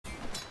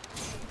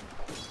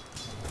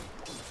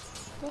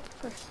Go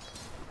for...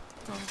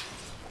 Oh.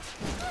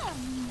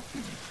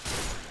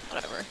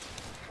 Whatever.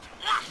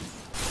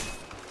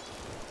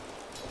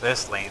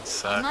 This lane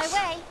sucks. On my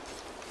way.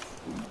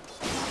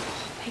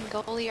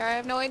 Pangolier, I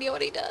have no idea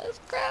what he does.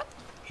 Crap.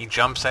 He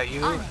jumps at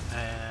you,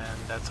 and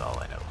that's all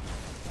I know.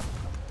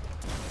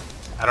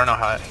 I don't know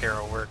how that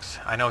hero works.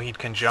 I know he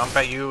can jump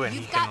at you, and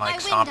he can like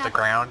stomp the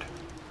ground.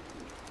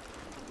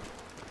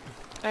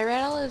 I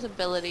read all his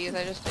abilities,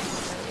 I just didn't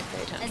really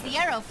pay attention. As the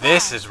arrow flies.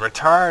 This is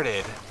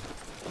retarded.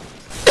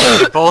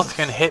 They both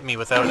can hit me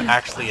without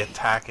actually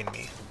attacking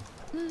me.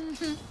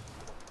 I'm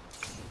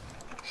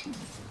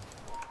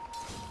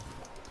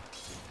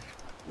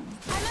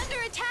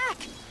under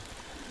attack.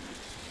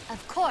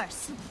 Of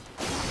course.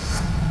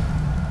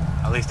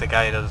 At least the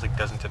guy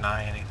doesn't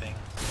deny anything.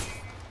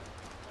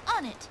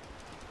 On it.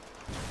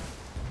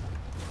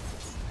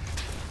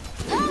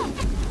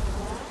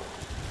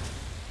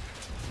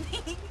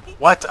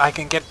 What? I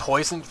can get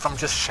poisoned from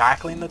just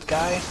shackling the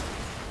guy?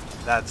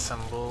 That's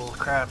some bull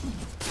crap.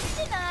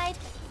 Denied.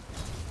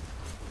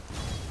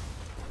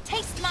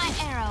 Taste my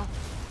arrow.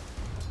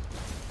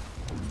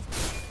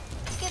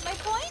 Get my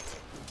point?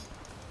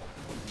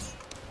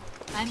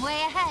 I'm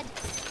way ahead.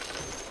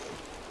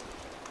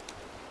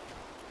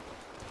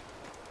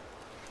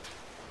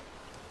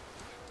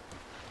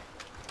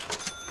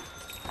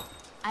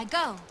 I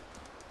go.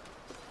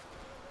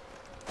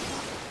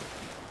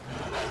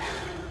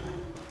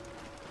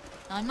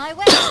 On my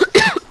way.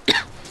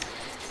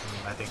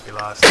 I think we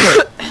lost.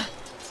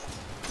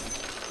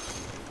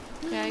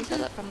 Yeah, he said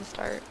that from the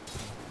start.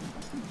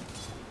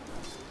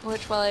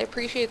 Which, while I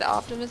appreciate the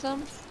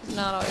optimism, is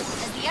not always...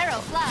 As the arrow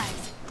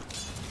flies.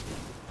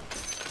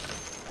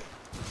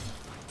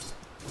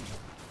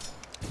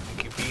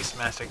 Thank you,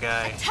 Beastmaster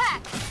guy.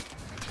 Attack!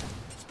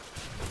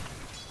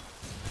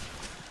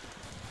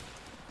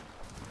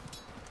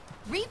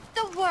 Reap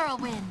the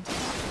whirlwind.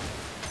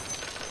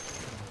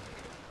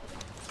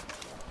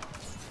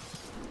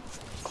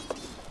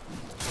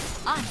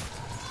 On it.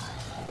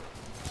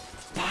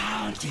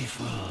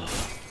 Bountiful.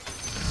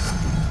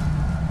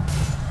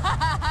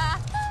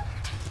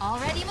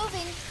 Already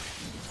moving.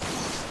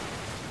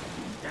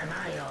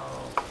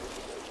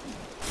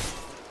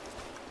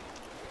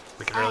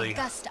 We could really...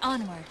 Gust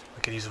onward.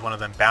 We could use one of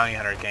them bounty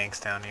hunter ganks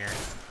down here.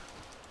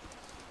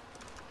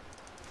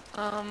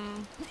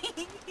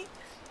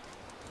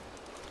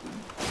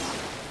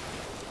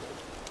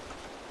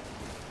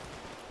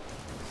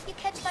 You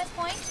catch my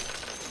point?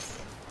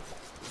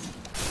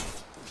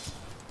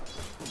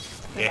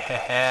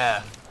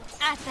 Yeah!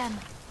 At them.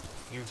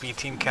 You be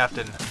team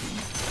captain.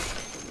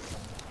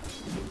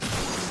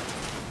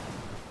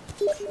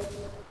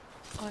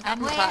 I'm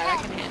way tired, I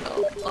ahead. can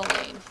handle a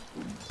lane.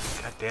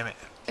 God damn it.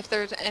 If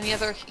there's any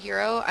other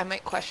hero, I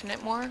might question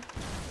it more.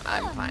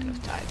 I'm fine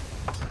with Tide.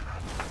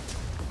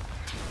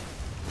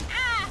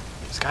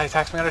 This guy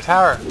attacks me under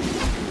tower.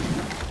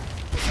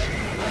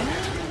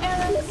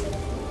 Arrows.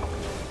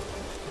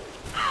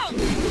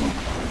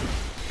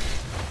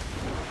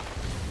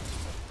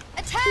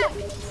 Attack!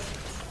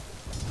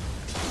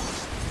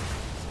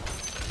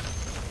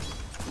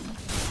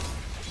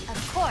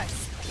 Of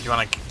course. You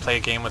want to play a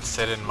game with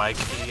Sid and Mike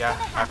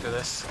after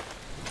this?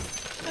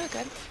 Oh,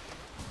 good.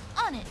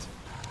 On it.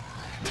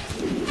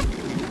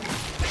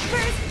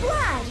 First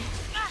blood.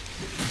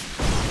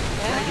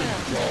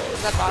 Yeah.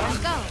 Is that bottom?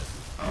 Go.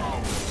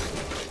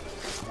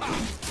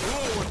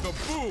 Roll with the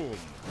boom.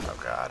 Oh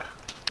god.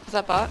 Is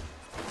that bot?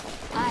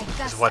 I This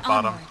gust is what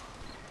bottom? onward.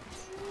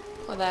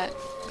 Or that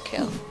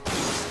kill?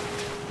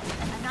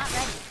 I'm not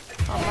ready.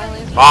 On my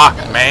laser? Fuck,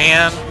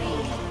 man!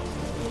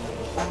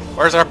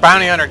 Where's our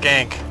bounty hunter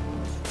gank?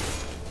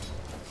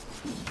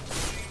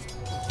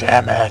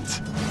 Damn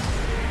it!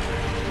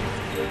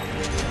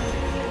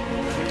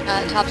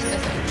 Top's missing.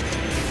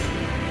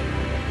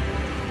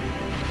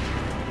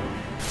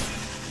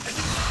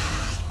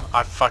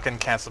 I fucking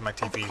canceled my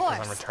TP because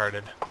I'm course.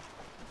 retarded.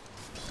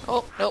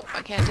 Oh, nope,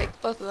 I can't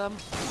take both of them.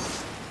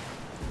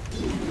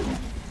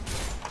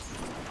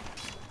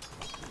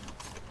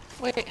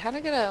 Wait, how'd I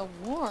get a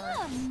war?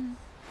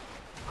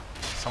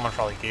 Someone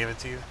probably gave it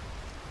to you.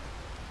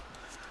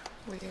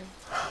 Weird.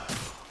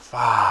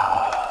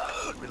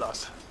 Fuck. We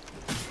lost.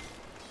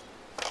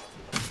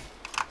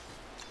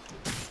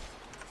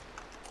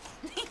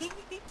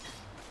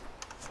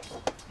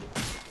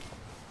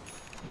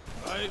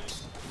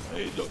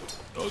 Hey,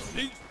 those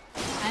things.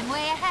 I'm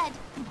way ahead.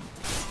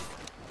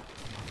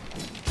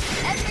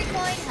 Every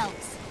coin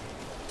helps.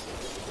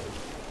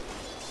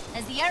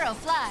 As the arrow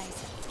flies.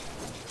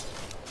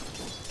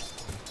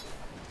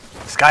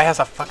 This guy has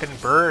a fucking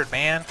bird,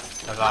 man. I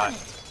thought.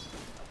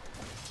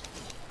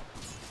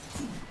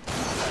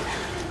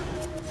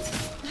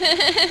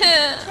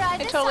 Try I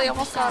this totally on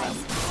almost for got size.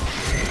 him.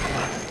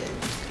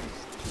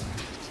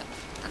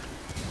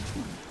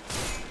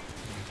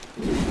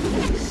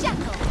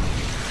 Shackle.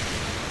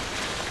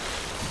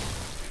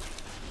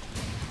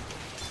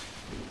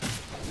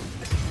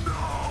 Go.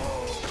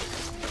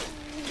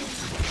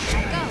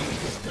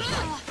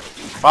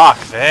 Fuck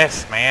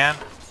this, man.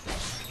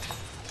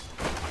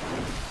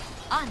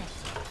 On it.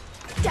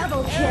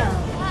 Double kill.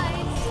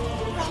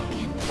 Broken.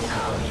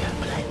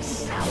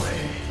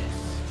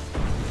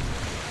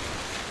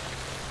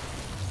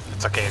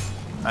 It's okay.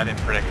 I didn't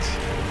predict.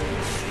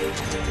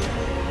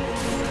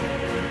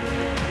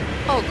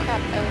 Oh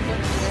crap, I was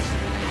looking for this.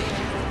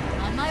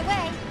 On my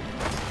way.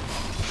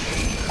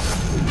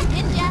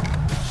 Ninja.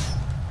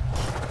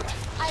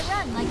 I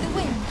run like the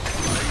wind.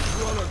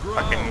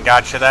 Fucking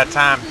gotcha that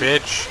time,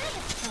 bitch.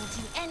 Told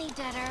you any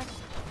deader.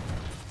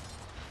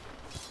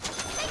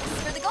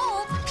 Thanks for the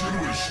gold.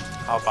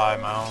 I'll buy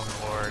my own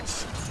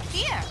awards.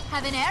 Here,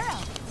 have an arrow.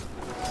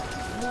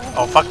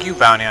 Oh, fuck you,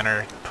 bounty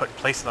hunter.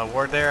 Placing the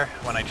award there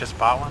when I just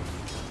bought one.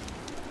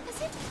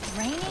 Is it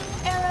raining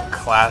arrows?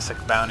 Classic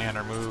bounty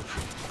hunter move.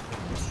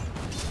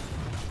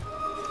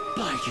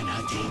 Bargain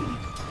hunting.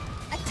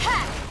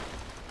 Attack.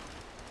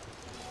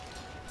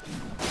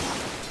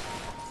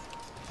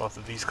 Both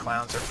of these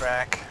clowns are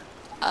back.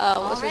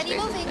 What's his Already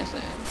face is moving.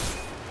 missing?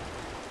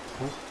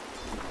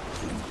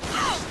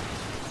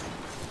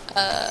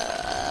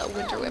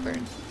 Winter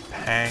Wyvern.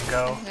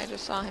 Pango. I think I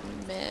just saw him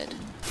mid.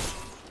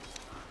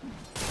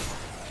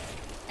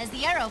 As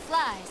the arrow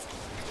flies.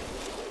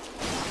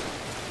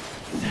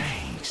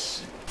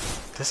 Thanks.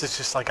 This is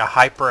just like a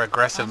hyper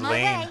aggressive On my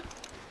lane. way.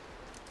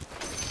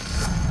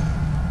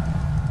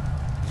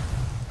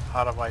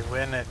 How do I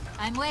win it?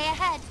 I'm way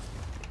ahead.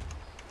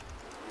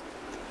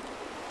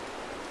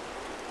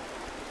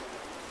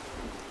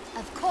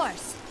 Of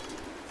course.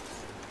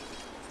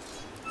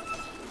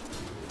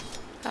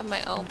 Have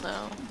my ult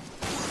now.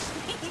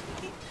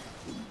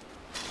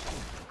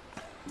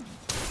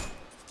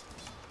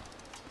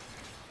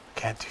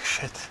 Can't do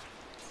shit.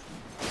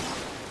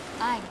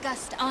 I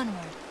gust onward.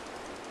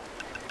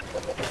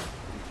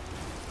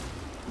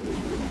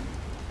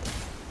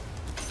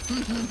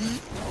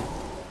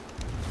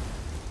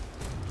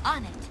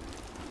 On it.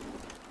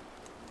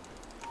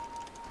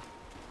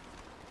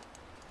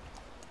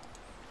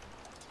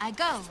 I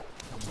go.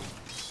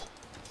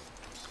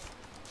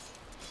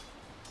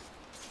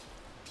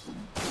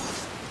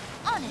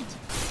 On it.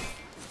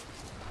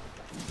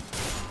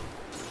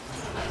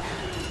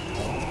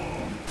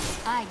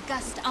 I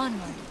gust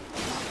onward.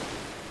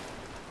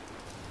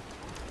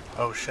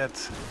 Oh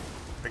shit.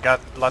 We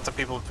got lots of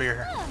people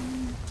here.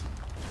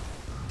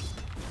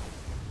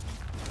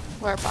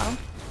 Where bottom?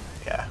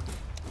 Yeah.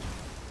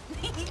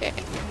 Okay.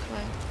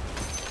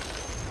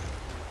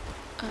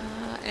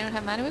 Anyone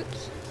have mana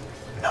boots?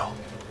 No.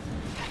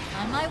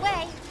 On my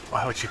way.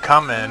 Why would you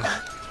come in?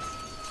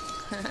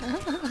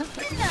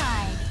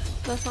 Denied.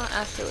 Let's not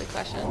ask silly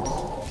questions.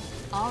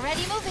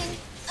 Already moving.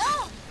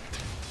 Oh!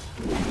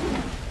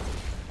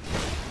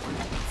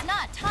 It's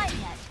not time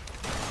yet.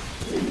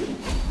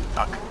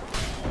 Fuck.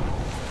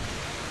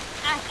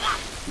 Ah.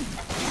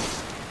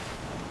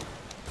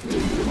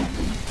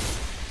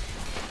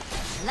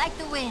 Like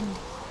the wind.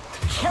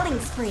 Killing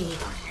spree.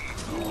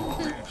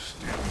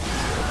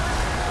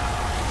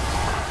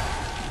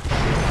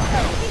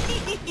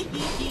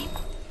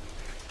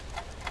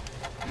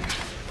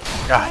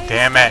 God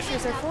damn it.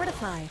 Structures are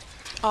fortified.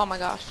 Oh my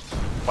gosh.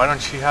 Why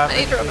don't you have I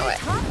need to run it? away.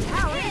 Top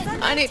tower is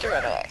under I need to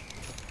run away.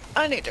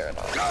 I need to run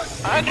away.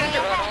 I need to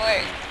run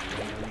away.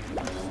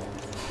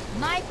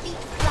 My feet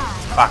fly.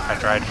 Fuck, I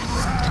tried.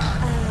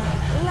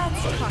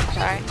 Let's talk.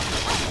 Sorry.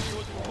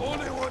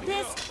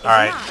 This is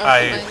Alright, not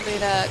I Ultimately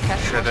to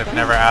catch should have Moscow.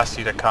 never asked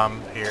you to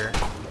come here.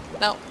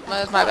 No,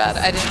 that was my bad.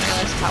 I didn't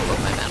realize how low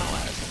my mana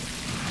was.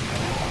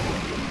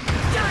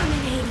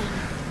 dominating.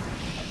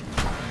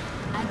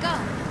 I go.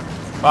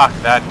 Fuck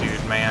that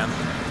dude, man.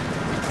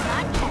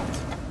 Not yet.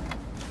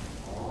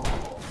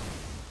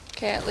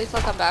 Okay, at least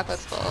I'll come back with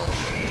full.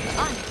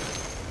 On it.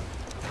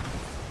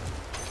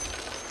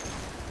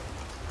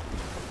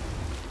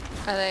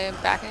 Are they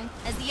backing?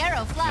 As the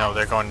arrow flies. No,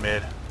 they're going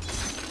mid.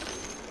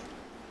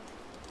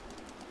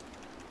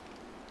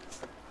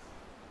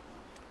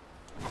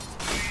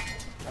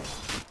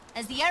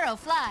 As the arrow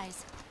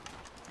flies.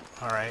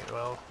 Alright,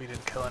 well, we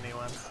didn't kill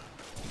anyone.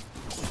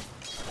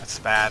 That's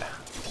bad.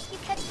 You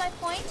catch my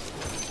point?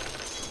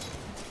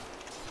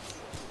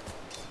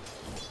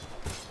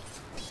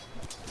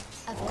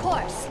 Of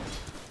course.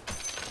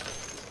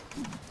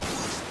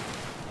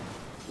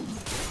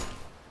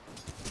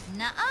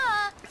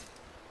 Nuh-uh.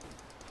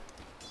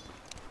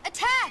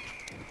 Attack!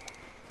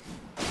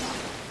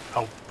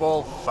 Oh,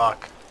 bull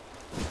fuck.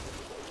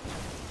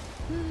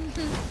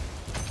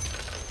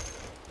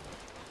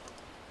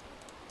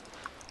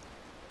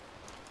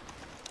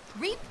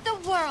 Reap the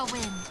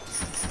whirlwind.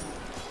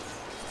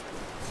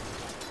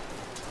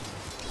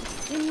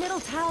 Your middle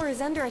tower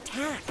is under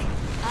attack.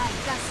 I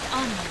gust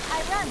onward.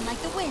 I run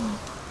like the wind.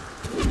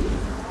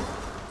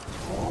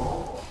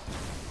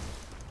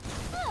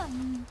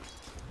 Hmm.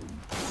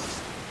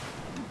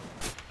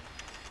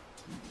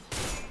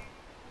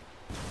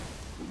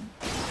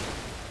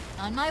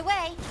 On my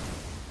way.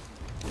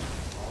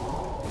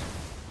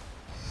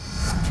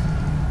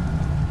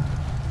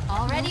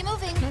 Already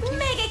moving.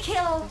 Mega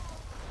kill.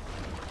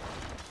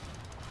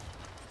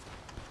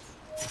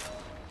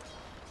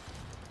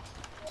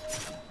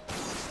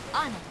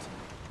 On it.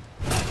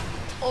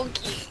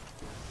 Okay.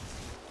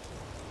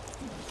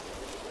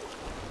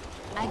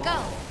 I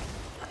go.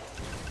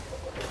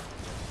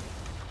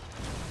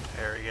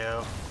 There we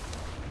go.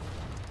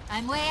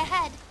 I'm way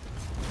ahead.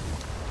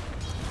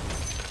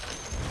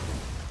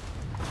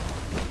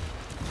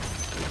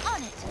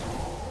 On it.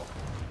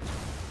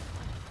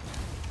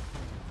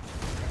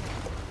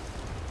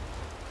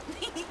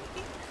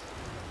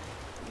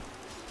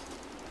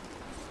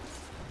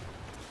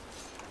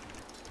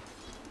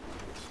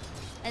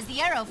 As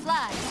the arrow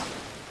flies.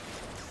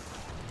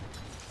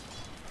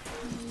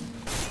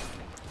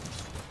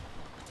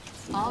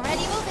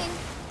 Already moving.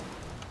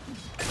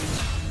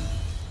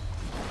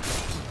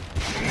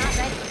 I'm not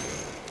ready.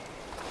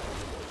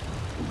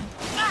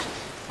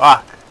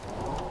 Fuck.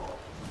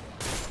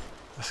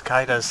 This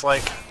guy does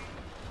like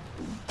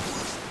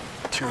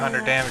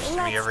 200 damage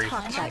to me every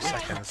 2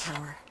 seconds.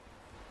 Tower.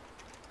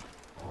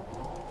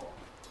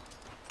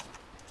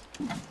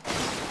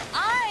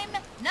 I'm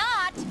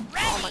not ready.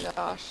 Oh my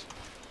gosh.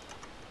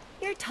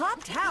 Your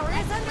top tower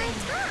is under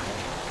attack.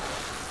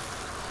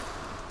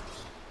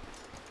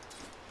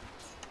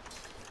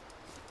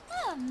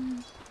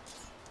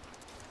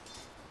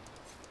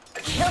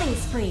 Killing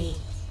spree.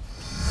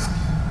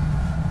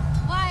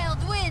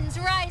 Wild winds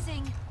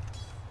rising.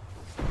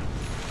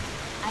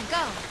 I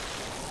go.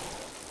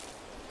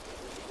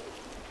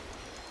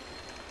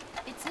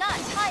 It's not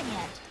time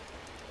yet.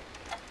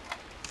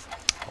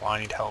 Well, I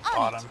need help On it.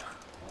 bottom.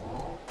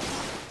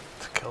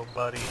 Let's kill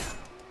Buddy.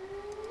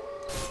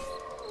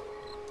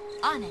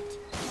 On it.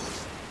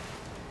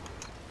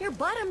 Your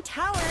bottom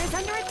tower is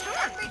under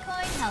attack. Every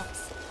coin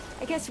helps.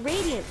 I guess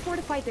Radiant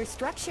fortified their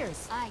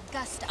structures. I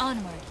gust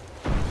onward.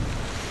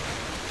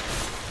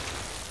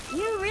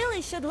 You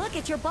really should look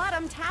at your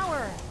bottom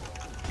tower.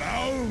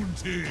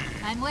 Bounty.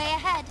 I'm way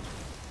ahead.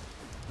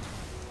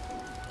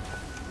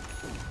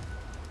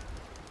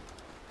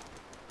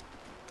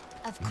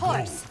 Of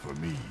course. For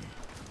me.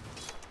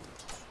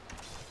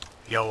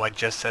 Yo, I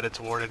just said it's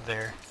warded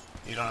there.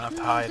 You don't have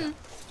to hide.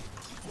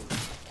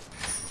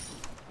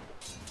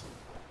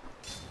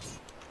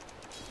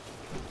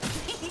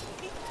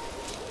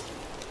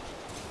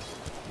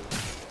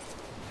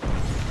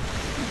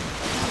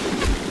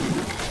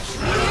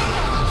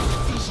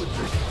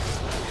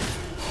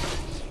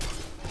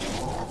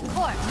 Of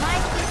course. My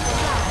feet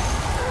fly.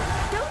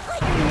 Don't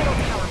let your middle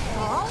tower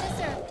fall.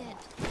 Deserved it.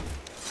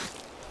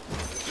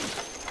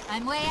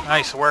 I'm way ahead.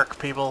 Nice work,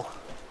 people.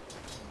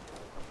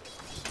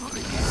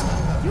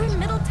 Your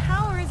middle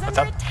tower is What's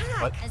under up?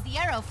 attack. What? As the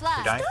arrow flies.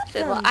 You dying?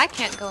 Said, well, I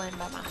can't go in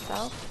by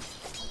myself.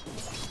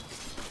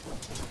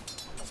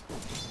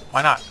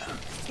 Why not?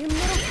 Your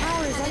middle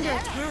tower is under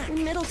attack. Your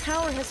middle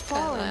tower has Because I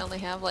fallen. only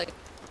have like...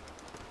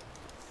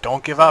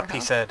 Don't give up, he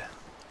said.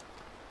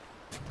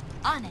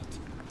 On it.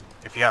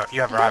 If you have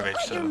Don't Ravage,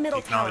 let so your you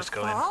middle can tower always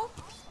go in. fall.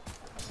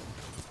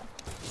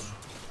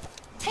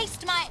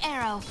 Taste my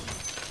arrow.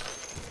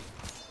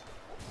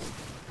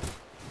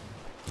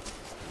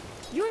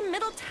 Your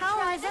middle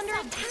tower Try is this under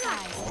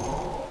attack. exercise.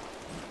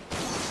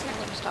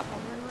 Let me stop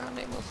hovering around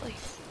it mostly.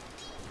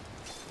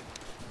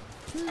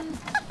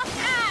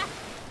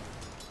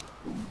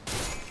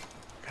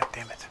 God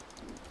damn it.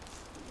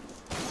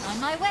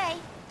 On my way.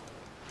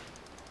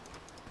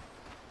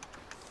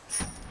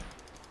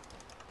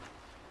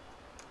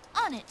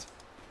 On it.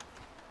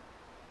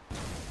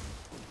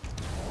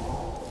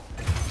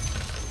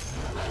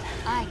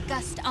 I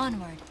gust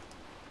onward.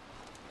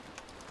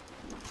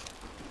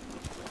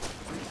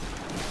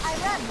 I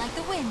run like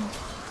the wind.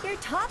 Your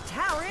top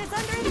tower is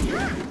under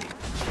attack.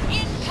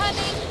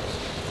 Incoming!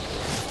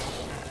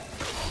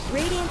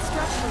 Radiant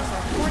structures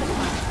are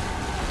fortified.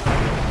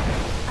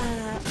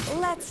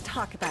 Let's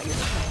talk about your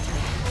top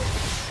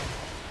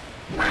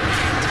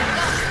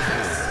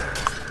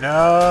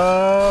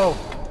No!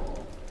 tower.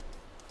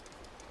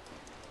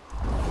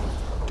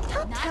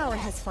 Top Not tower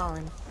yet. has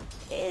fallen.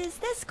 Is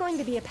this going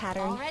to be a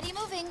pattern? Already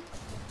moving.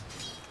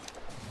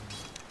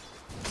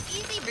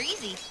 Easy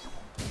breezy.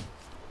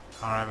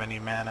 I don't have any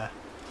mana.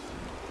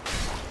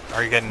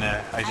 Are you getting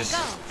a... I just go.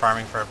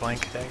 farming for a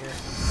blink dagger?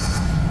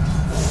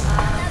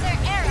 Another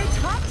arrow.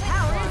 Top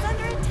tower is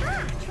under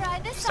attack. Try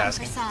this Just on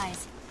asking. for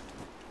size.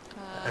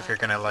 If you're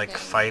gonna like okay.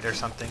 fight or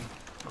something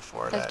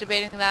before I was that.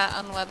 debating that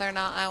on whether or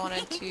not I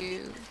wanted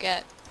to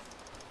get,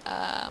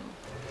 I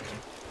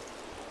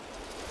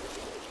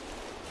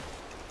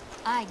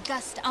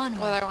gust onward.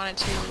 whether I wanted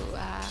to,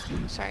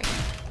 sorry,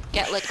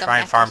 get like a Try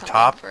and mech or farm something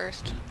top?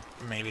 first.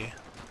 Maybe.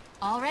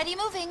 Already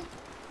moving.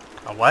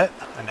 A what?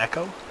 An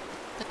echo?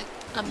 Like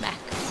a mech.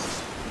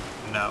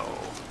 No.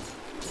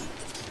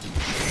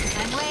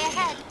 I'm way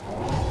ahead.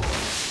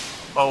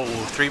 Oh,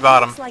 3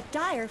 bottom. Looks like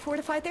Dire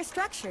fortified their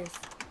structures.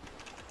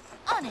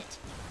 On it.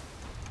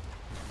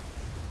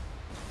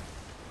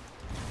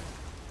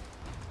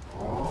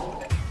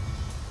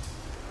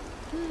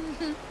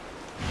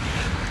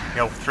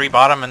 Yo, 3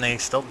 bottom and they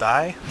still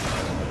die?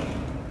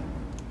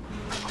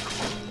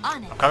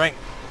 On it. I'm coming.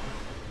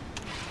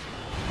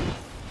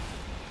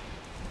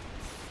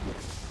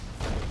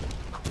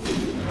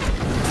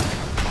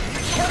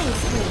 Killing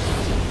spree.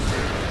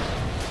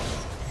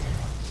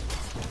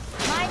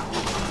 My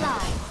feet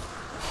fly.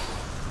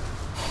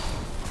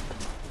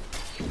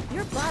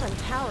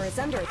 is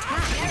under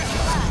attack.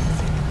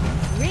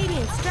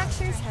 Radiant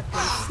structures have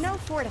been snow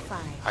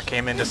fortified. I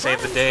came in to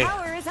save the day.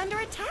 Tower is under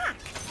attack.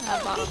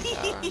 Bottom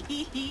tower.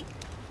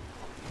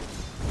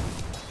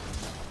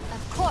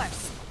 Of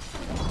course.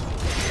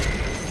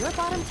 Your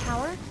bottom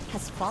tower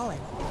has fallen.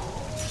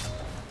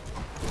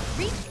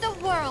 Reap the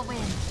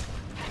whirlwind.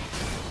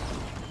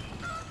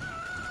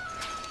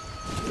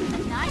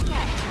 Not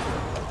yet.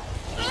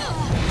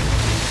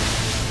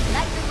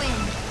 Let the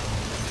wind.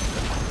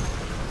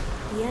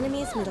 The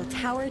enemy's middle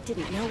tower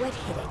didn't know what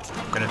hit it.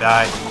 I'm gonna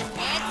die.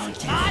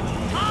 It's not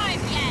time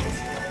yet.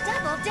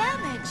 Double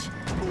damage.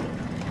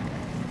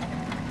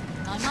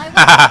 On my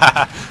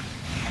way.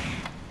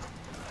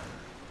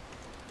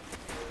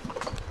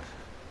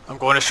 I'm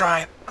going to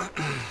shrine. I'm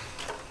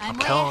I'm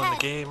way killing ahead.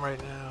 the game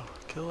right now.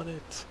 Killing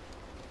it.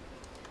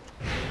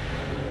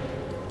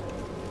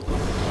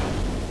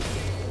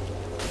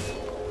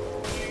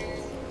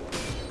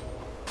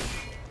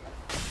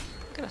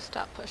 I'm gonna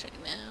stop pushing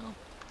now.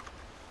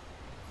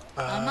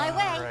 On my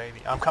way.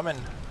 Alrighty. I'm coming.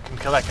 I can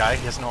kill that guy.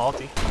 He has no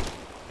ulti.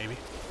 Maybe.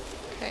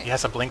 Okay. He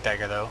has a blink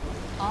dagger though.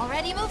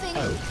 Already moving.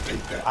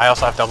 I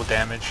also have double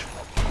damage.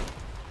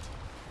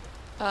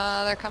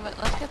 They're coming.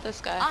 Let's get this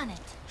guy. On it.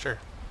 Sure.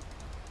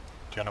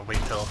 Do you want to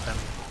wait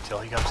till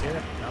he comes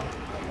here? No.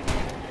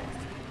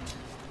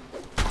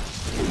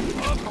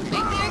 I'll make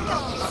Here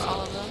goes. for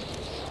all of them.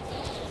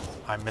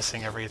 I'm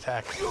missing every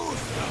attack.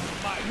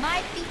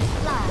 My feet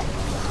fly.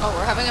 Oh,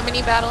 we're having a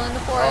mini battle in the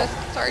forest.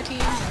 It's our team.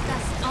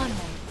 Gust onward.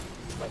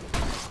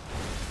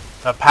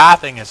 The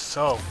pathing is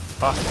so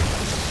fucked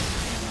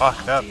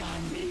up.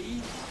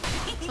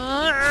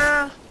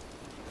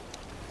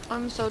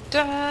 I'm so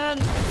dead.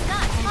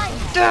 Not time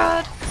yet.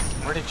 Dead.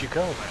 Where did you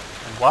go?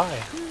 And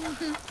why?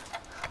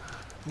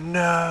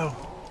 No.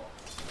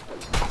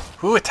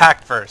 Who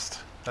attacked first?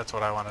 That's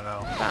what I want to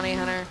know. Bounty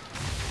hunter.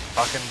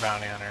 Fucking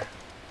bounty hunter.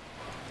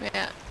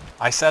 Yeah.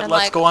 I said And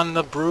let's like- go on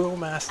the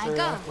brewmaster. I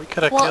go. We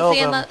could have Well, killed see,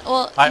 him. and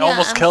well, I yeah,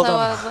 almost and killed so him.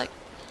 I was like,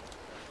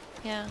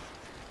 yeah.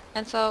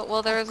 And so,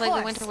 well, there was like the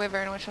course. Winter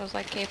Wyvern, which was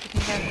like, okay, if you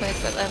can go quick,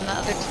 but then the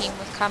other team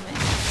was coming.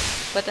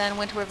 But then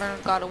Winter Wyvern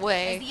got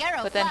away, As the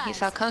arrow but then he flies.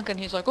 saw Kunkka and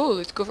he's like, oh,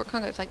 let's go for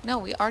Kunkka. It's like, no,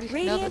 we already know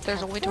Radiant that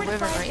there's a have Winter Wyvern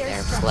fortified right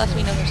their there, plus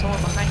we know there's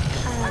someone behind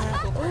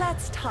you.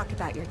 Let's talk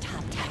about your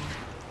top tower.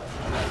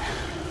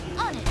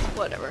 On it.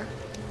 Whatever.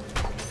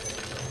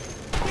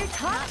 Your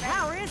top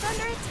tower is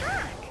under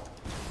attack.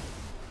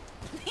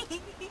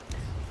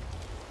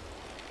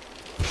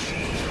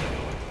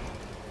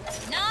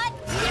 Not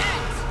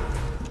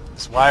yet.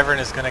 This wyvern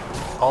is gonna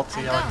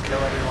ulti and kill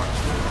everyone.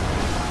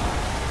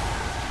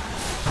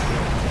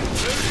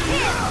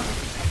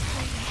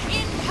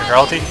 Incoming. Your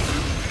ulti?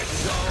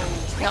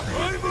 Yep.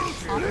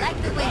 I'll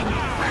like the wind.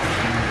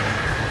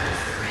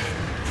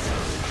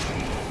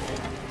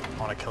 I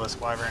want to kill this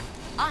wyvern.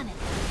 On it.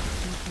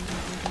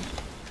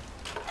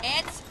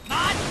 It's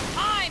not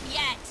time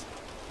yet.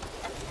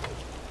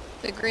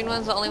 The green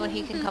one's the only one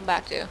he can come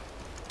back to.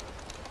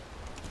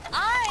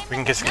 I'm We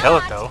can just kill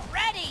it, not though.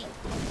 Ready.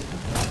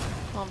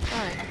 Well, I'm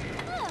trying.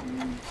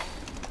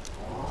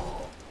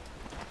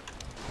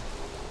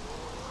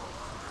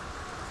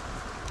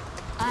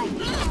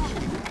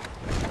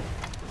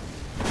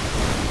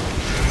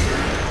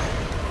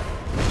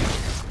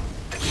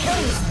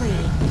 Killing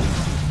spree.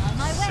 On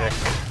my way. Sick.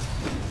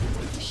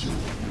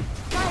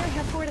 Fire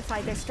have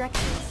fortified their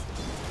structures.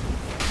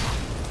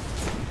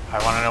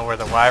 I want to know where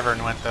the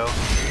wyvern went though.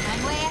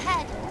 I'm way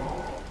ahead.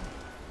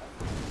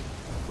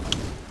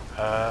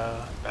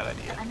 Bad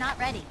idea. I'm not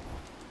ready.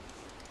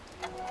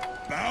 As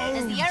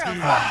Bound the arrow to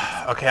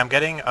flies. Okay, I'm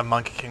getting a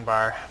Monkey King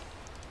bar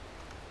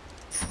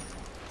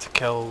to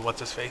kill what's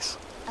his face.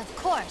 Of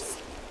course.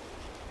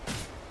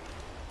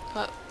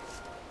 But,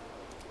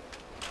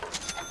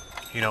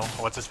 You know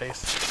what's his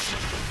face?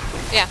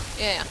 yeah.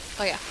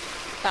 Oh, yeah.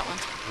 That one.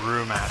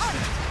 Brewmaster.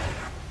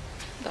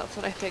 That's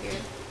what I figured.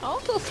 Oh,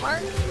 so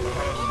smart.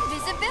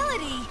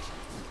 Invisibility.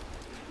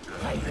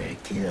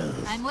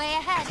 I'm way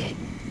ahead.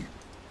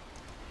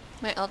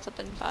 My ult's up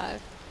in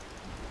 5.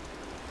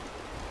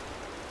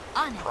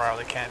 On it.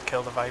 Probably can't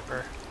kill the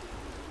Viper.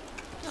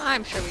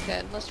 I'm sure we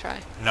could. Let's try.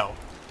 No.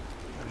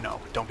 No,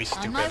 don't be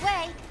On my stupid.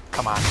 way.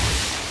 Come on.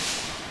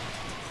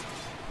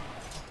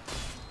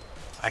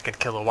 I could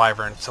kill a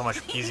wyvern so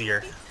much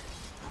easier.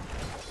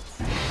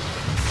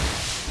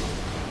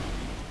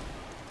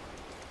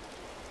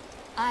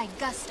 I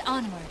gust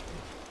onward.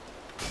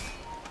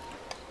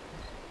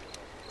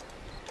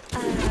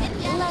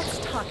 Let's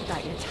talk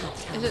about your top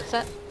tower. Is it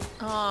set?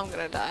 Oh, I'm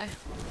gonna die.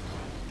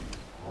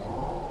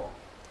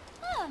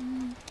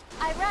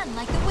 I run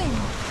like the wind.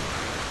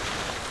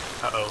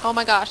 Uh-oh. Oh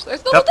my gosh,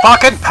 there's The double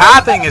fucking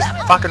pathing is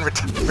fucking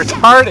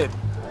retarded!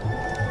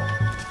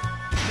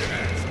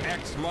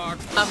 X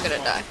marks the I'm gonna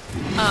die.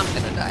 I'm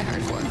gonna die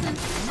hardcore.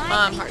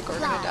 I'm hardcore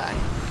gonna die.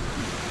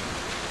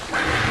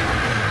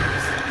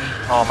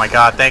 Oh my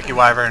god, thank you,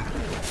 wyvern.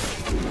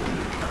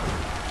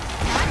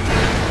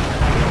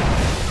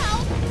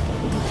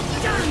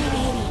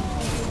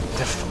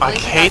 I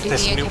hate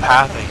this new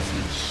pathing.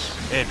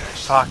 It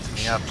fucked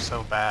me up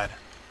so bad.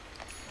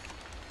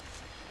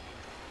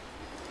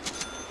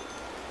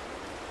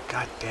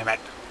 God damn it.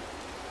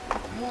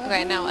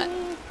 Okay, now what?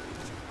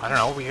 I don't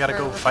know, we gotta For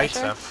go a fight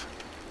refresher? stuff.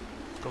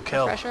 Go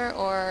kill. Refresher,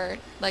 or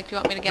like, do you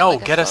want me to get No,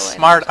 like get a slow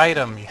smart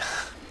item? item.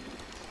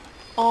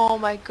 Oh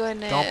my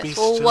goodness. Don't be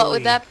well, what would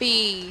silly. that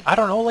be? I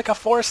don't know, like a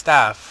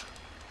 4-staff.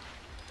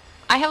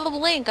 I have a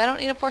blink. I don't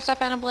need a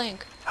 4-step and a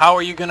blink. How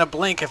are you gonna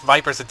blink if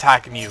Viper's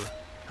attacking you?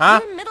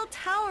 Huh? Your middle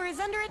tower is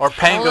under Or attack.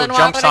 Pango Well, then why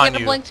jumps would I on get a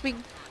you. blink to be...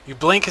 You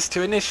blink is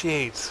to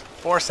initiate.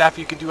 4-staff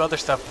you can do other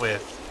stuff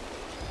with.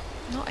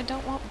 No, I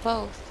don't want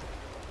both.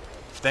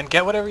 Then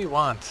get whatever you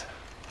want.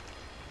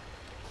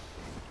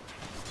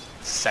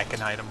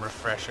 Second item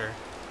refresher.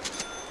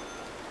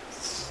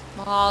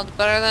 Well, it's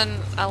better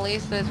than, at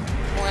least it's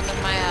more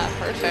than my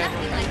first item.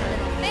 Nothing like a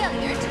little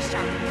failure to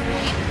sharpen the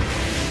brain.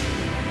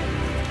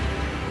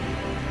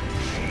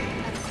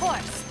 Of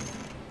course.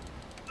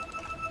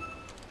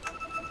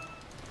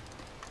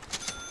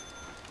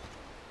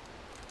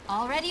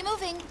 Already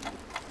moving.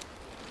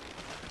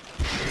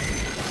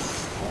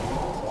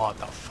 What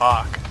the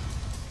fuck?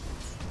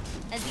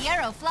 As the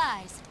arrow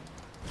flies.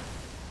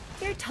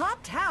 Your top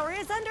tower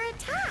is under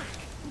attack.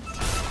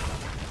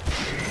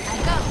 I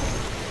go.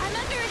 I'm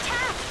under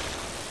attack.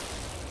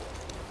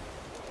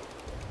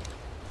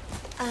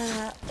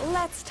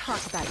 Let's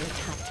talk about your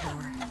top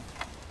tower.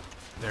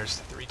 There's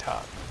the 3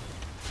 top.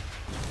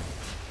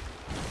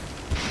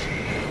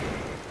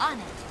 On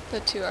it.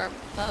 The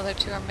other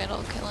two are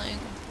middle killing.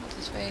 What's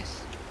his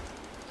face?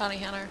 Bounty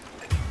Hunter.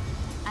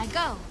 I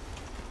go.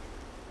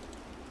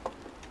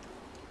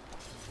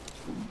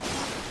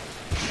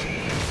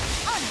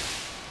 On it.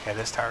 Okay,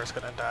 this tower's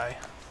gonna die.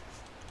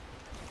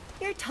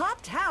 Your top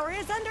tower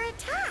is under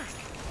attack.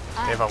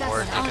 They have a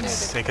ward. On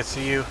it. They can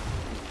see you.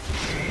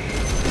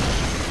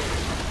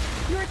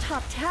 Your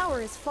top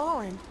tower is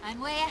fallen. I'm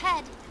way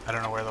ahead. I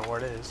don't know where the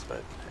ward is,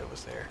 but it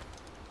was there.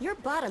 Your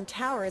bottom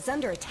tower is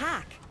under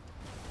attack.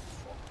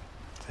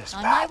 This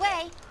On my bad.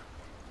 way.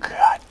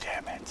 God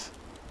damn it.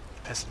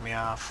 Pissing me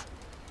off.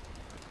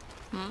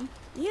 Hmm?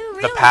 You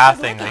really The path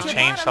should thing, look they at your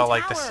changed bottom all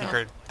like the tower.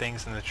 secret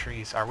things in the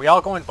trees. Are we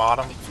all going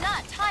bottom? It's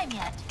not time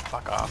yet.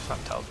 Fuck off, I'm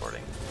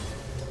teleporting.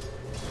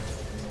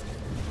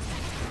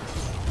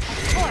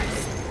 Of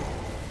course.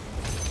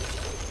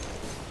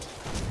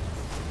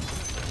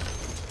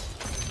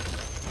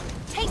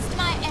 Taste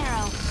my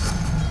arrow.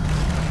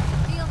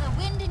 Feel the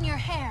wind in your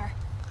hair.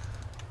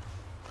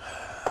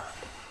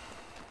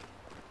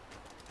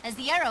 As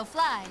the arrow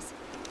flies.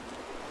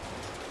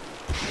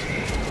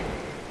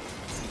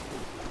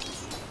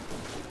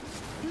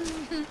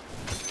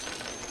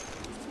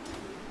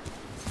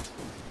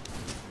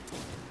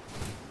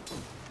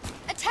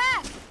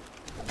 Attack!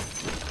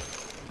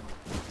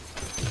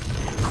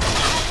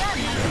 I run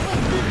like the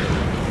wind.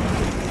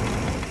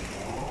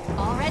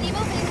 Already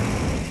moving.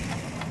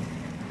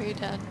 Are you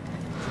dead?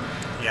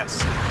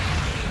 Yes.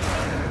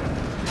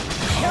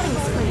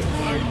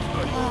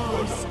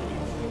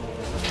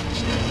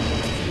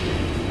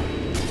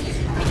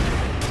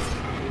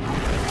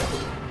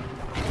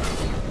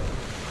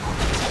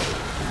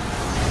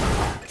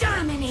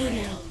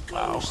 Dominating.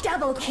 Wow.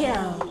 Double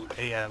kill.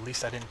 Hey, at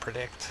least I didn't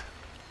predict.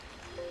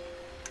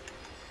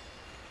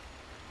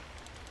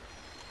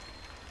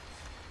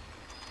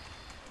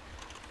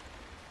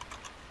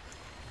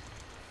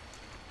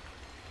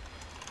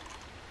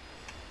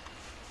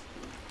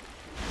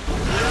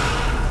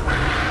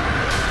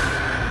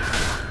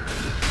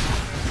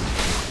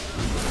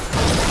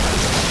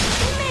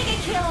 Mega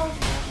kill.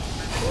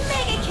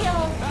 Mega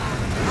kill.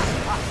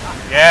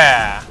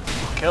 Yeah!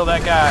 Kill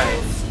that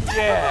guy!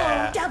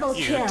 Yeah! Double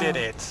You kill. did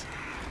it!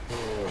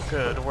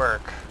 Good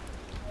work.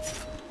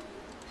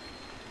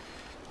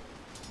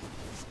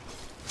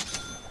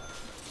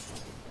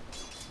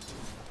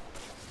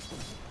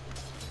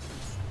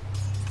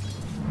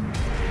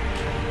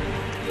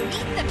 Meet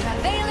the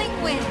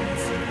prevailing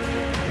winds.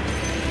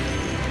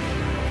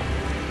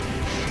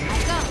 I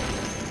go.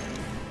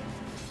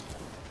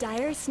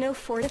 Dire snow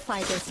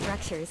fortified their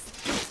structures.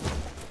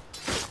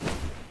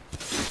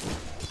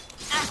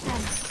 At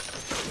them.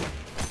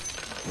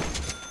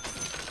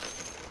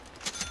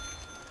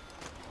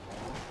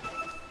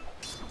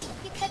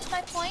 You catch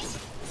my point?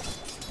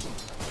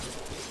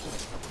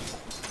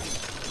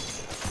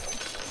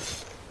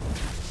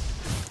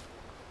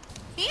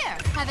 Here,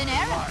 have an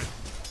arrow.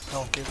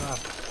 Don't give up.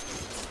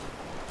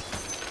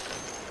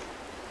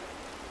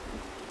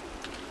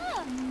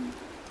 Hmm.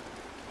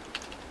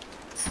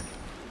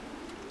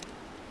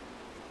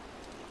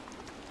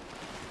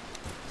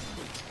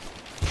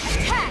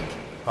 Attack!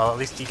 Well, at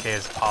least DK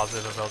is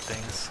positive about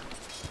things.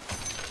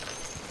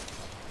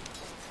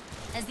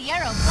 As the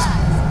arrow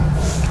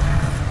flies.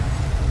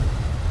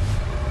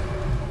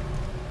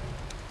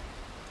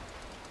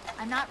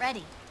 I'm not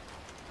ready.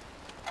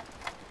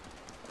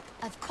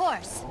 Of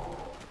course.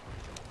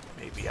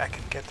 Maybe I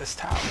can get this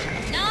tower.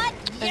 Not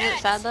Is yet.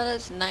 it sad that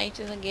it's night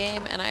in the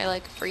game and I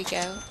like freak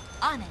out?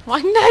 On it.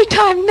 Why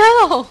nighttime?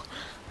 No!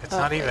 It's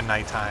not even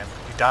nighttime.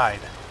 You died.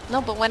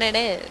 No, but when it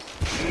is.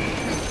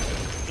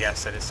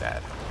 Yes, it is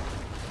sad.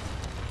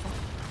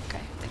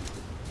 Okay.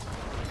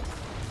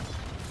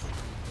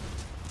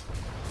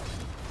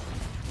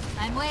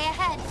 I'm way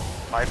ahead.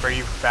 Viper,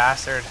 you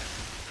bastard.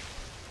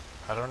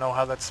 I don't know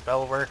how that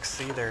spell works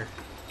either.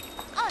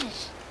 On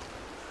it.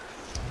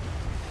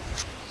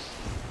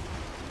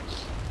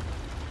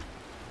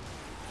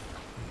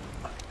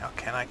 Now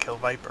can I kill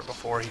Viper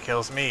before he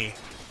kills me?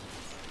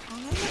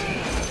 I'm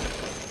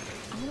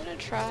gonna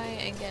try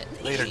and get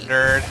Later, cheap.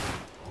 nerd.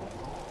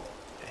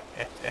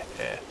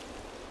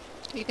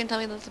 You can tell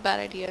me that's a bad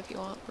idea if you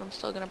want, but I'm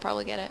still gonna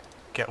probably get it.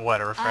 Get what,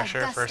 a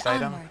refresher gust first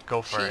item? onward.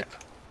 Go for Cheap. it.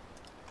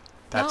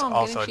 That's No, I'm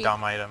also a getting cheap.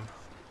 dumb item.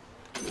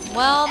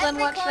 Well, then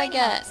Every what should I coin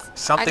get?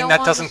 helps. Something don't that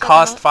want doesn't to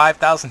cost sell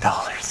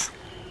 $5,000.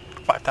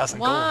 5,000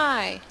 gold.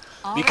 Why?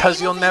 Already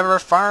Because you'll moving. never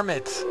farm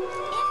it.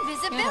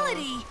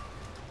 Invisibility.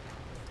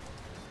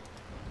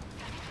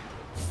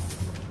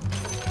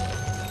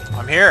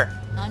 I'm here.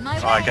 On my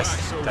way. Oh, I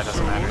guess that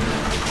doesn't matter.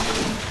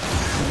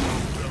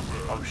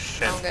 Oh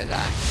shit. I'm gonna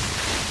die.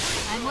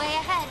 I'm way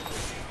ahead.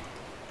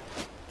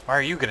 Why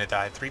are you gonna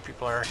die? 3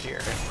 people are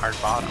here. Hard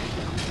bottom.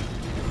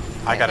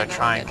 I gotta think I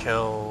try will and get-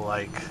 kill,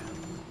 like,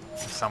 On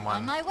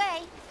someone. my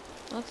way.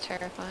 That's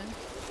terrifying.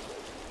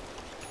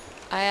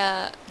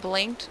 I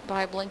blinked, but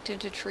I blinked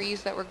into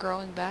trees that were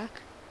growing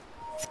back.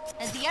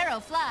 As the arrow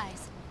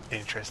flies.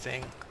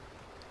 Interesting.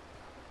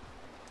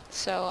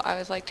 So I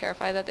was like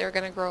terrified that they were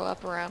gonna grow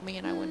up around me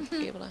and I wouldn't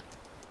be able to,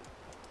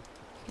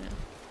 you know.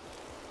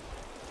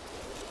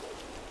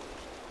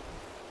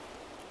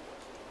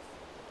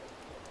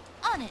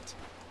 On it.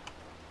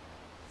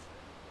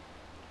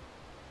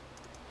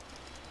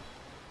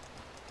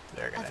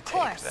 They're gonna Of take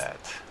course. that.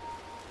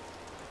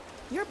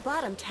 Your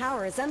bottom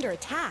tower is under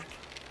attack.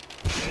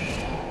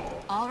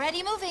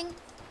 Already moving.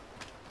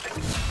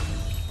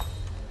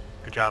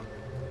 Good job.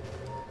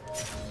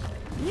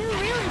 You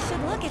really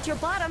should look at your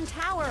bottom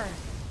tower.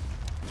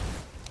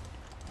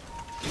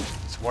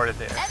 It's warded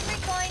there. Every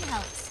coin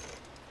helps.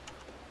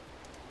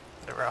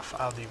 The rough,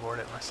 I'll deward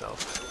it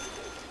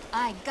myself.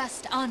 I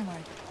gust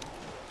onward.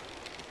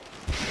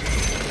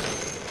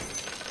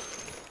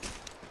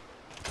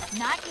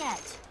 Not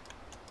yet.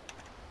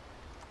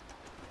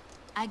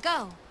 I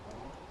go.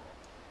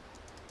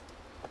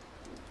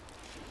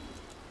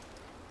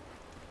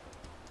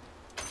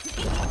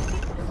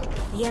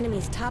 The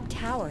enemy's top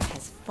tower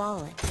has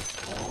fallen.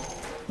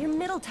 Your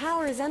middle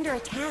tower is under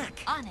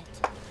attack. On it.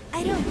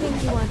 I don't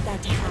think you want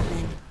that to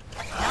happen.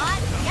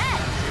 Not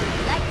yet.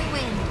 Like the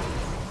wind.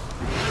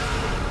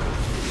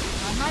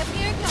 On my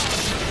fear goes.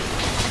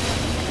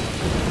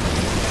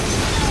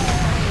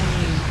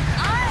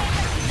 I'm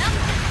not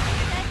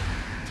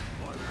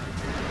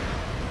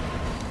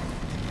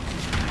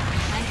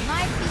and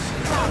my feet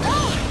go.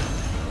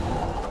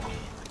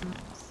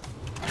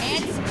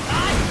 It's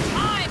not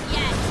time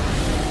yet.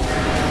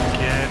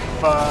 Get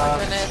fucked.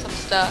 Goodness, I'm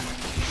stuck.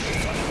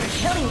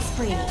 Killing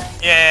spree.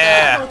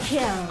 Yeah! Double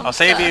kill. I'll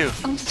save you.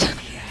 I'm stuck.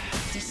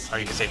 Or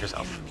you can save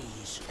yourself.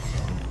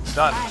 It's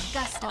done. I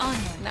gust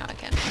onward. Now I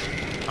can.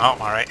 Oh,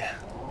 alright.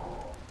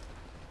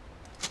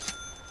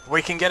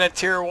 We can get a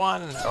tier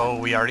 1. Oh,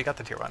 we already got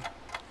the tier 1.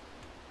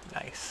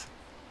 Nice.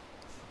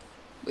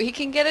 We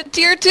can get a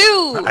tier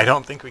 2! I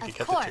don't think we could Of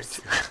get the tier course.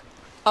 2.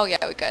 Oh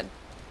yeah, we could.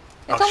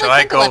 Oh, It's only should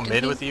I Conka go left in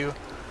mid peace. with you?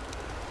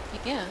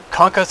 Yeah.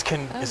 Conkas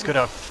Oh. is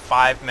gonna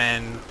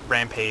 5-man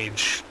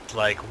rampage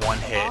like one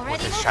hit with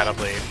Already his moving. Shadow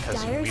Blade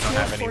because Dyer's we don't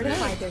have any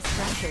fortified mid. their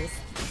structures.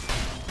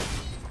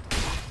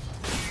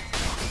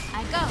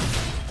 I go.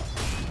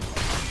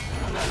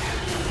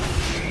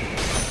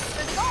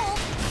 For the goal.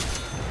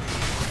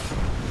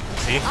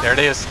 See, there it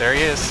is. There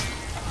he is.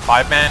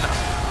 5-man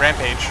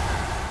rampage.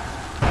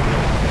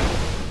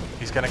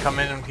 He's gonna come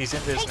in and he's in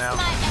this Takes now.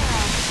 my arrow.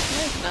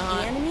 It's The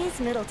not. enemy's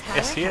middle tower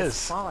Yes, he has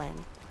is.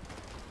 fallen.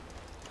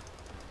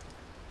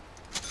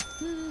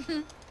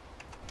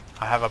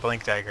 I have a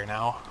blink dagger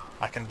now.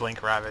 I can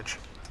blink Ravage.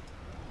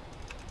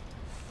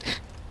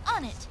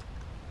 On it.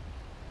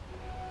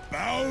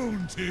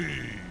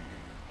 Bounty.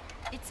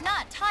 It's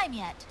not time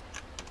yet.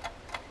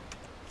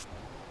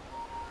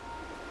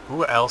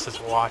 Who else is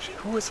watching?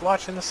 Who is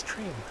watching the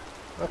stream?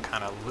 What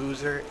kind of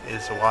loser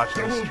is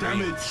watching the Double stream?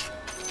 damage.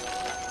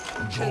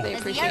 Sure they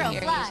As the appreciate arrow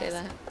hearing you say flies.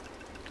 that.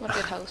 What a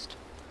good host.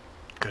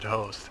 Good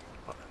host.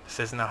 This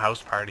isn't a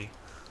house party.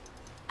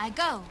 I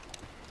go.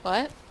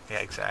 What? Yeah,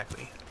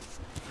 exactly.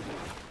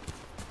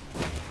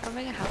 Are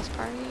we having a house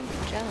party?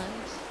 I'm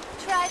jealous.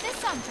 Try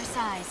this on for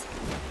size.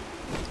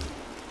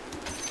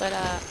 But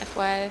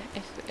FYI,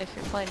 if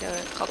you're playing Dota,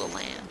 it's called a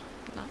LAN.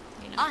 Not,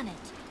 you know, On it.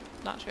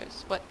 not sure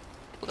it's what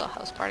we call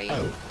house party.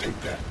 I'll take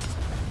that.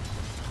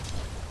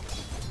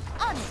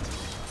 On it.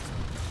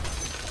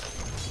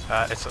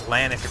 It's a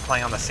LAN if you're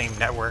playing on the same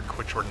network,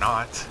 which we're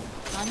not.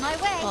 On my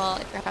way. Well,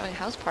 if you're having a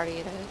house party,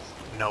 it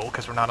is. No,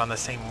 because we're not on the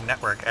same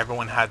network.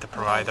 Everyone had to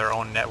provide their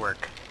own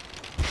network.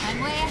 I'm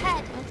way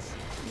ahead. That's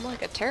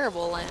like a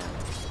terrible LAN.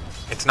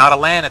 It's not a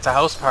LAN, it's a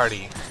house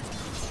party.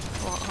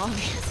 Well,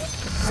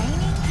 obviously.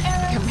 Raining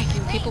arrows. You're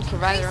making people range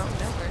provide their own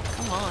increases. network.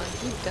 Come on,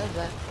 who does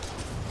that?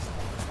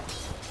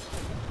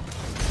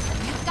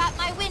 You've got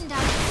my wind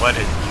up. What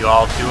is you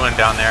all doing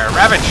down there?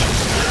 Ravage!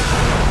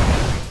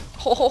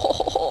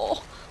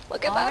 Oh,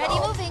 Look at that Already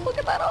ult. moving. Look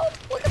at that ult.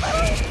 Look at that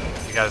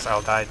ult. You guys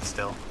all died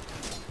still.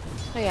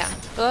 Oh yeah,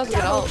 but that was a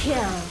good Double ult. kill.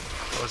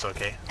 It was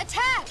okay,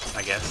 Attack!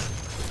 I guess.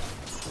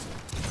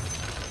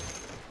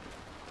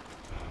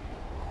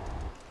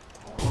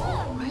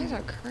 Why is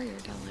our courier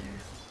down there?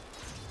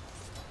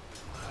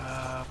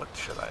 What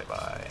should I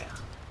buy?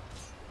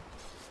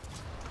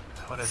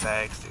 What does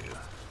Ags do?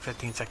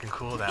 15-second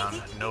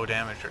cooldown, no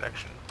damage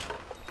reduction.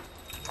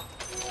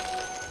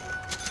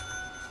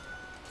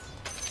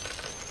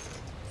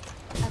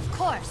 Of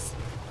course.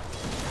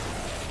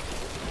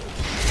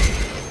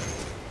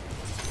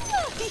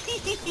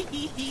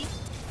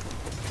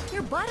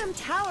 Your bottom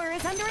tower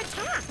is under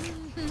attack.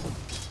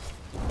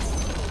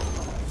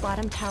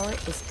 Bottom tower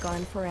is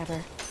gone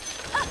forever.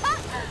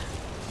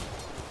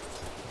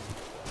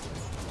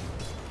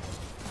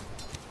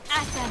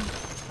 At them.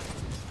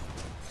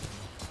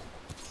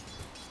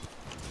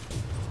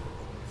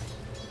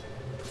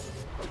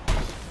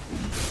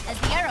 As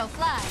the arrow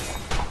flies.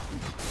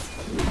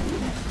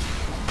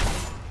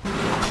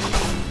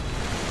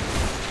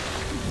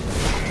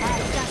 I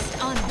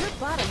gust on. Your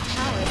bottom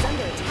tower is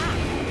under attack.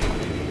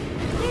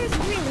 There's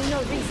really no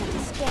reason to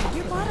stand.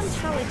 Your bottom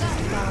tower just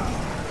fell.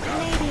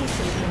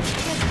 Radiation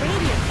has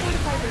radiant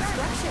fortified their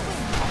structures.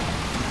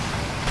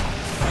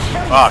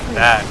 Fuck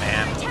that,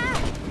 man.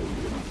 Attack!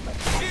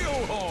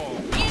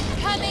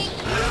 Incoming!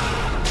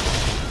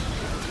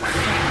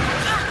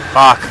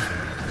 Fuck.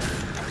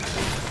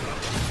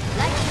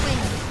 Like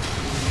wind.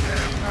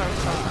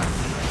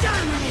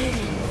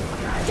 Dominating.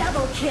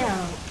 Double kill.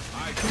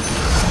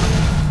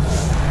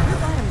 Your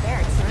bottom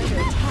barracks are under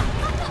attack.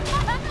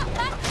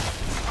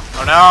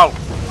 Oh no!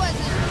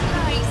 Wasn't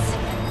nice.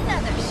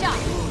 Another shot.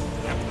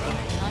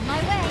 On my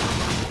way.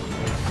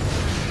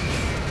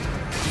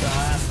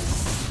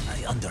 I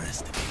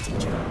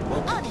underestimated you.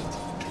 On it.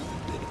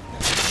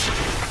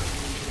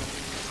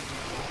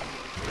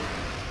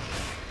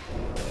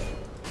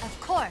 Of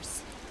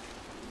course.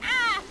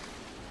 Ah!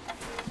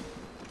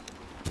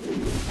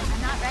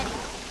 I'm not ready.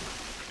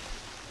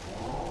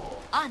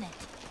 On it.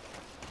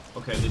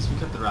 Okay, at least we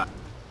kept the rat.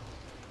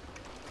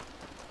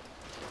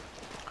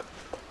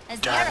 As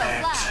the Damn arrow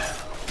it. flies.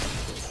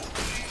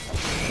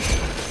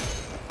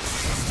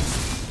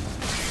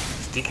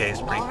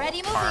 DK's pretty Already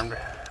moving. farmed,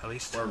 at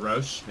least. Or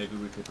Roche, maybe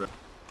we could.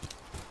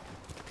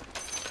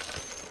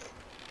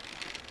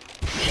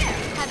 Here,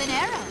 have an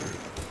arrow.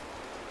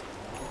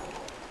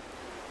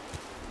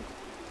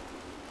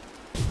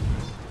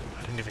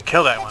 I didn't even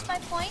kill that one.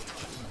 That's my point.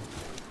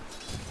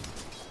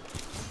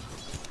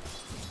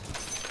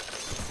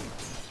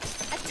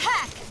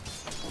 Attack!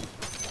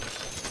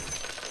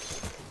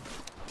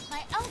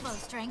 My elbow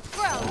strength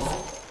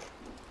grows.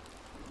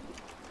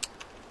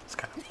 It's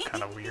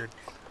kind of weird.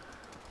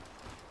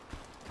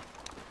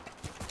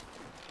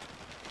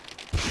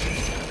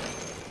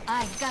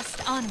 I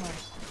gust onward.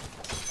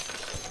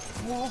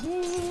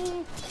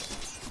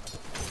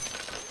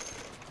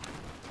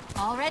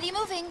 Already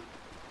moving.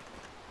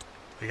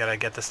 We gotta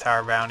get this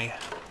tower bounty.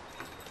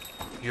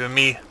 You and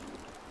me.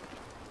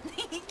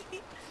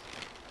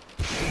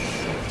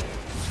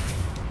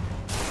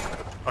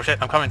 Oh shit,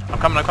 I'm coming. I'm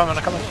coming. I run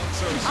like the wind.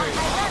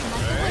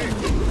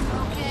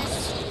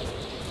 Focus.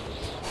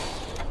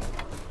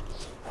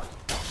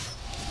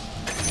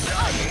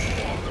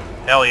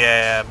 Hell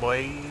yeah,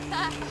 boy.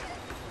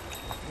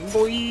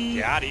 Boy.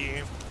 Got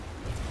him.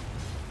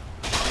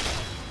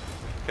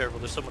 Careful,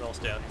 there's someone else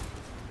down here.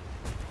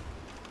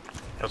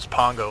 It was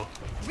Pongo.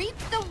 Reap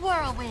the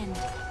whirlwind.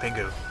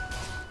 Pingu.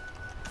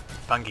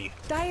 Pungy.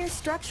 Dire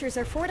structures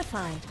are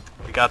fortified.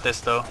 We got this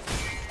though.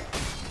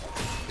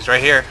 He's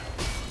right here.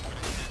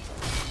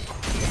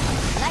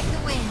 Like the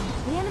wind.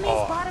 The enemy's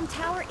Oh. bottom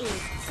tower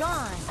is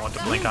gone. I want to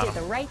You blink on did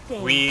him. the right thing.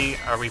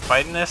 Are we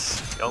fighting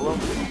this? YOLO?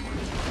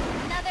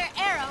 Another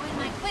arrow in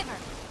my quiver.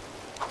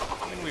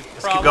 I mean, we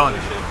Let's keep going.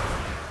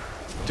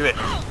 Do it.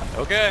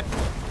 Okay.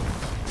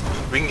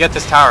 We can get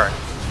this tower,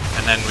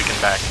 and then we can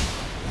back.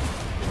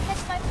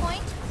 Catch my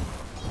point?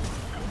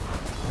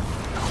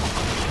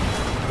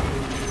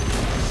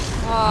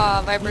 Ah,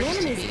 The Viper's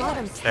enemy's TP.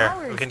 bottom There,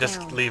 tower we is can just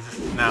down.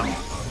 leave now.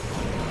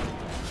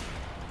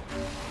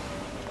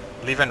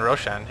 Leave in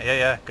Roshan.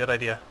 Yeah, good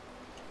idea.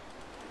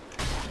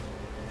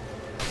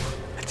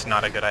 It's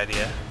not a good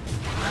idea.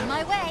 On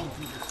my way.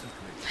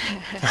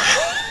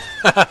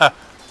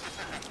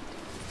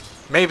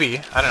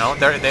 Maybe, I don't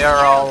know. They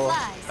are all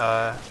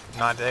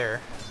not there,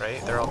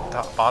 right? They're all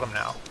top bottom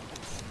now.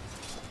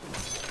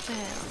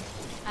 Damn.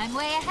 I'm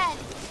way ahead.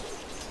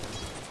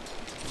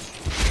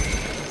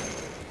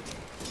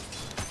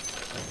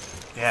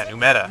 Yeah, new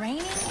meta.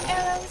 Raining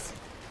arrows.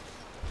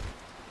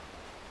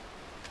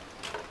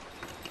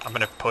 I'm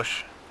gonna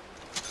push,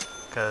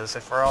 because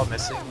if we're all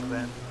missing,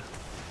 then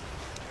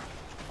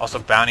also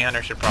bounty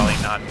hunter should probably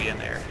not be in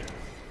there.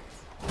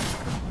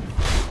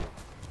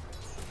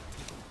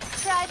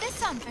 Try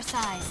this on for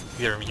size.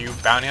 Either you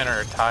bounty hunter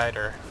or Tide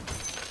or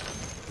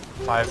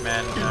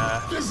 5-man.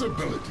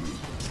 Visibility.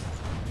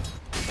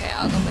 Okay,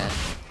 I'll go bed.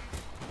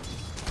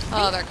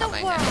 Oh, they're The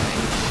coming whirlwind.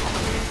 anyway.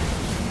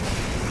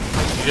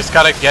 You just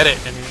gotta get it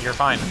and you're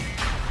fine.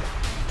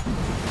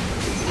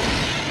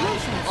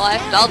 generation of Well, I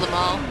scam. stalled them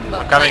all,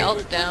 but I'm my coming.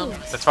 ult's down.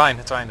 It's fine,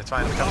 it's fine, it's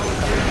fine. I'm coming,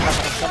 I'm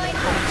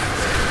coming.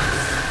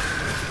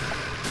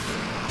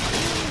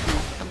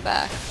 I'm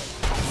back.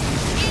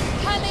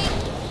 Incoming.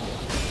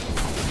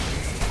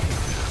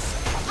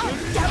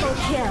 Double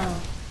kill.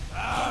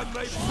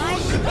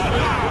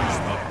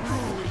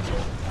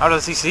 How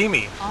does he see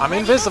me? I'm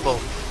invisible.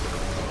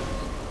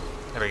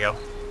 There we go.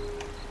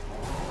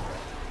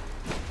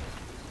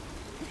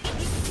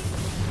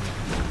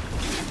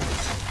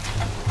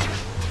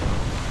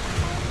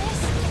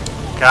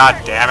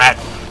 God damn it!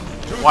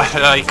 Why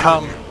did I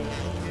come?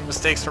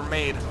 Mistakes were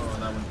made. Oh,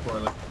 that went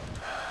poorly.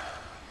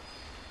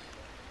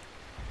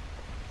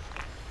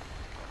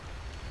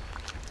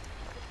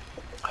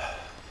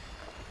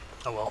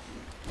 Oh well.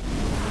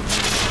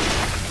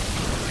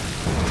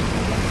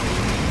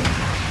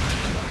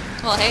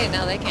 Well, hey,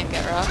 now they can't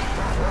get rough.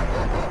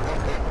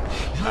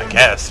 I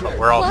guess, but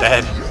we're all What?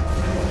 dead.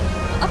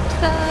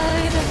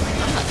 Upside!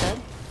 I'm not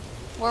dead.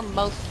 We're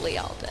mostly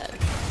all dead.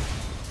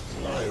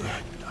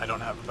 I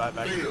don't have a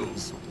buyback.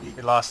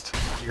 We lost.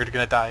 You're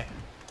gonna die.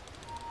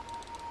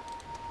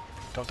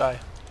 Don't die.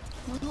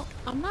 Well,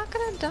 I'm not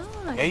gonna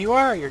die. Yeah, you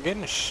are. You're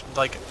getting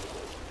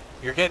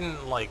you're getting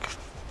like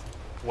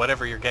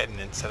whatever you're getting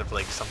instead of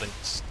like something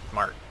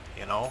smart,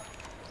 you know?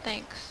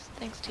 Thanks.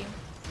 Thanks, team.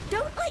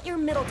 Don't let your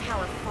middle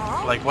tower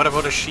fall. Like what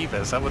about a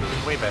Shivas? That would have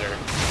been way better.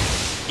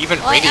 Even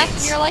Well, I asked and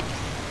Radiance.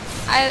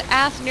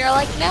 you're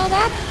like, no,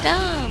 that's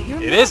dumb. Your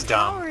It middle is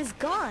dumb. tower is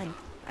gone.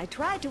 I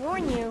tried to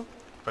warn you.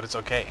 But it's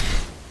okay.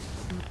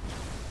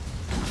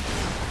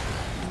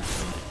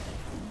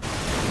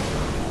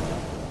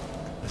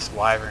 This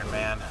wyvern,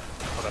 man.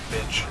 What a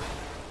bitch.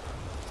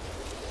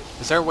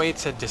 Is there a way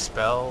to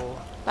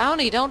dispel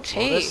Bounty, don't Lotus?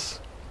 chase.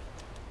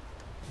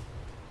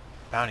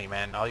 Bounty,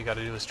 man. All you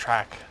gotta do is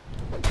track.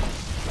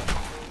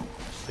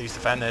 Please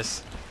defend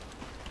this.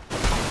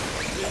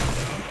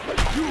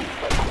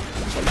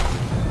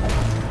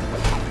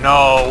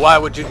 No, why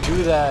would you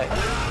do that?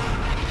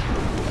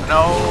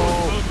 No!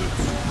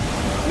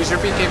 Use your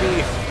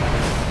BKB!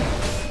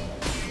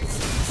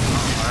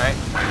 Alright.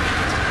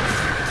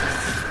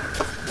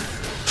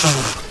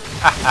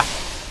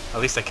 At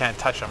least I can't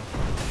touch him.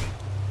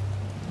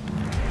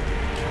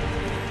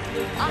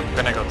 I'm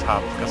gonna go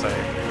top because I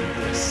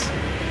miss.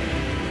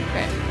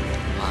 Okay.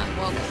 Come on,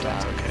 we'll go That's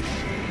down.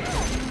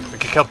 okay. We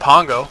could kill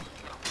Pongo.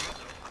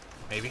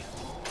 Maybe.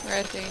 Where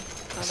is he?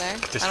 Oh, there? I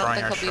Destroying don't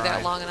think our he'll be there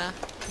shrine. long ugh.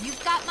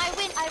 You've got my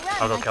wind. I run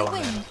I'll go like kill the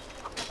him then. wind.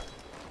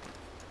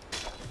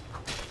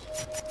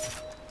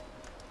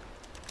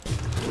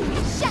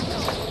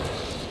 Shackle.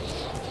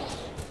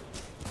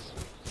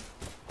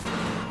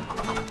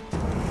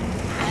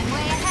 I'm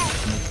way ahead.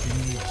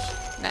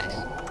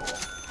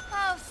 Nice.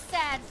 How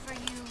sad for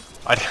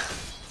you.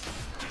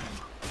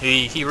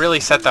 He really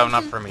set that one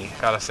up for me,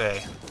 gotta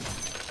say.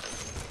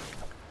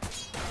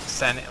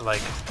 Send it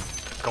like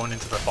going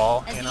into the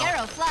ball, As you the know?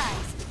 arrow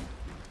flies.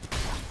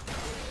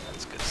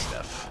 That's good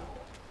stuff.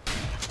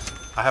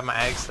 I have my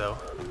eggs though.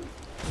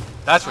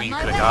 That's what On you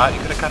my could have way. got. You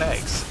could have cut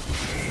eggs.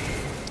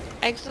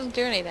 Eggs doesn't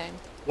do anything.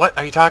 What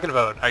are you talking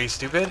about? Are you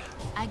stupid?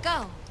 I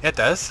go. Yeah, it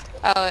does.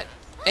 Oh, it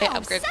Oh,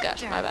 upgrades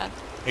gush, scepter. my bad.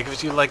 It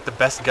gives you like the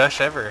best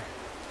gush ever.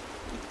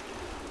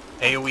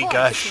 AoE course.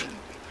 gush.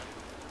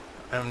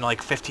 And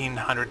like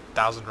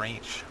 1,500,000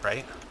 range,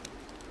 right?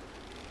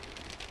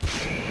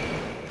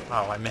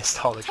 Oh, I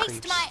missed all the Taste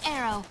creeps. my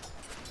arrow.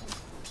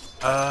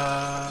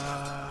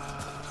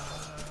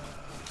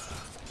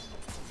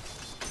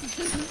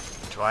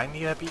 Do I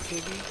need a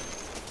BKB?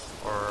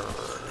 Or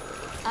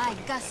I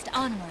gust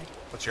onward.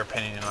 what's your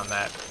opinion on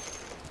that?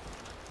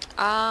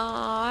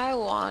 I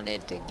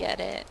wanted to get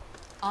it.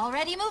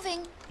 Already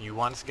moving. You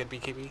want us to get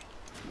BKB?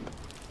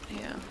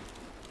 Yeah.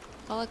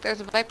 Oh look,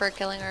 there's a viper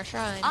killing our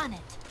shrine. On it.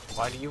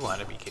 Why do you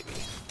want a BKB?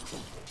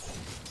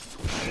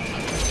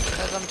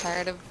 Because I'm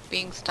tired of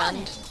being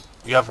stunned.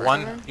 You have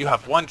Forever?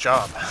 one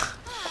job.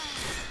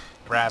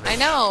 Ravage. I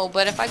know,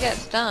 but if I get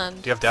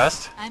stunned... Do you have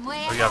dust? I'm way Or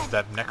ahead. you have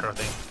that necro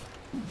thing?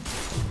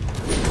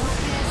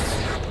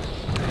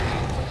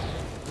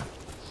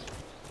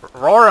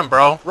 Roar him,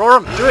 bro. Roar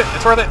him. Do it.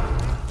 It's worth it.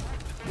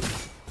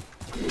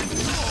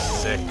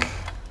 Sick.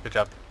 Good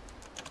job.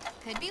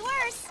 Could be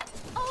worse.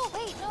 Oh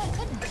wait, no, it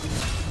couldn't.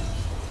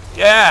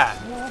 Yeah.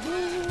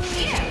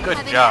 Here, Good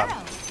have an job.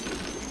 arrow.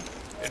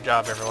 Good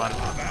job,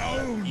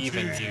 everyone.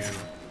 Even you.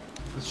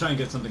 Let's try and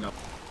get something up.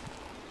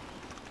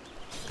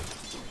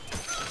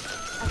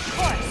 Of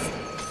course.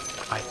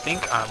 I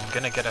think I'm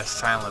gonna get a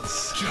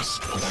silence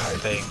Just what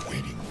I've thing. been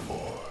waiting for.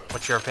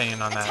 What's your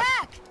opinion on that?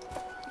 Attack.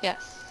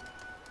 Yes.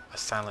 A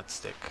silence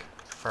stick.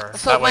 For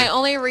So that way. my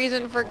only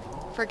reason for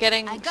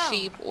getting I go.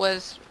 sheep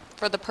was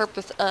for the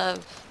purpose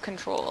of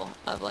control.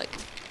 Of like,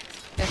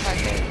 if I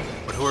could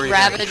But who are you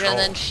gonna ravage control? and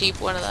then sheep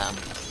one of them.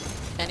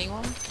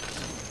 Anyone?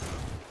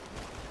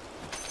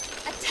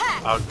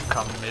 Attack. I'll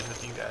come mid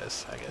with you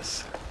guys, I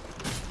guess.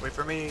 Wait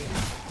for me.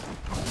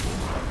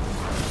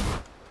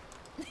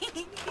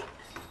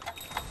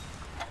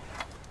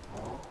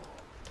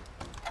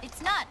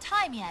 It's not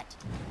time yet.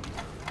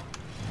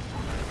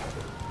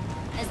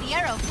 As the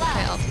arrow My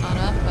flies. ult's not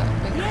up, but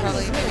we can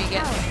probably maybe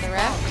get the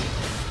rack.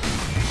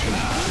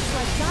 Looks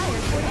like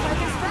dire fortified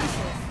their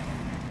structures.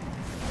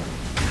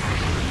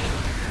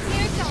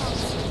 Here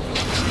goes.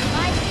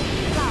 My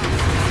feet fly.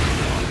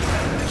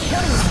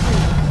 Killing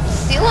spree.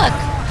 See, look!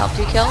 Helped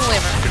you kill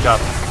Wyvern. Good job.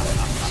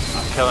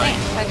 Killing,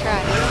 Thanks, I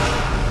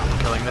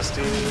tried. killing this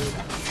dude.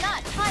 It's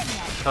not time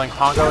yet. Killing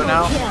Pongo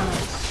now. Kill.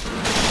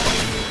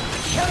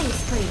 Killing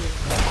spree.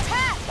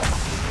 Attack!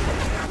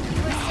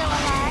 You are still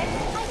alive?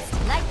 I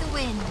still like the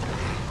wind.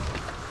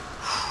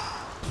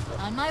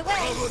 On my way.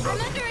 I'm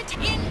under attack.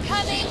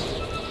 Incoming.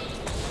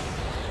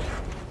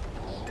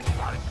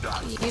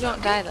 You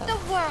don't die The though.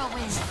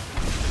 whirlwind.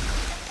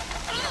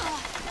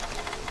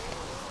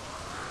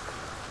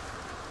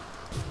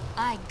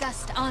 I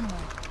gust onward.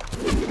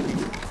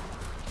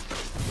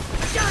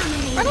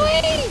 Run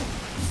away!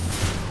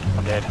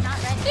 I'm dead.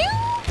 Not ready.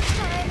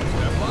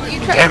 You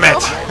tried Damn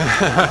it! so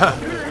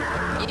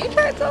hard. You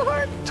tried so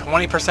hard.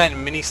 20%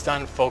 mini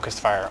stun focused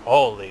fire.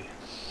 Holy.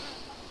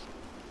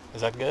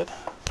 Is that good? I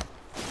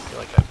feel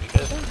like that'd be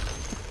good.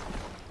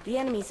 The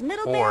enemy's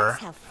middle Or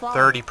barracks have fallen.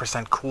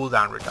 30%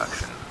 cooldown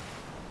reduction.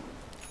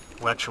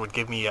 Which would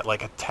give me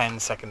like a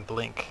 10-second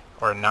blink.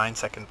 Or a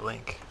 9-second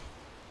blink.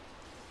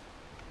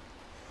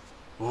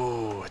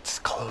 Ooh, it's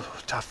close.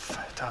 Tough.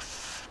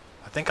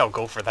 I think I'll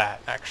go for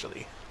that,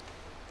 actually.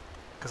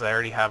 Because I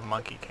already have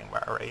Monkey King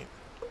Bar, right?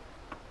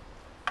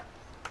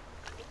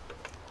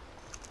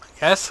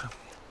 Yes?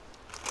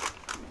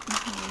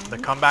 The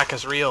comeback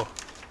is real.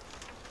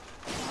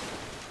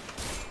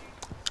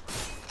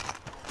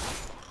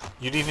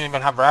 You didn't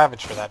even have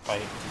Ravage for that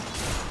fight.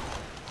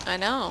 I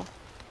know.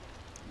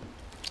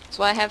 That's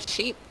why I have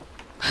sheep.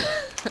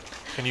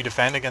 Can you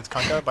defend against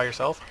Kunka by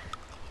yourself?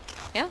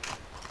 Yeah.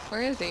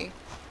 Where is he?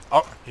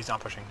 Oh, he's not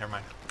pushing. Never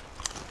mind.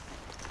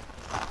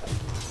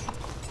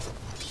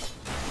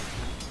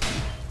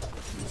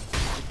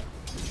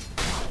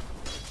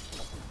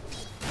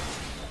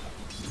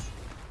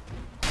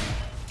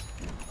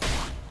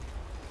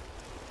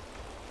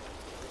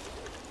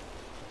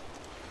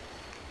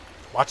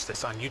 Watch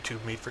this on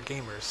YouTube, made for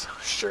gamers.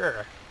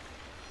 Sure.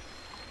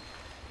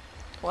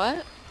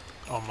 What?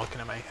 Oh, I'm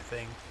looking at my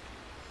thing.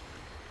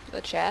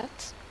 The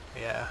chats?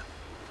 Yeah.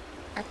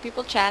 Are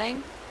people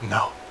chatting?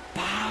 No.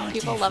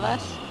 People love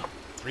us?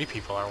 3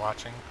 people are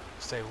watching.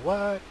 Say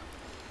what?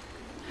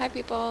 Hi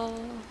people.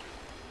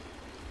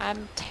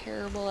 I'm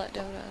terrible at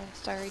Dota.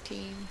 Sorry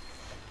team.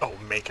 Oh,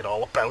 make it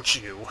all about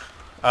you.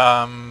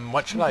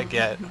 What should I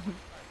get?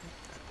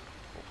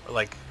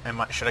 Like,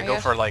 should I go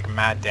for like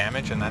mad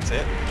damage and that's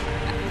it?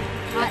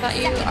 I thought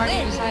you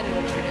already decided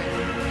what you're doing.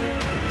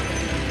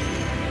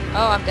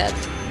 Oh, I'm dead.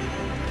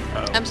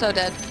 Uh-oh. I'm so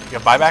dead. You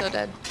have buyback? I'm so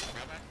dead.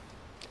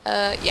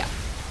 Yeah.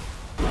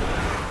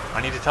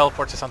 I need to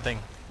teleport to something.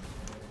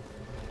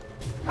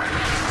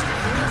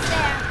 Almost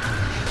there.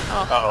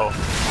 Uh-oh.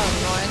 That was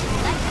annoying.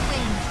 Like the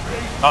wind.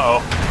 Uh-oh.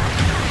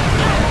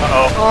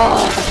 Uh-oh. Oh.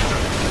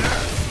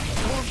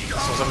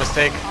 This was a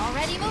mistake.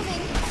 Already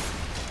moving.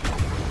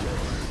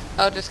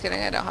 Oh, just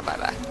kidding. I don't have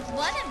buyback.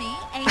 One of me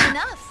ain't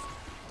enough.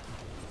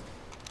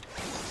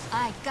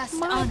 I gust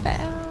My onward.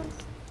 bad.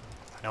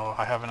 No,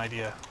 I have an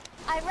idea.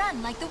 I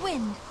run like the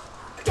wind.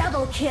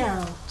 Double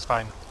kill. It's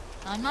fine.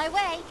 On my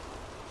way.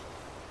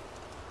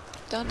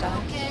 Don't die.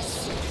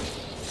 Focus.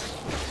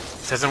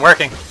 This isn't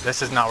working.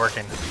 This is not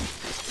working.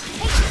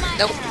 Take my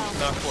Nope. arrow.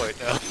 Not quite,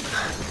 no.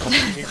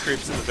 He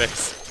creeps in the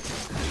base.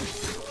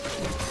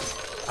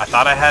 I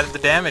thought I had the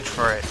damage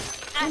for it.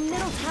 The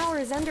middle tower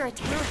is under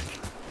attack.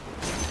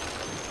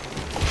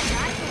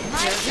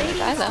 My You're gonna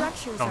die Radiant though.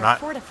 structures No, are not.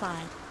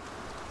 fortified.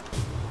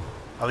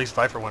 At least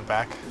Viper went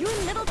back. Your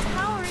middle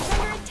tower is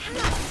under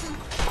attack.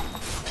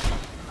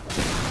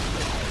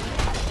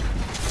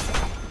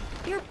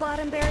 Your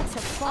bottom barracks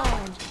have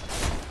fallen.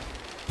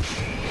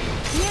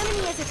 The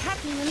enemy is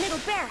attacking the middle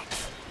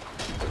barracks.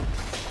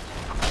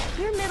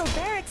 Your middle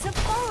barracks have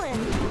fallen.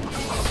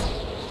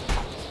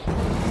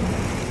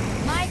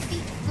 My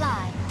feet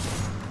fly.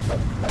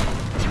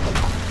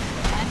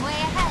 I'm way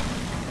ahead.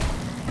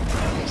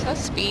 You're so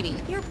speedy.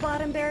 Your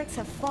bottom barracks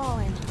have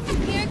fallen.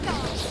 Here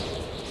goes.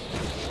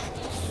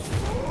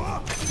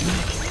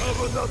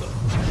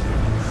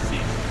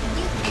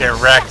 Get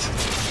wrecked.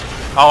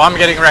 Oh, I'm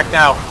getting wrecked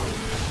now.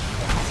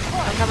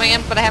 I'm coming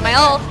in, but I have my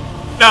ult.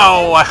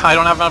 No, I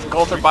don't have enough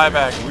gold or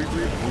buyback.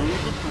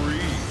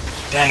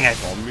 Dang it.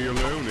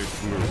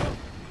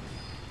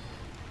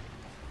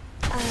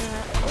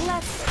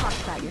 Let's talk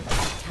about your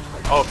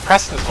tower. Oh,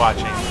 Preston's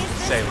watching.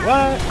 Say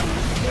what?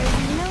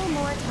 There's no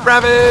more talk.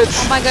 Ravage!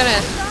 Oh my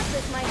goodness. Stop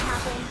this might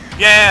happen.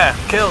 Yeah!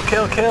 Kill,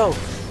 kill, kill!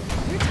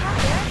 Your top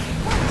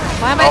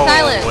barracks. Why am I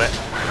silent?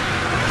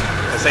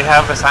 Because they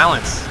have a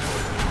silence.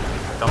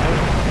 Don't they?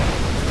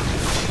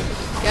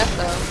 Guess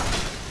so.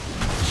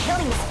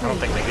 Killing I don't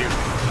spree. think they do.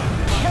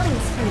 Killing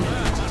spree.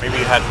 Maybe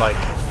you had like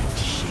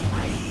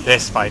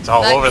this fights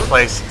all Like- over the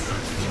place.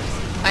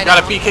 I Got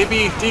a know.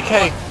 BKB,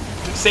 DK,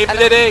 save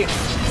the day.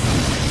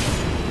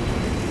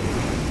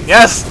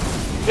 Yes,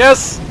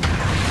 yes,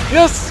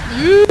 yes.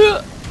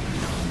 Yeah.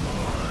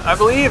 I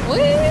believe. Woo!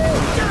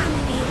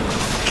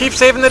 Keep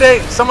saving the day.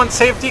 Someone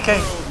save DK.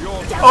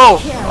 Double Oh!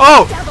 kill.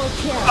 Oh! Double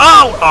kill.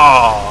 Oh!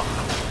 Oh!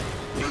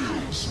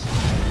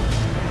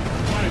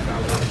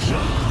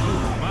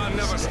 Man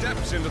never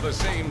steps into the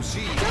same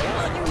sea. Don't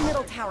let your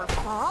middle tower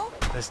fall.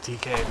 This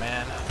DK,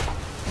 man.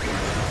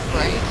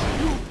 Right.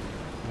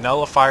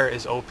 Nullifier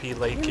is OP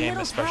late Your game,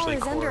 middle especially tower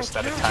is under cores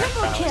that attack. attack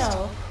Triple fast.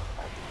 kill.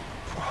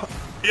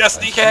 Yes,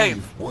 DK!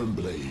 Leave one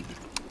blade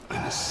in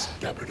the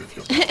scabbard of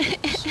your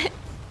weapons.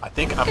 I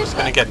think I'm just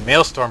gonna get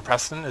Maelstrom,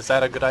 Preston. Is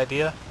that a good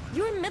idea?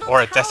 Your middle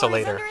Or a tower Desolator.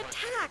 is under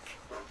attack.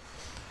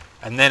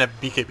 And then a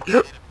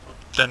BKB.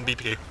 Then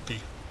BKB.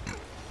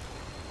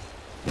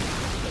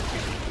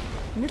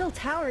 Middle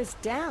tower is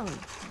down.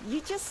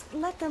 You just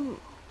let them.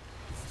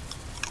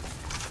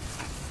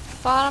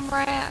 Bottom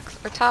racks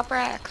or top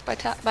racks. By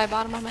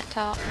bottom I meant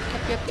top.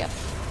 Yep.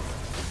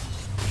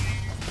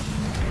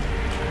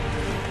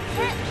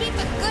 Can't keep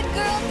a good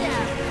girl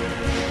down.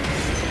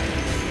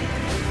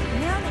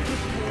 Now that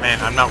you've Man,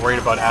 I'm not worried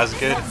about as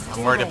good.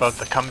 I'm worried about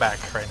the comeback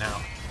right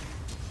now.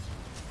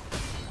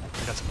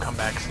 We got some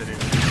comebacks to do.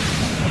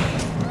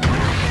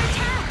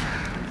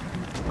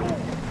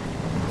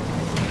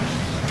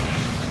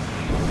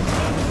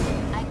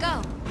 I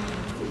go.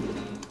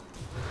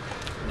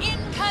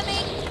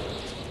 Incoming.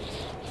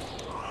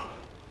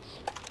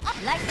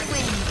 Like the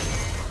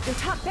wind. your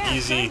top barracks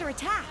Easy. are under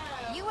attack.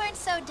 You weren't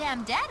so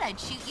damn dead, I'd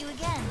shoot you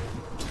again.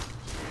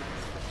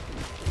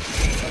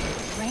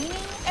 Raining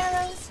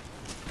arrows?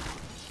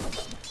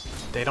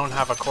 They don't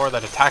have a core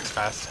that attacks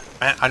fast.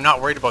 Man, I'm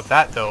not worried about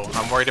that though.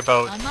 I'm worried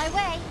about On my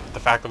way. the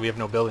fact that we have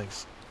no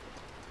buildings.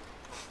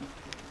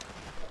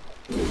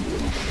 Get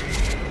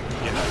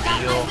a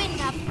Got heal. my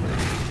wind up.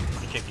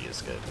 BKB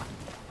is good.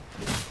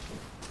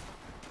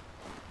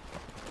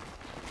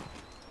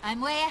 I'm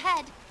way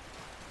ahead.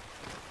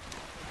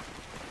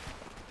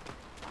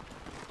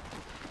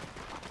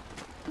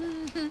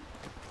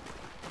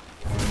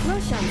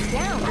 Roshan's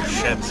down.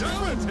 Shit.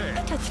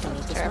 I touched funny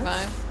just once.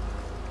 Terrifying.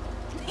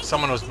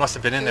 Someone must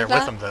have been in there Who's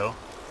with that? him though.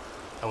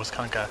 That was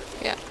Kanka.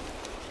 Yeah.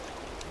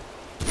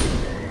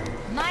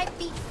 My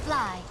feet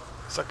fly.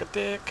 Suck a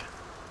dick.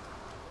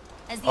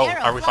 As the Oh,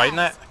 arrow are we fighting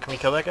flies. that? Can we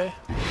kill that guy?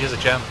 He has a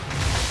gem.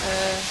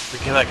 We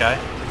kill that guy.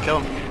 Kill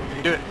him. We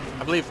can do it.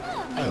 I believe.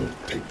 I'll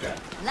take that.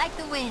 Like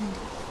the wind.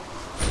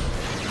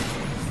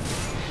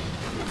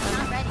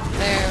 Not ready.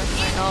 There.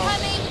 I know.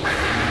 Incoming.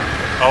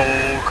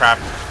 Oh crap.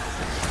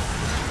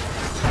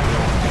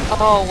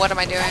 Oh, what am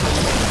I doing?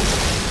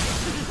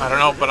 I don't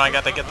know, but I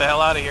got to get the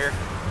hell out of here.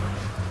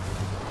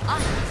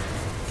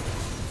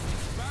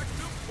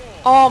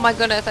 Oh my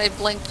goodness, I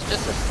blinked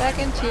just a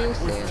second too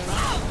soon.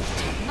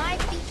 My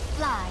feet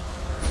fly.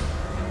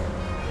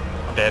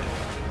 I'm dead.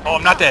 Oh,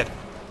 I'm not dead.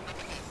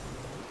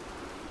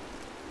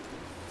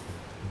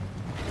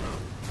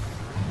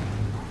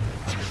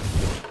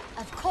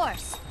 Of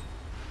course.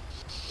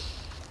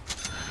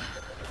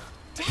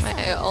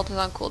 My ult is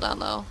on cooldown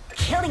though.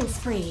 Killing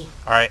spree.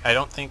 Alright, I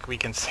don't think we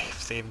can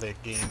save the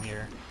game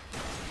here.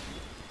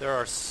 There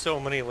are so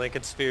many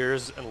Lincoln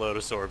Spheres and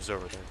Lotus Orbs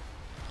over there.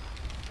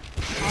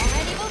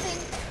 Already moving.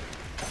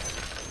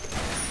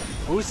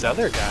 Who's the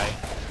other guy?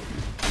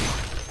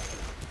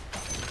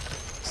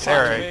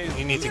 Sarah,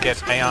 you need to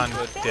get Aeon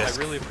But I disc.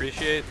 really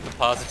appreciate the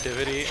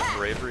positivity and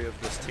bravery of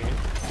this team.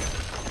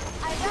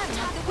 I run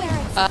like the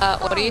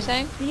wind. What are you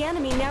saying? The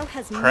enemy now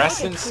has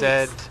Preston mega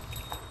said creeps.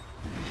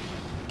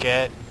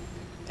 get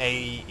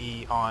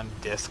AE on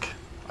disc.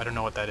 I don't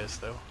know what that is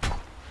though.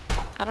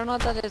 I don't know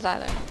what that is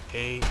either.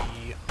 AE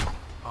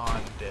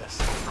on disc.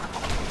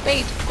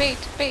 Bait.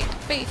 I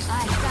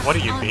run What are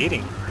you on.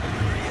 baiting?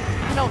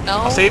 I don't know.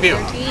 I'll save you.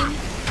 13?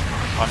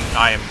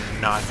 I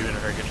am not doing a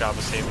very good job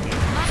of saving you.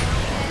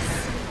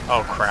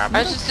 Oh crap.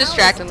 I was just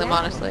distracting them,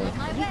 honestly.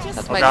 My way.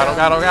 That's Oh my god, oh job.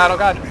 god, oh god, oh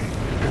god.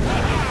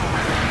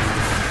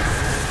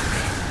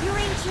 Your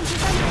ancient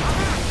is under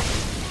attack.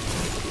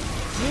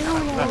 You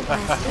won't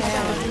last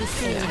forever, you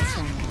see.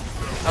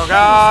 Oh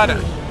god.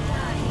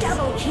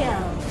 Double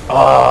kill.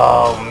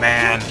 Oh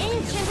man.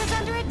 Ancient is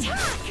under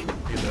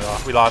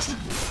attack. We lost.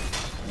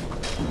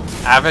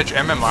 Average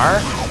MMR?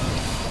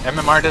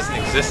 MMR doesn't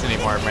exist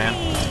anymore, man.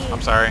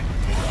 I'm sorry.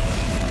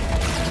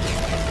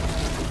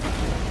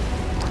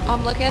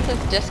 I'm looking at this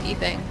disky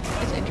thing.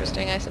 It's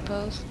interesting, I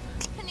suppose.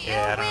 An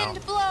Yeah, I ill don't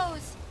wind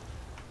blows.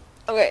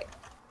 Okay.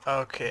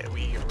 Okay,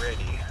 we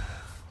ready.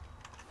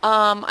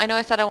 I know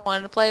I said I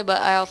wanted to play, but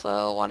I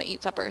also want to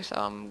eat supper, so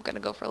I'm gonna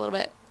go for a little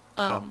bit.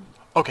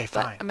 Okay,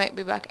 But fine. I might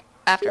be back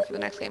after for the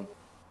next game.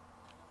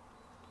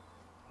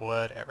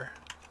 Whatever.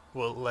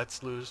 Well,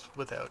 let's lose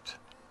without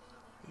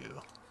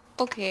you.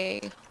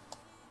 Okay.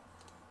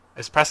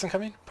 Is Preston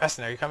coming?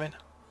 Preston, are you coming?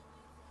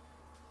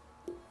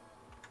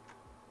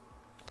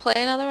 Play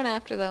another one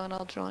after though, and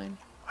I'll join.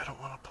 I don't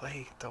want to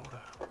play Dota.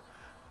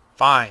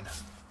 Fine.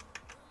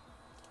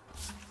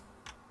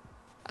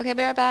 Okay,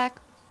 be right back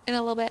in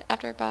a little bit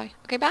after. Bye.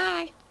 Okay,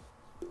 bye.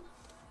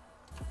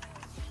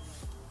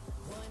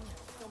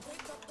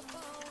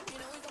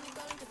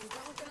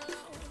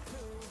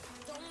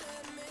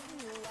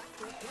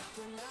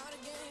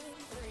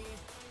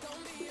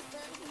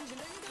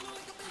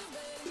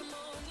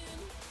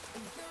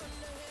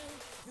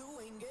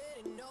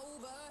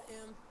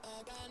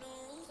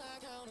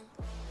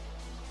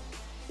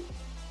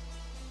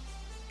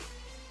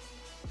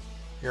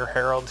 Your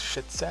herald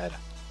shit said.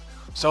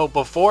 So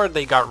before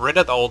they got rid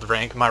of the old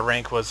rank, my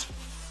rank was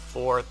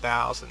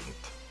 4,000.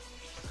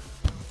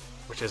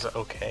 Which is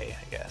okay,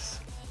 I guess.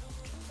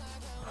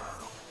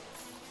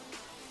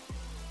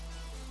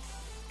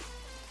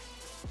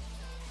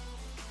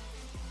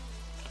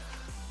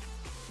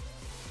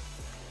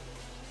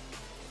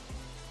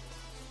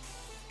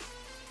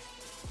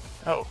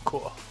 Oh,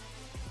 cool.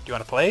 Do you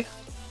want to play?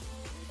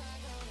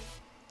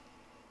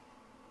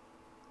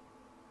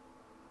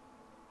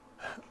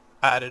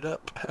 Add it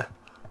up.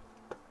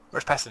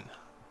 Where's Passon?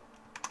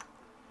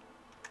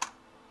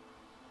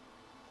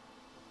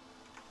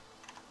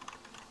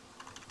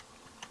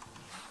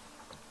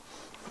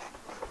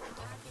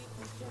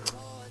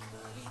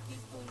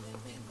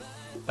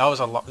 That was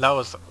a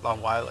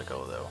while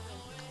ago though.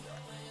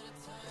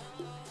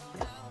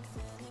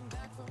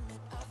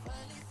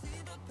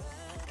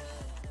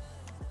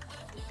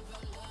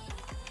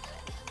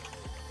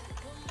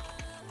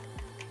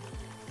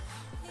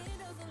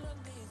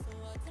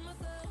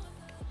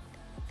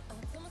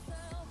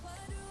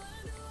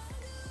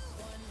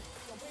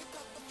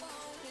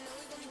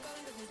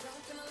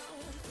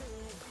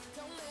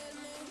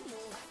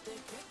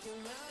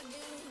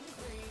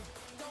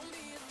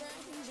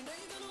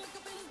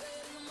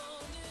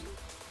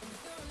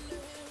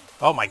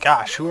 Oh my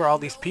gosh, who are all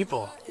these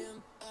people?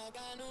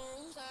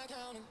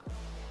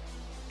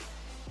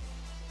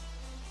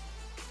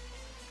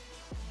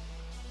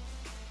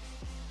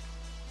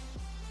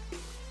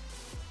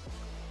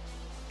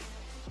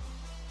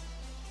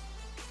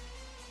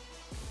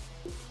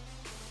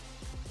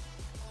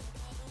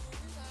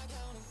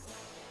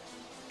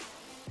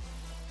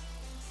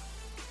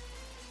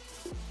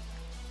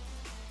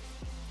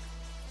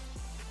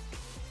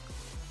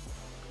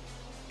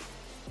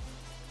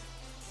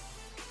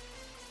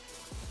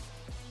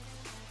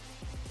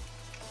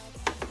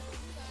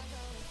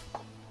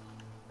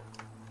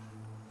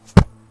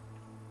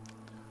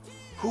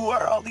 Who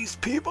are all these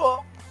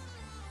people?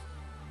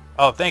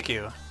 Oh, thank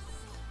you.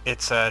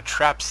 It's a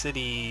Trap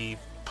City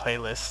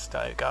playlist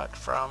I got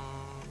from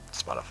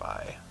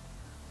Spotify.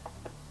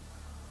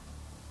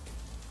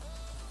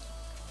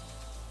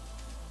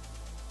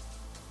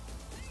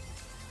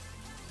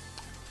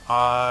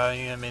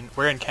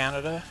 We're in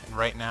Canada, and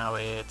right now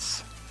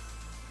it's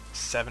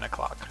 7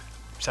 o'clock,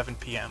 7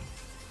 p.m.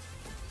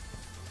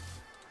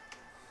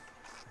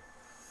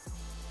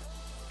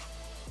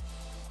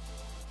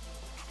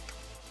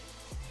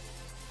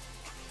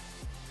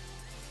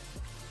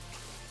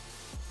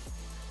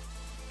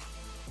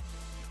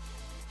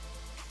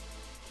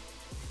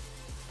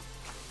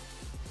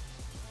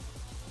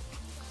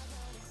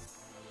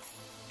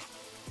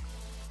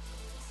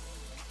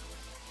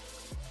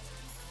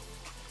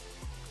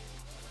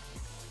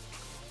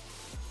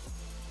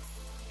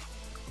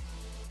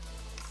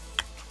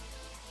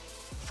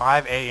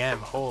 $5 a.m.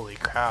 Holy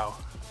cow.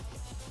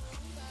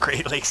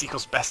 Great Lakes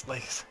equals best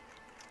lakes.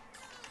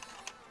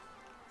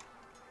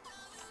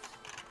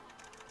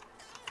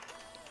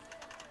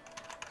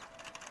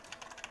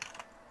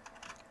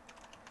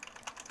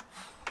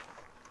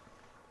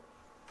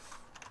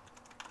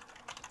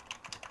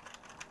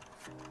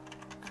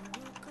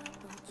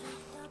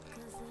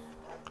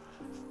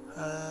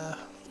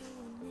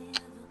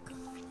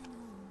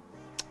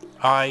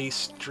 I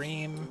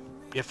stream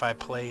if I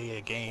play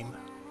a game.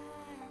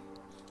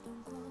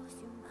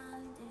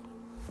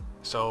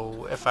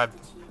 So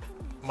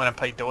when I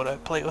play Dota, I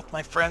play it with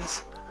my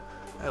friends.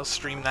 I'll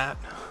stream that,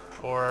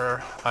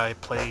 or I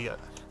play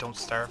Don't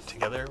Starve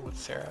together with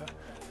Sarah,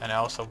 and I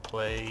also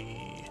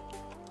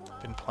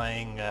been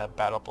playing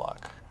Battle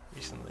Block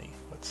recently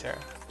with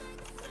Sarah.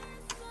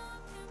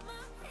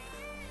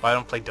 But I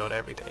don't play Dota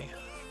every day.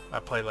 I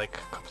play like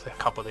a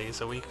couple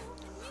days a week.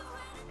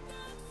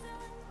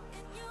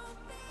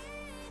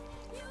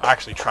 I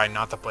actually try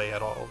not to play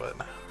at all, but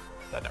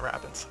that never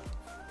happens.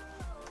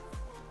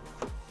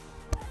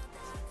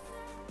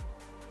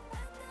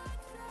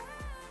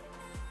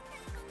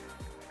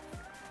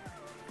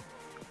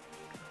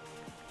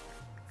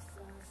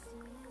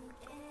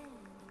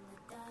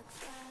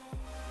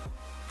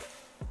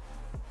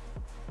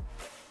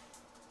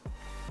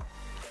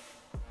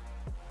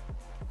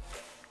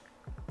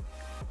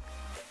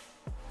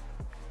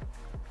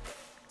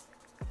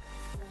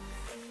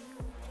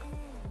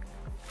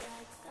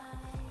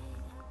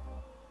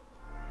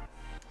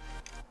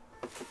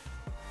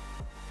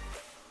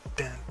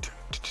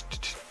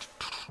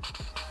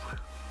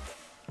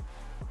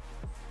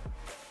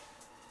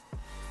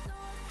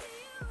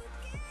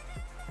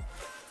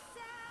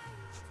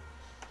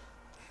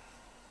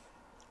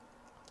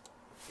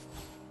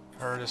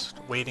 We're just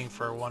waiting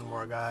for one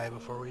more guy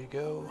before we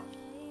go.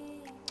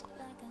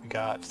 We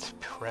got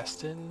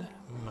Preston,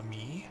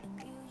 me,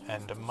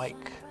 and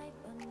Mike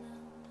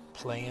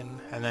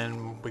playing, and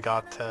then we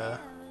got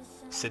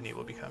Sydney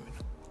will be coming.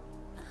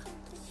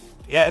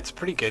 Yeah, it's a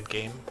pretty good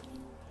game.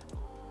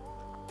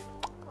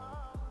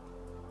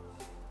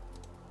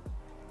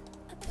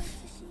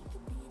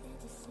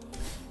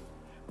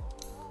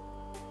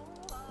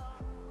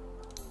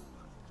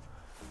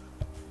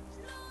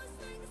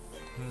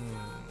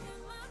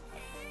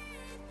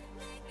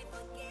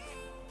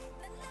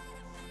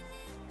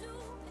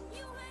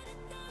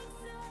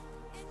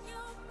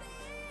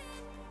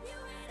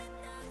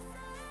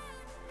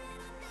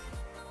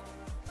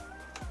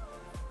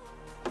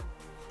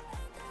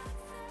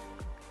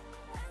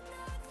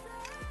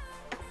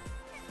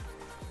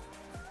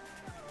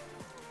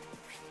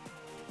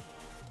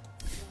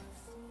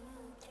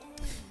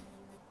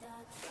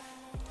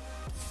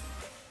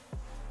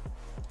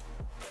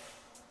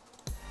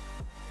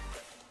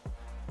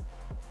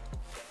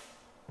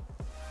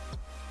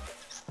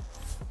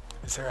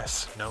 Is there a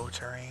snow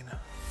terrain?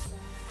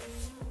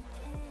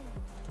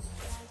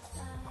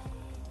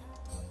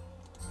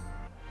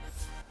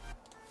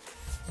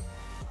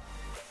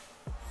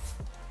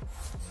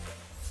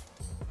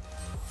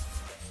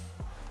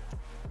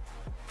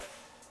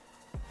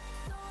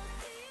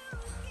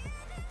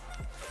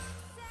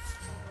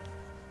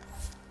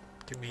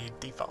 Give me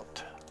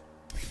default.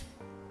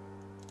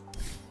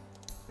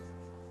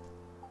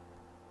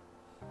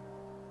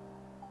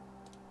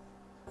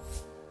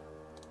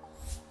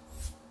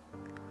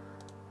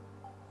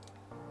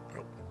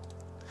 Nope.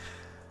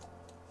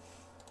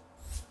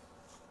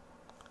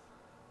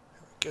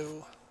 There we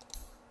go.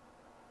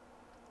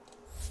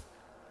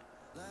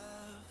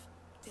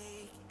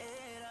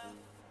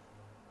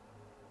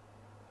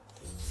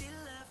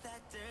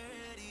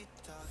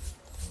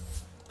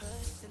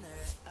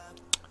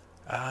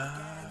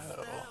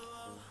 Oh.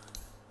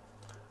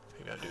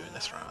 Maybe I'm doing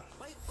this wrong.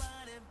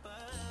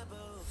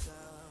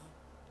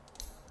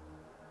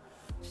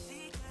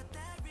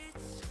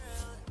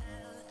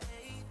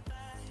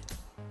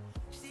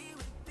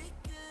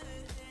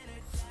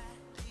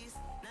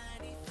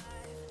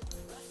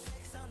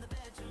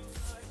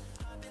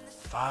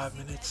 Five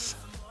minutes.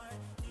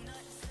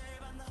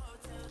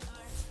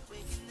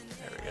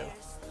 There we go.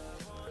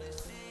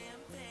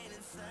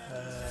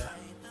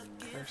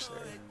 Cursor.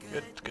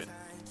 Good, good.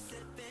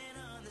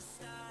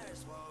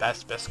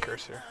 That's best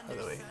cursor, by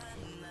the way.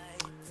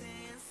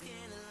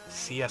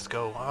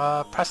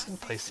 CSGO. Preston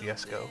plays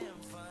CSGO.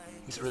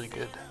 He's really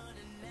good.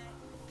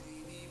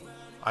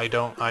 I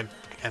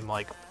am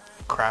like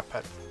crap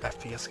at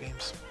FPS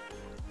games.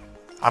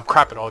 I'm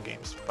crap at all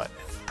games, but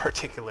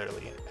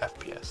particularly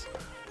FPS.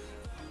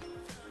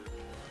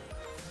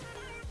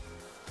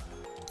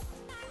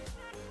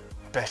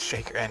 Best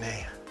Shaker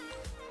NA.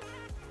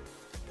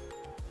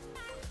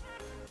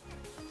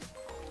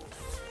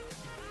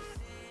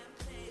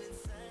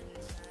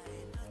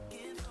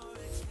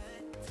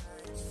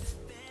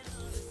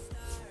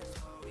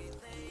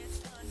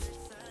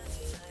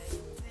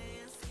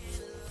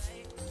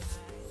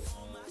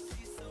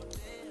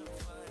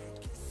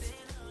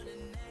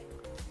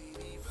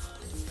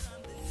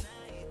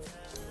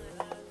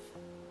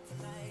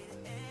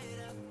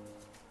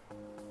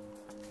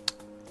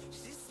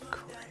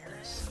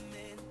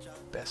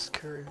 Best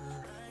courier.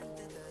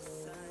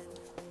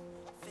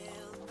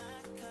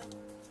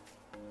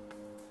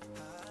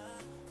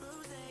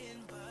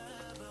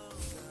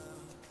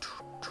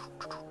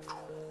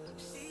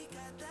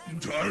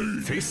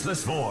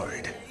 Faceless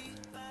void.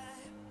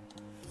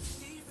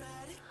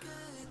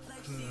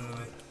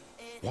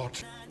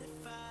 What?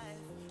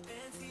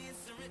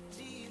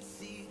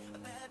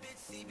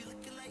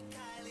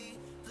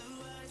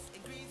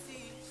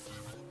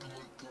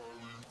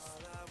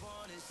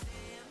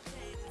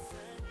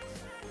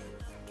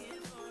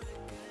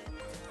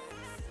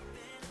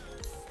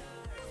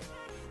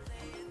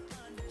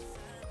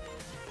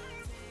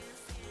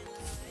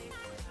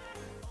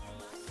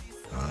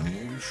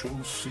 I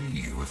shall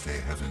see what they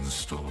have in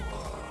store.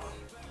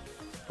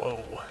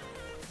 Whoa.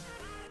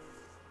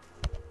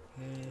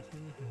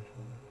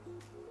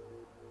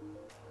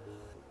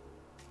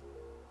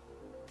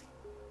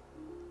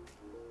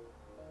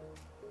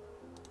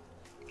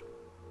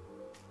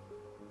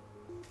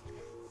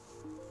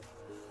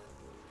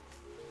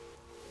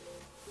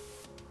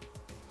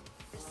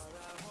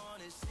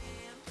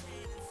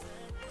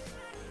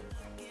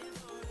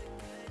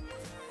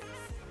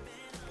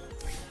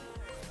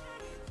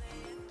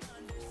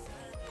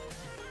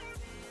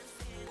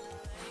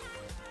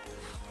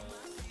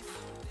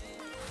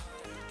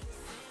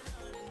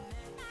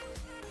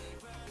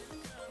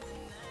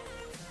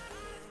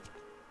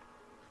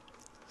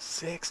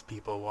 Six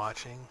people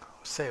watching.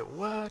 Say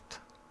what?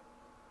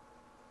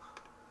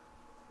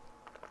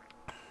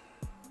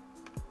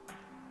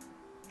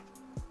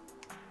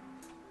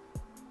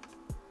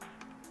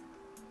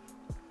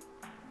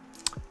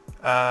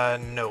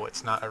 No,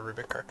 it's not a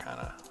Rubik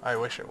Arcana. I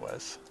wish it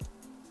was.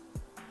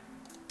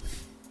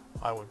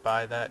 I would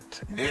buy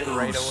that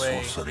right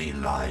away. Sorcery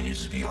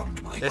lies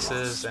beyond my This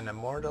grasp. is an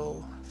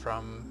Immortal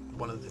from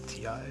one of the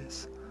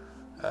TIs.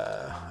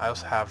 I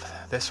also have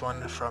this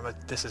one from a.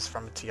 This is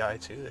from a TI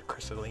too, the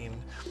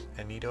Crystalline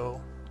Anito.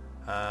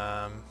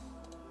 And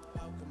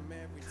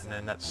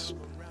then that's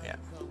yeah.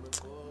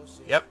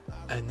 Yep.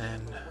 And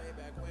then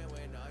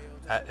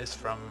that is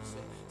from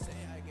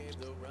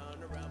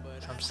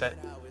some set.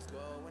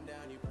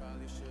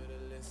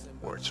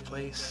 Words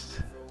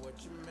placed.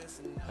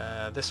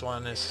 This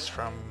one is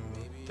from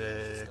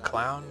the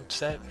Clown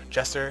set,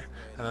 Jester,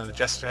 and then the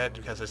Jester head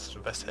because it's the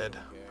best head,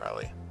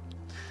 probably.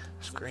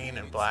 It's green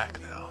and black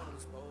though.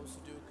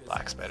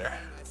 Black's better.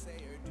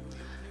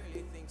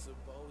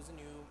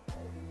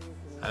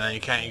 And then you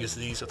can't use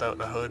these without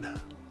the hood.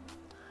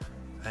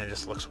 And it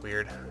just looks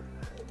weird.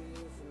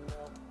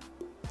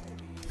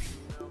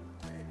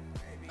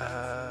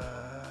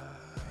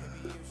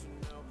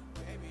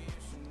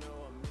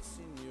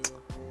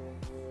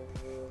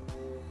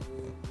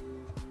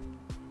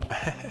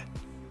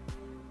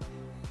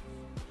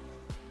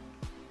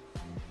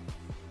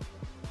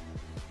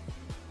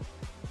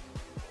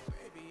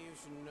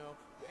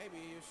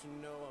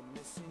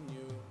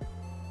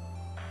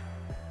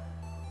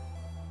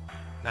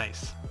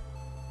 Nice.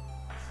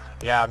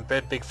 Yeah, I'm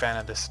a big fan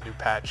of this new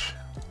patch.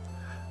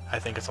 I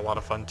think it's a lot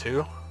of fun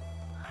too.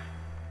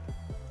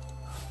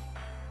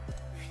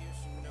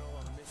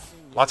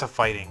 Lots of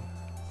fighting.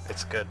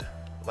 It's good.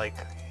 Like,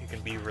 you can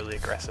be really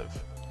aggressive.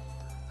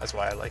 That's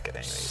why I like it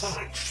anyways.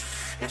 Such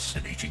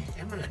fascinating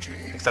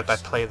imagery. Except I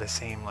play the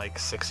same, like,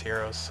 6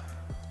 heroes.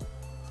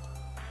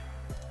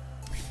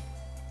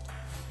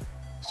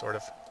 Sort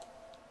of.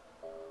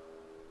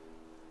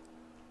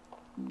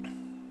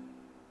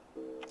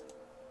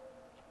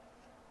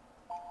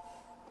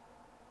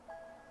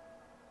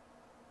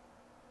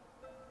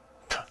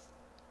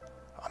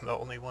 I'm the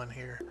only one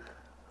here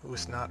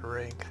who's not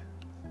rank.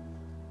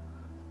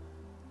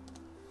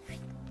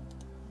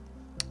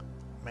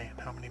 Man,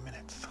 how many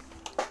minutes?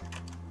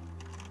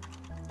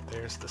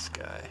 There's this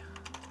guy.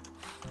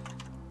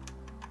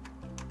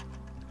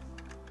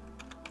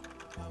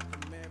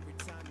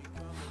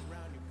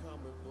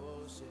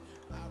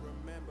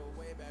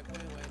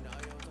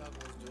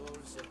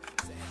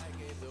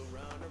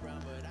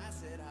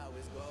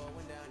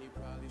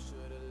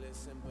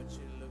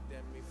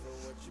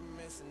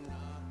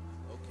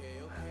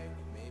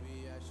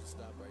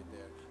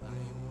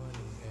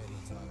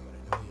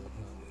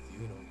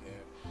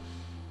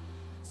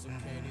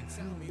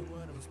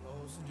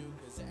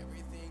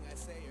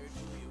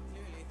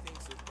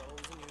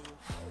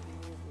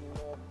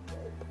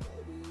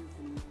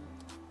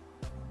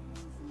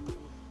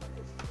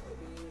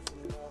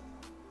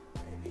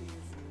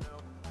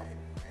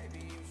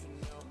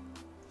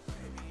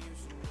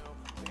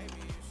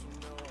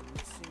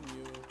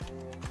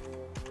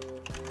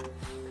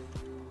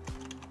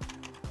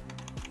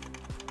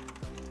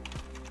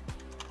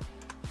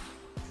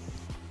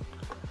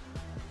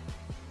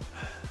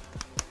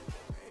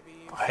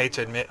 I hate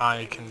to admit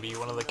I can be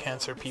one of the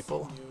cancer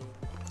people,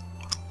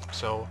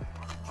 so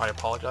I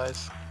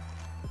apologize.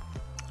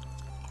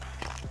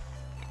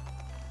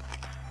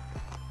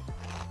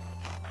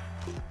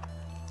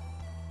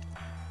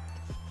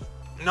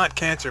 Not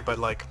cancer, but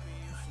like,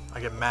 I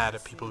get mad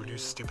at people who do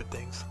stupid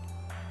things.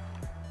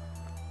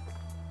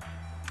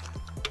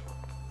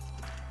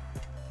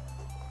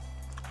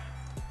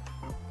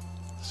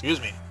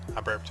 Excuse me,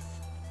 I burped.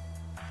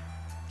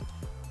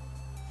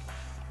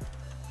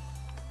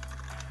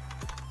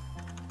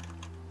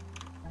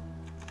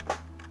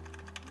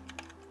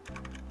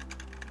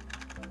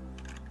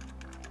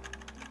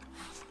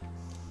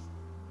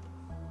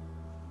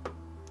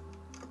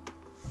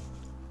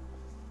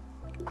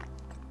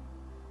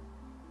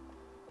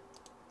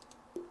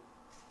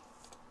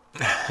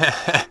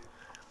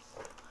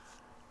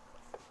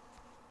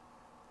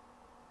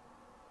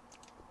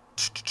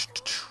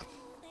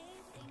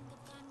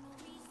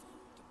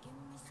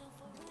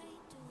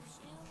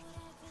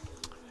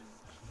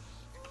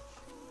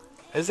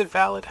 Is it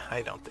valid?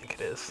 I don't think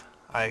it is.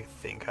 I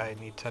think I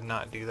need to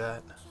not do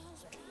that.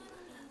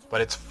 But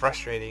it's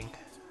frustrating.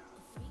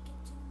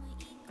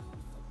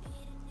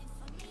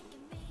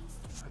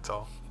 That's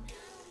all.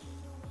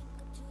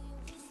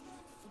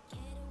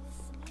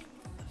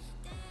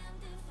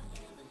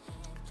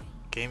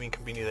 Gaming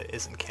community that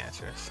isn't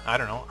cancerous. I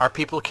don't know. Are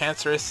people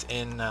cancerous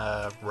in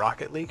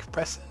Rocket League,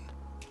 Preston?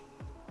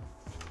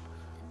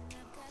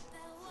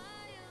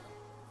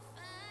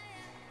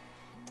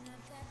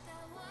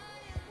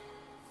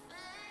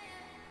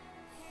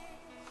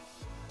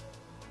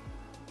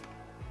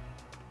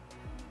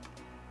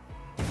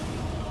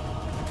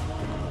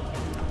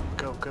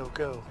 Go, go,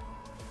 go.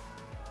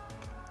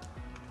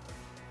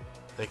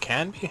 They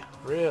can be?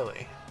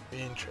 Really?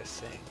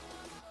 Interesting.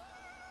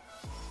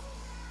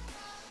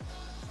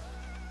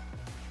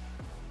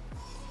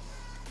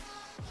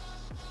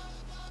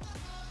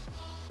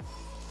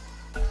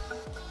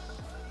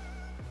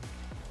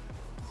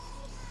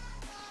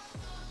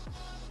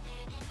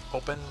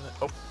 Open.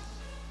 Oh.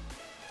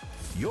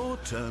 Your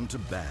turn to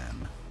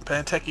ban.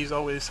 Pantechi's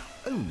always.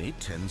 Only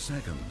 10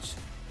 seconds.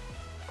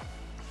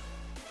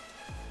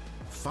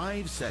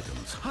 5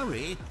 seconds.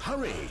 Hurry,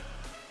 hurry.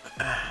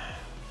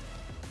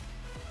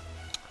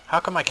 How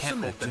come I can't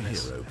Select open a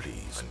this hero,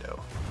 please.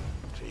 window?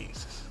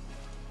 Jesus.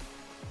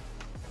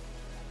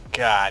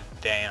 God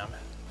damn.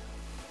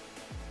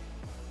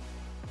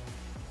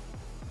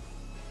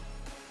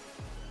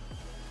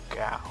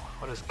 Gal.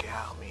 What does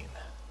gal mean?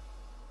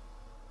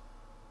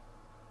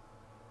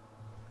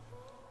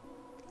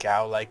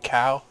 Gal like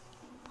cow?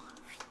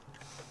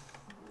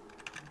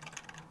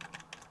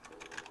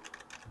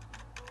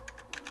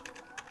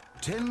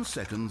 Ten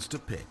seconds to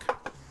pick.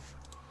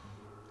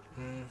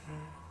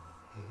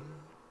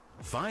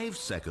 5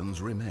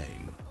 seconds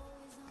remain.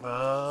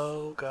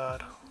 Oh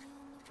god.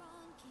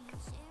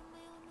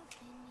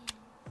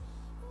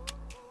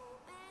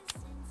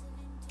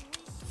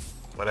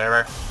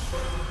 Whatever.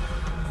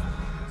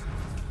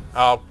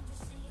 Oh.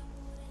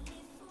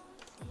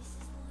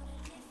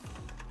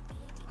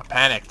 I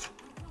panicked.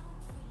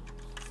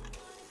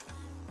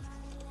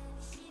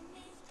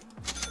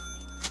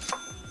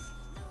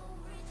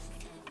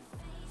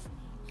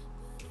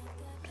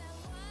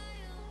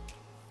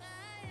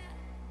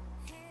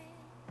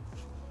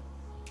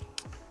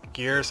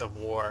 Gears of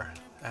War.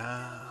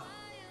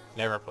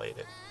 Never played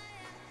it.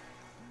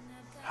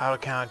 How to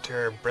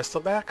counter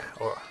bristleback?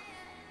 Or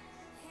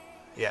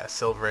yeah,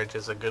 Silver Edge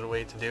is a good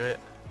way to do it.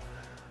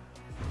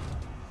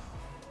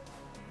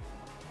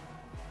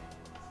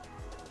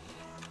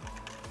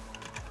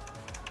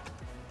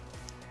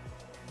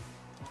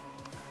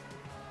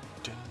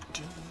 Dun,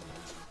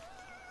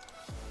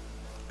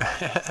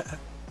 dun.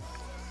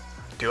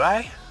 Do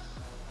I?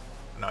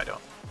 No, I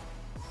don't.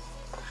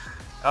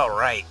 All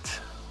right.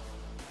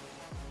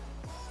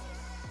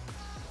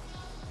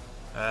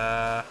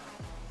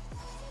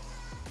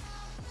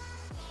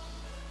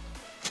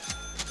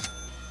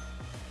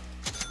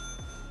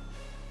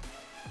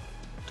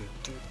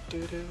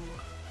 Do.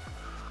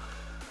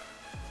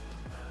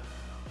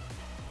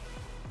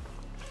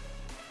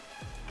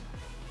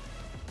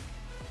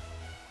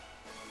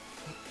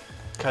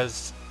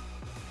 Cause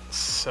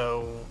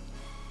so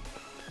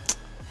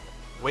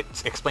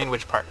explain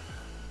which part.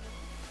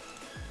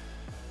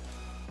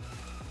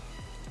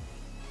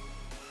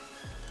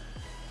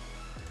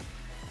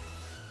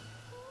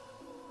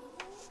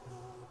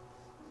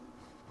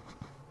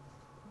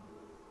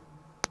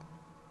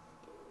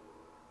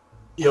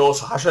 Yo,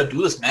 so how should I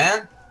do this,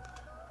 man?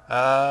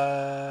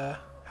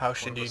 How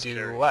should you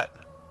do what?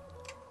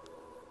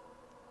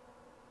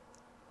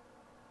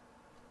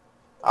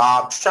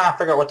 Just trying to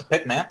figure out what to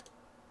pick, man.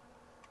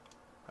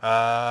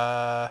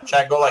 Should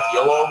I go like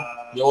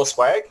YOLO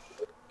swag?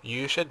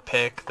 You should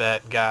pick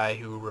that guy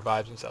who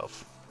revives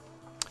himself.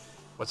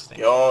 What's his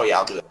name? Yo, yeah,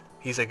 I'll do that.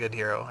 He's a good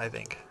hero, I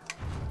think.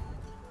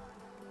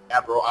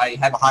 Yeah, bro, I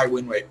have a high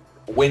win rate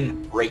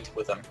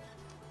with him.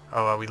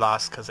 Oh, well, we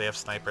lost because they have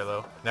sniper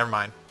though. Never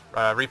mind.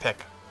 Repick.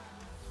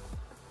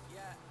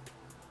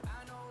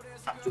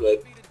 Too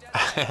late.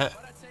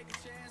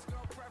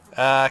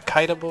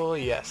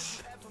 Kiteable,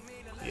 yes.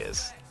 He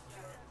is.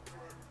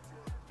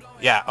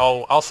 Yeah,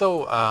 oh,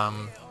 also,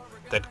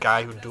 that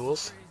guy who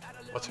duels,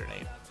 what's her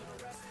name?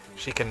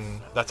 She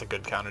can, that's a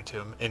good counter to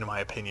him, in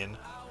my opinion.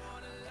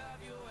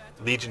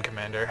 Legion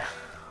Commander.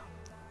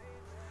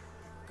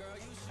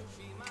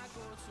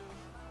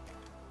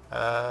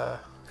 All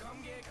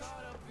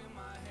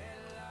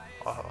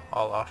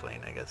off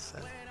lane, I guess.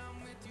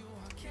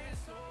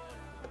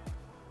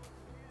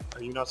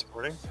 Are you not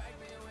supporting?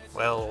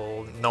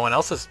 Well, no one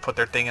else has put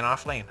their thing in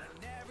off lane.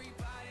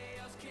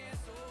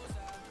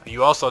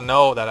 You also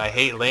know that I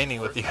hate laning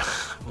with you,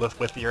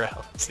 with your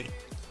LC.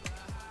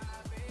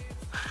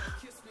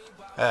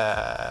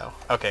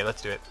 Okay,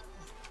 let's do it.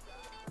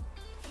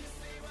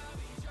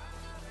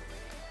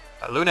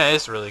 Luna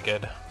is really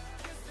good.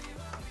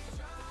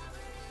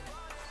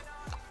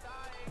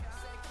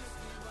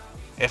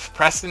 If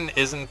Preston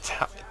isn't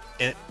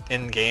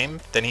in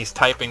game, then he's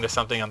typing to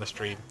something on the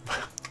stream.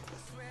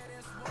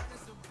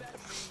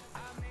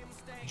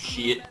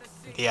 Shit.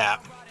 Yeah.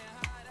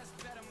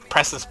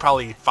 Preston's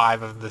probably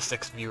 5 of the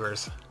 6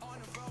 viewers.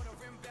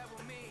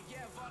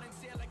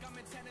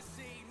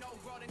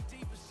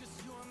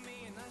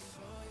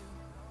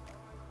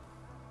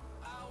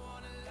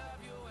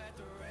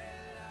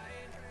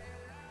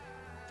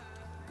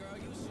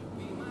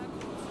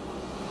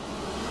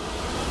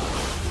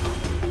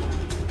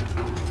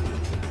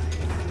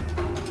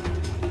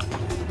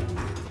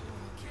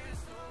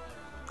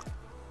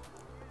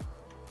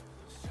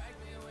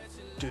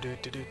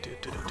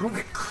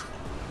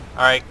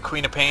 Alright,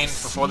 Queen of Pain,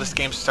 before this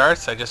game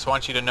starts, I just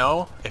want you to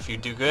know, if you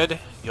do good,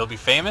 you'll be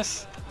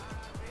famous.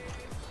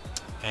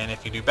 And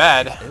if you do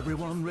bad,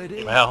 Everyone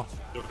ready? well,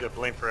 You'll get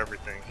blamed for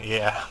everything.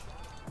 yeah.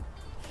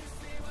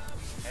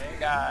 Hey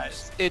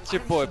guys, it's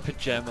your boy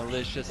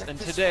Pajamalicious, and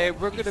today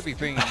we're going to be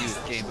bringing you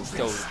a game of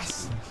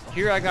Dota.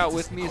 Here I got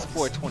with me is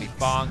 420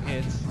 bong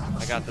hits.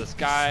 I got this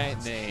guy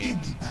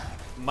named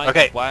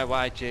Mike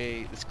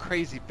YYJ, this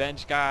crazy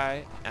bench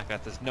guy. I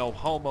got this no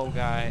homo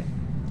guy.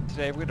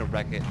 Today we're going to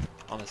wreck it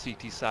on the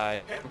CT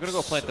side. We're going to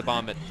go plant the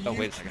bomb at... Oh,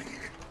 wait a second.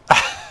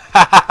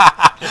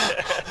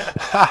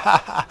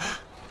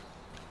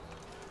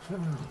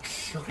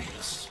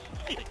 Curious.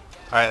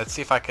 Alright, let's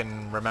see if I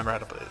can remember how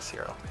to play this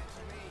hero.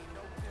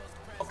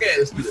 Okay,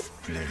 let's do it.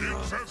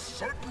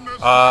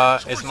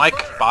 Is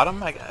Mike bottom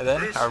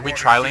then? Are we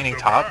tri-laning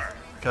top?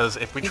 Because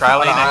if we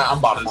tri-lane... I'm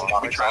bottom.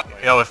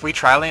 Yo, if we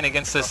tri-lane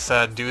against this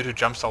dude who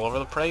jumps all over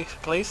the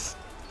place,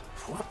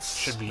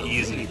 should be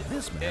easy.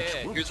 Here's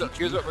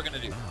what we're going to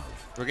do.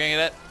 We're going to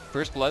get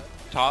first blood,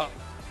 top,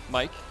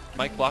 Mike.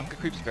 Mike blocked the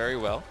creeps very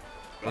well.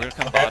 We're going to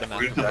come bottom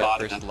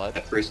after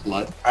first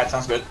blood. Alright,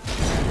 sounds good.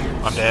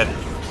 I'm dead.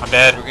 I'm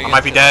dead. I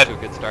might be dead. To a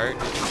good start.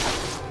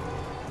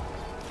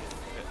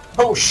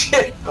 Oh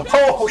shit!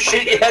 Oh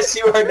shit, yes,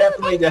 you are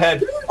definitely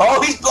dead.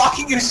 Oh, he's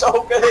blocking you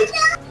so good!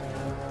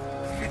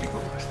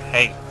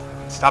 Hey,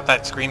 stop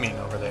that screaming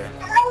over there.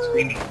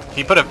 Screaming.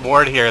 He put a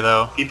board here,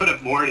 though.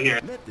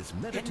 Let this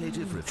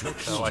meditative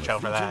reflection So watch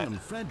out for that.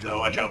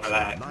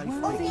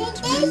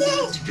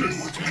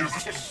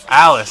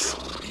 Alice.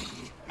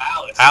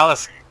 Alice.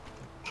 Alice.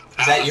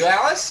 Is that you,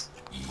 Alice?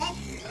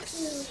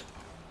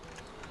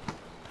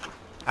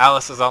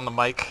 Alice is on the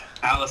mic.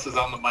 Alice is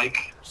on the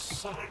mic.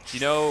 You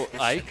know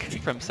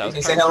Ike from South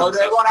Can you Park? say hello to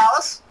everyone,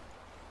 Alice?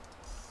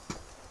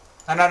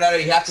 No,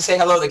 you have to say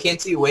hello. They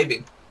can't see you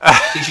waving.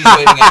 See, she's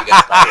waving at you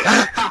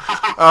guys.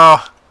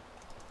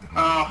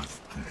 Oh.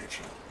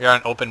 You're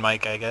on open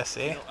mic, I guess,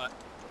 eh? Do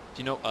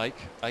you know Ike?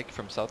 Ike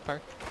from South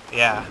Park?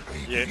 Yeah.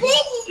 Yeah. Do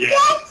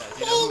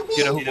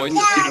you know who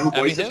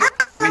voices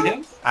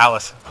him?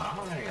 Alice.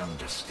 I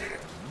understand.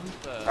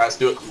 Alright, let's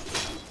do it.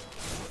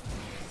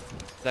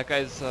 That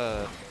guy's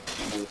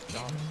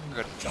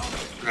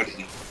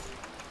Ready.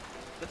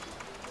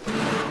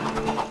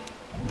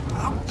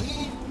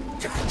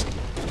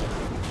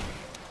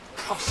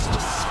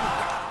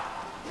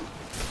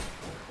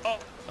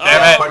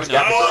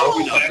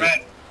 Damn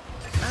it!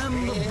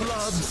 And the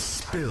blood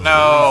spills.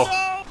 No!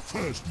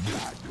 First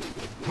blood.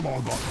 Come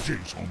on, got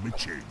Jace on me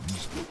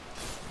chains.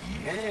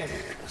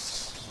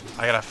 Yes.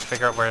 I gotta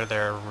figure out where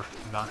their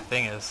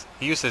thing is.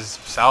 He used his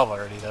salve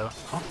already, though.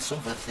 What's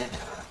over there?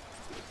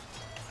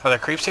 Are there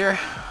creeps here?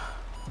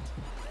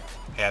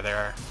 Yeah, there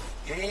are.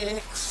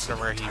 Excellent. So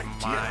where he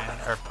mine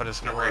or put his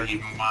sword.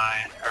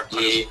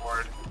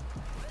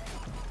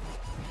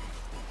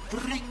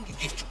 Bring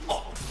it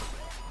on.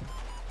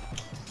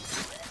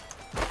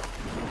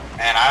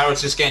 And I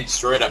was just getting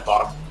destroyed at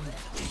bottom.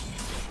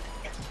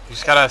 You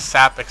just gotta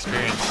sap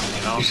experience,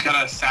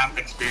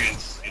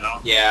 you know?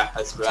 Yeah,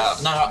 that's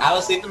right. No,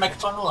 Alice, leave the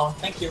microphone alone.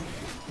 Thank you.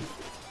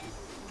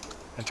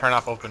 And turn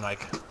off open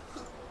mic.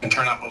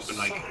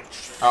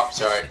 Oh,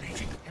 sorry.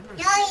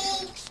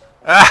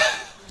 Ah!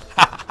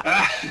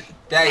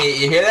 Dad,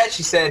 you hear that?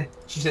 She said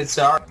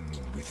sorry.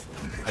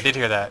 I did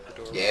hear that.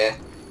 Yeah.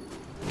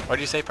 What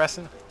did you say,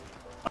 Preston?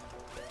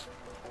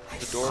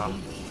 the door.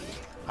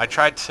 I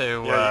tried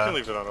to. Yeah, you can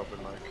leave it on open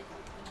mic.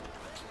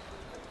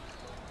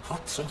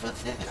 What's over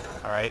there?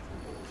 All right.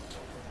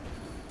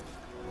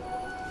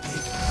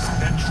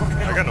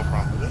 I got no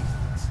problem with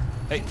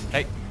it.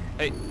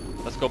 Hey,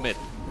 let's go mid.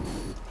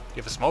 You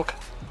have a smoke?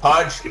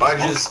 Pudge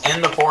is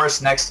in the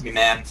forest next to me,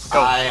 man.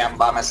 Go. I am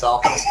by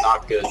myself. It's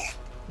not good.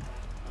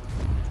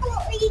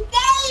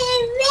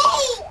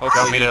 Okay,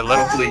 want me to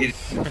lift? You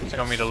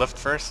want me to lift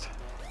first?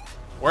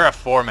 We're a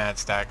 4-man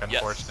stack,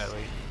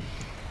 unfortunately.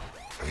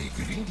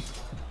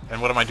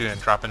 And what am I doing?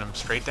 Dropping them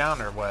straight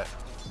down, or what?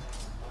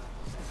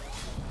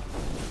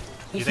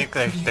 You think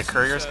the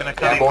courier's gonna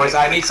come? Yeah, boys,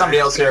 I need somebody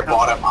else here at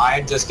bottom.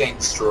 I'm just getting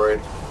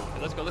destroyed.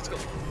 Let's go.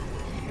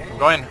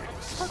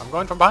 I'm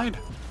going from behind.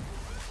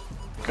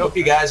 Go. Hope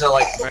you guys are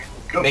like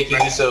making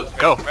use of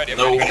go.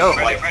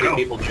 Like 3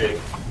 people jig.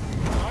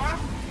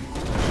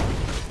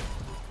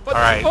 All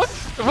right. What?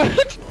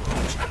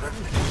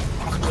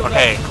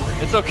 Okay.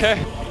 It's okay.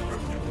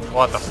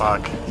 What the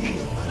fuck?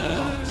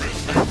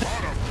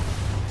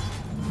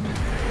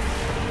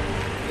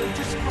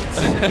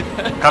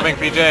 Coming,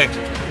 PJ.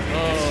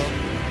 Oh,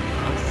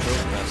 I'm so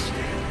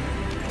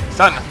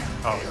Stun.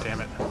 Oh,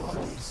 damn it.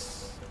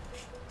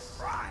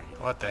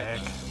 What the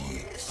heck?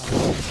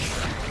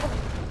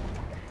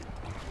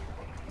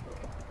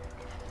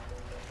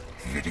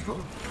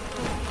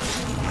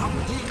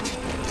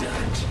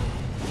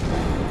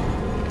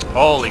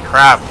 Holy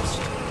crap.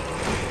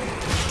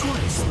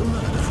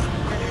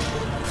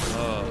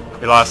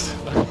 We lost.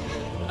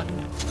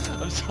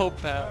 I'm so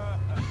bad.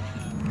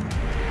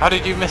 How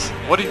did you miss?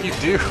 What did you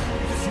do?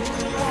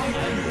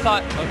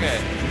 Okay.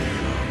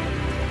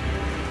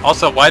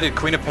 Also, why did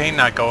Queen of Pain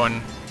not go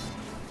in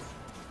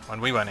when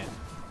we went in?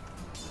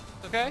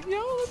 Okay,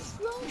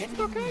 it's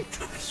okay.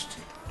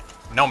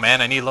 No,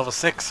 man, I need level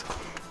 6.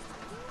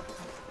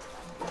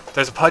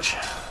 There's a Pudge.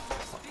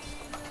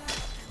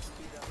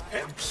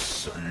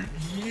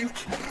 Absolutely.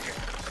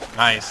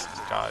 Nice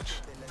dodge.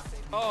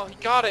 Oh, he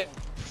got it.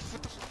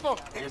 What the fuck?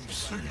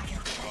 Absolutely.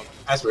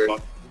 That's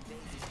weird.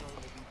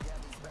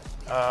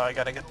 I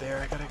gotta get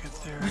there.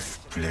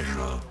 With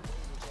pleasure.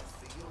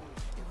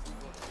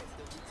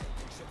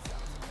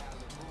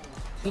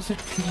 Does it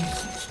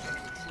please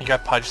You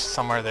got Pudge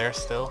somewhere there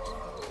still?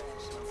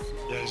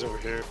 Yeah, he's over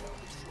here.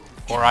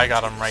 Or I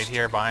got him right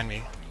here behind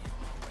me.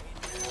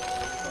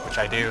 Which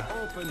I do.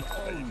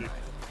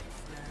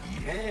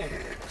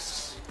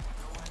 Yes.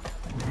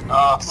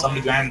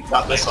 Somebody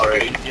got this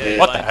already. Yeah,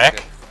 What the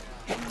heck?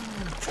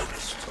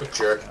 Good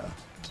jerk.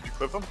 Did you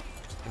clip him?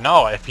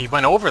 No, if he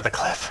went over the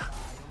cliff.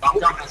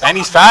 And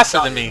he's faster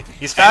than me.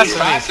 He's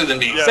faster than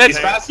me. Yeah, Sit. he's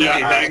faster than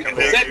me.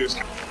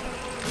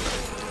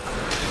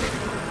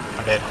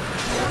 I'm dead.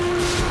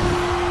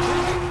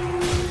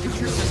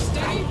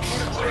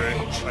 Sorry,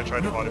 I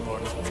tried to body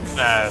block.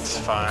 That's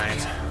fine.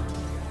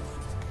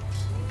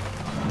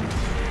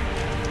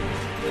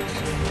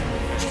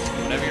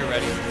 Whenever you're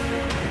ready.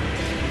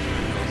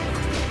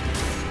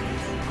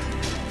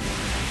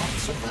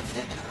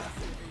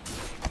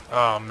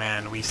 Oh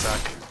man, we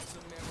suck.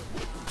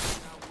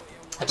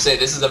 I'd say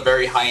this is a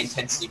very high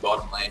intensity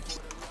bottom lane.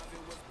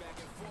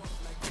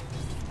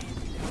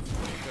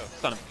 Go.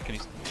 Stun him. Can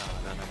you? No.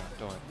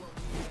 Don't worry.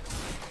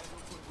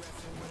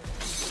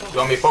 You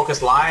want me to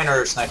focus line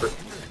or sniper?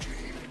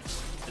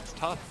 It's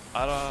tough.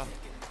 I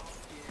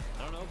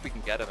don't know if we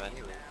can get him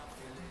anyway.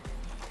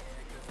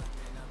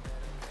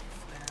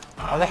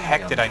 How the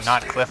heck did I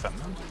not cliff him?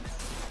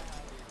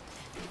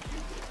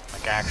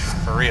 Like, actually,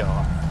 for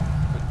real.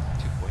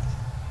 2 points.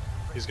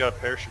 He's got a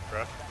parachute,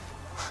 bro.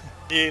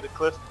 He ate a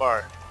cliff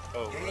bar.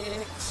 Oh.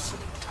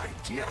 Excellent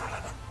idea.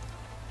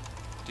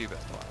 Do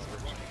best last.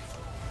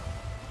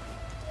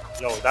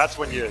 Yo, that's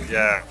when you,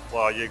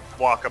 well, you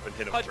walk up and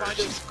hit him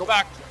first. Go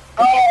back.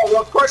 Oh,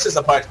 well, of course there's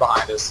a punch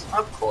behind us.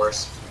 Of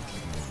course.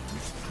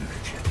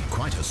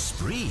 Quite a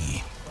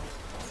spree.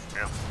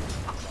 Yeah.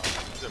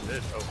 He's a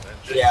mid. Oh, man.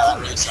 Yeah, that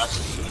really sucks.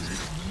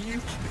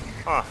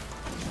 Huh.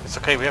 It's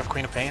okay, we have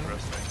Queen of Pain.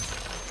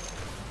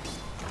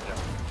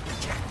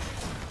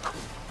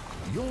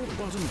 Your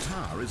bottom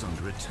tower is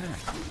under attack.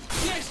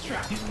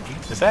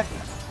 Is that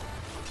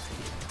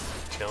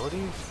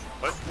agility?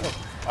 What?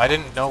 I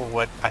didn't know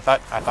what I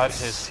thought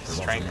his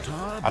strength.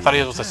 I thought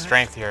he was a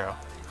strength hero,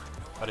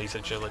 but he's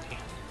agility.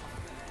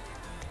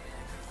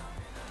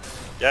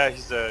 Yeah,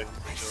 he's a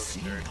agility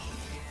hero.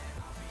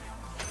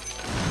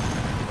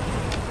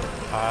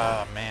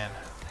 Ah, man.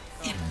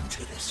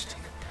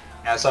 Interesting.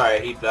 Yeah,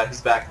 sorry,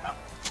 he's back now.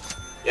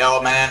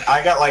 Yo, man,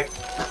 I got like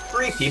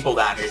 3 people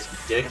down here. It's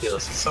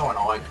ridiculous. It's so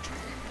annoying.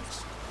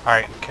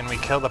 Alright, can we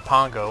kill the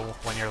Pongo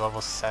when you're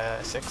level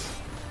 6?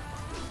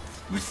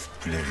 With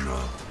pleasure.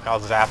 I'll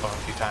zap him a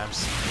few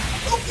times.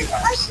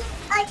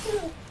 I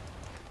do.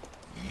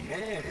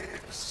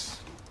 Yes.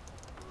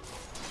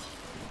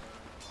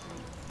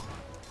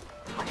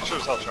 Sure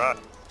as hell try.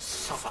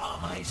 Suffer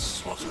my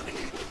sorcery.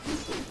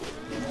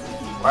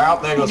 Well,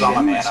 there goes all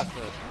my mana.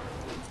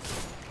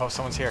 Oh,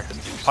 someone's here.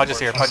 Pudge is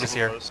here, Pudge is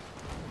here. It's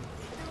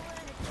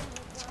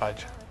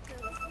Pudge.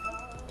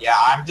 Yeah,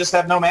 I just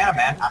have no mana,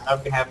 man. I'm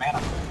never gonna have mana.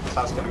 That's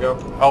how it's gonna go.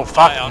 Oh,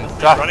 fuck.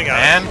 Fuck, running out.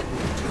 man.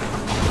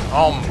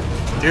 Oh,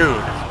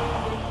 dude.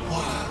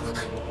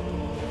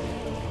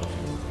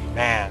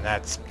 Man,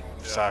 that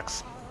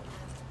sucks.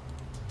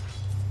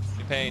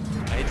 Pain.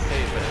 I hate to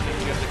say it, but I think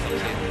you have to come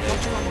save the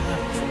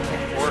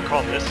day. Or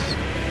call this.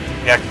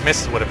 Yeah,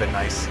 miss would have been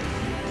nice.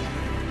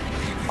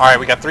 Alright,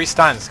 we got 3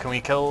 stuns. Can we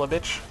kill a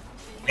bitch?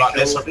 Got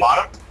this from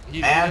bottom?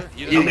 You- Man,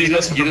 you- nobody's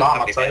listening from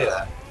bottom, I'll tell you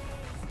that.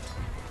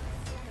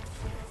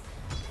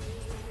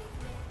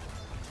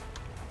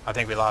 I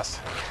think we lost.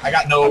 I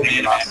got no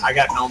mana, man. I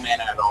got no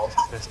mana at all.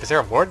 Is there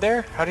a ward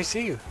there? How do you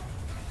see you?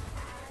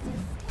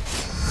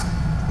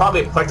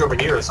 Probably a pledge over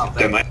here or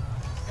something.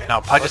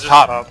 No, Pudge is is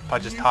top. top.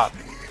 Pudge is top.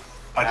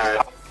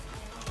 Alright.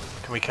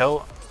 Can we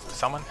kill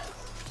someone?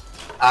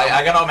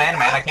 I got no mana,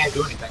 man. I can't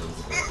do anything.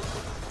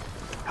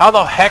 How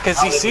the heck does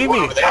he see me?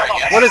 Over there, I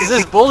guess. What is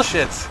this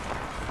bullshit?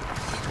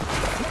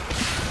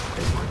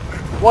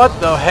 What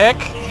the heck?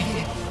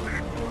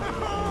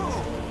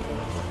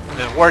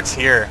 The ward's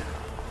here.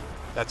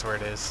 That's where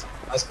it is.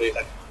 Must be.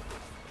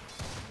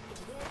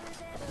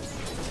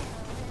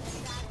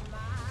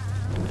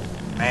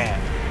 Man.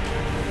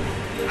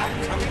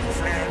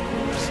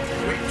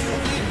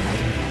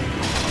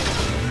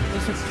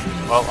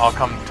 Well, I'll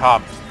come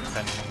top,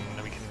 and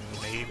we can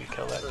maybe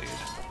kill that dude.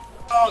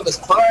 Oh, this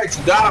pledge.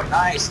 You got him.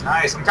 Nice,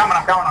 nice. I'm coming.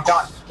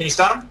 Can you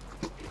stun him?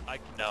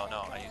 No,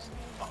 I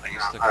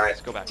used to Alright.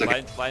 Let's go back.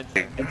 Lines.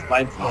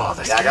 Oh,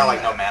 this Yeah, I got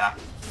like no mana.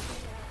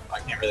 I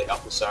can't really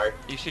help you, sorry.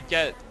 You should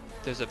get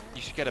you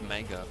should get a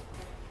mango.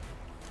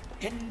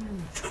 Yeah,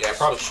 I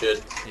probably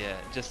should. Yeah,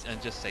 just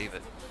save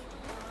it.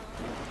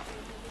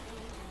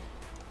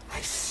 I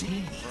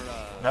see.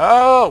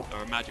 No!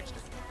 Or a magic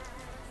stick.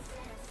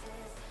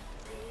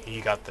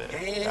 He got the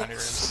bounty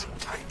rooms.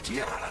 Excellent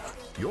idea.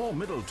 Your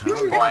middle tower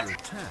is under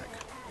attack.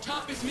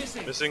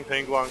 Missing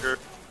ping longer.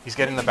 He's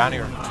getting the bounty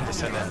room to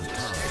send in. Tower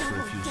for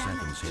a few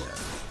seconds here.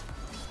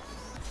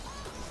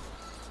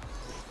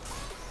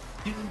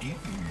 Indeed.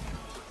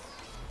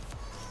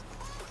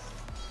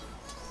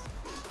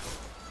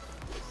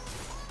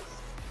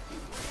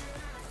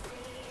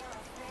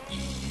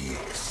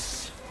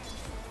 Yes.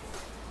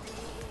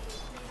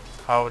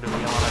 How do we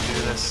want to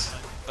do this?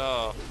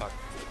 Oh fuck.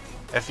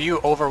 If you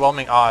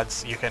overwhelming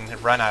odds, you can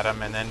run at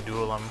him and then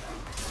duel him.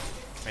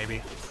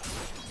 Maybe.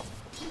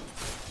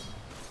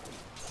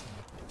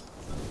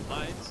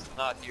 Lines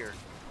not here.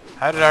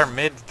 How did our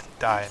mid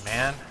die,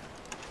 man?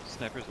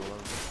 Sniper's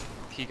alone.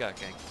 He got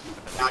ganked.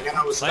 Yeah, I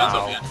got no stun,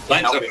 Wow. man.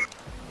 Can't help you.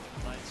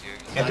 Lines here.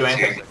 Can't do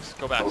anything.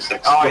 Go back.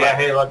 Oh yeah,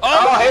 hey look.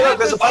 Oh, hey look,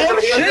 there's a fight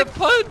over here. Shit,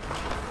 pud!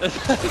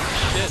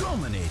 Shit.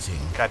 Dominating.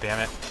 God damn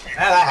it.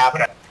 Yeah, that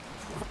happened.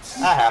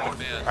 That happened.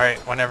 Man, Alright,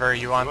 whenever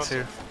you want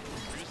to.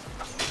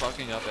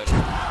 fucking up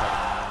everything.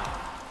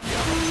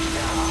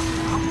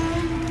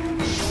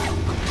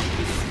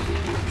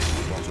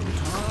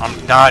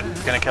 I'm not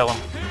gonna kill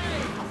him.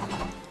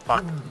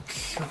 Fuck.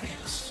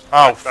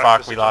 Oh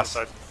fuck, we lost.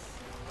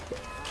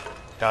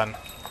 Done.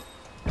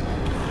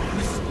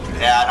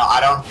 Yeah, no, I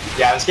don't.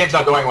 Yeah, this game's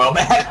not going well,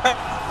 man.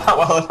 Not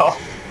well at all.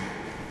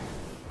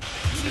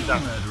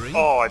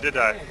 Oh, I did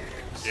die.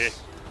 Yeah.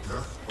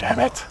 Damn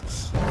it.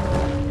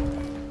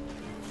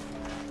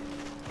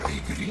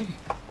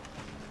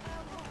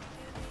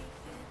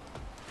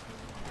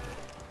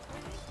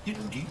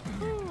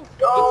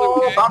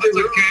 Oh, okay.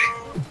 okay.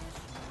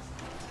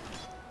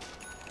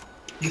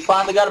 You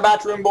finally got a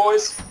bathroom,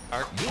 boys.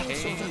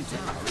 Arcade.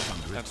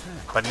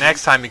 But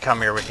next time you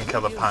come here, we can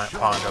kill the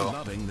Pongo.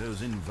 Loving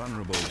those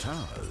invulnerable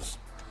towers.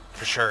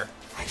 For sure.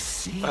 I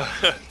see.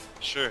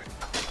 Sure.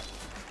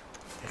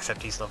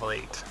 Except he's level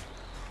 8. As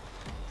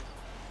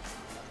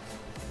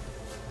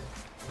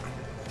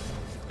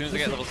soon as I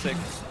get level 6,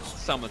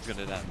 someone's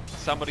gonna die.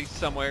 Somebody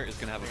somewhere is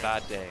gonna have a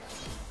bad day.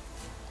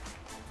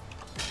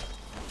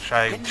 Should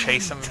I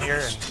chase him here?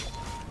 And...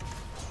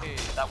 Hey,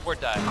 that ward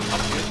died.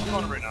 I'm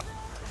on it right now.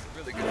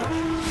 Really good.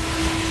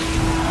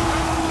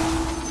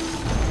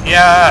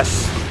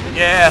 Yes!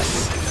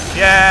 Yes!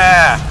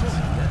 Yeah!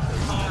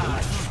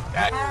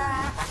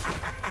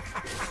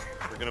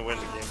 We're gonna win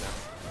the game now.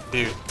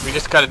 Dude, we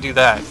just gotta do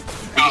that.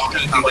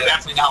 We're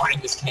definitely not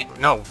winning this game.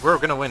 No, we're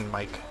gonna win,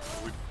 Mike.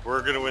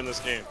 We're gonna win this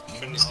game.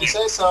 You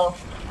say so.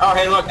 Oh,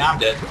 hey, look, now I'm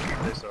dead.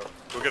 Okay, so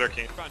go get our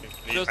king. I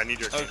need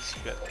your king.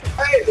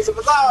 Hey, there's a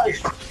massage!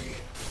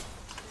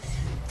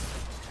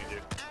 Thank you.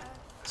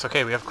 It's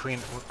okay, we have Queen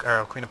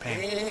of Pain.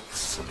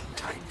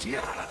 Excellent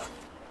idea.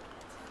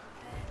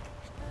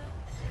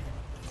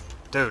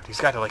 Dude, he's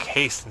got to like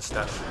haste and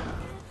stuff.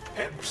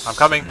 I'm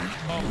coming.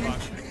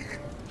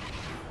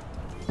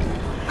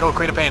 Go,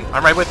 Queen of Pain.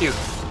 I'm right with you.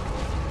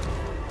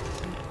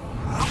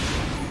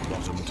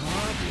 Bottom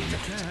tower being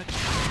attacked.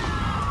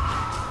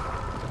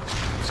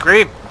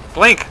 Scream!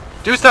 Blink!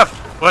 Do stuff!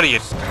 What are you?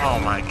 Oh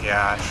my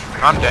gosh.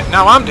 I'm dead.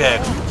 No, I'm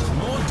dead.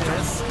 More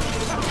death.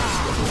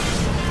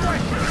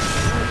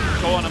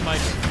 Go on him,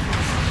 Mike.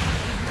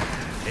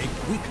 A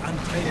quick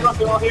unplayed. Look,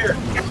 they're all here.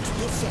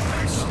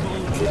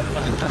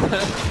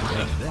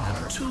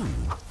 There too.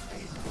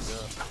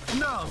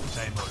 No.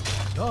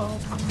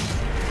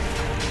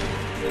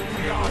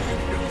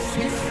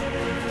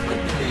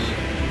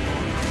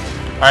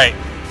 Alright.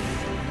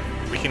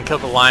 We can kill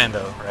the lion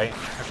though, right?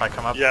 If I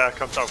come up? Yeah,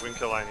 come top. We can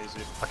kill Lion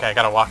easy. Okay, I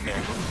gotta walk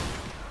there.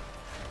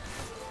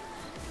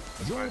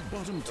 Your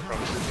bottom tower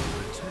is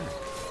under attack.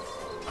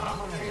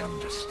 I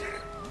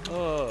understand.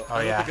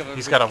 Oh yeah,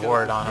 he's got a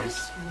ward on him.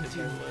 It's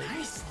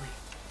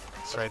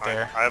right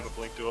there. I have a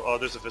blink duel. Oh,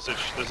 there's a visage.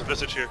 There's a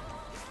visage here.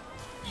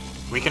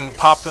 We can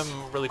pop him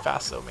really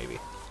fast though, maybe.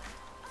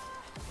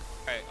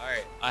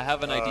 Alright. I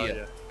have an idea.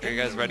 Yeah. Are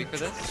you guys ready for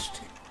this?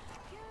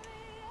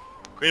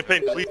 Queen of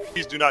Pain,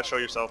 please do not show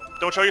yourself.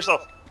 Don't show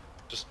yourself.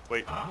 Just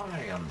wait.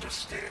 I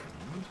understand.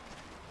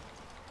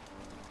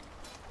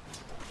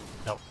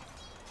 Nope.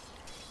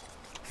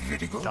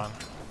 Very good. Done.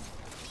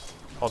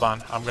 Hold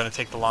on, I'm gonna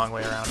take the long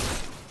way around.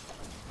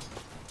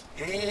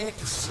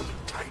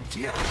 Excellent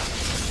idea.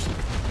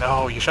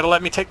 No, you should have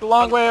let me take the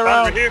long way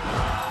around. Over here.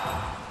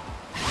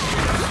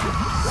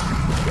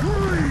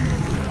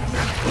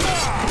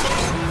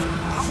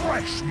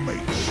 Fresh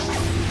meat.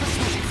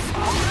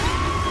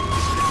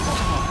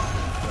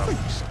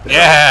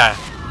 Yeah!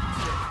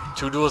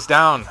 2 duels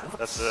down.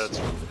 That's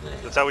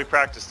how we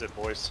practiced it,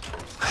 boys.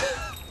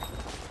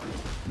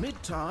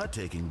 Mid tower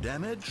taking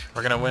damage.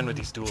 We're gonna win with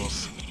these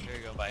duels. Here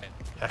you go, bye.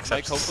 Except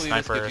Mike, hopefully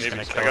this Sniper gives is you-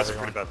 gonna I kill got some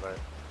pretty everyone. bad fight.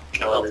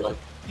 Kill everyone.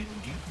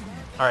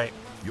 Alright,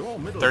 Your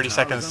middle 30 tower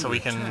seconds is so we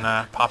under can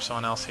attack. pop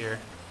someone else here.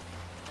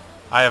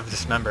 I have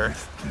Dismember.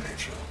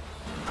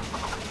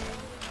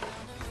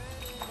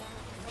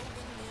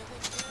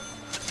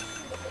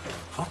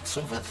 What's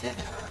over there?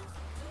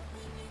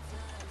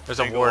 There's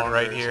a Tango ward longer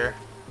right is here.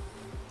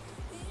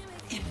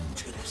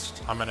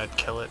 Interesting. I'm gonna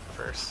kill it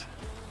first.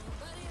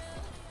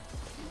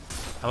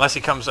 Unless he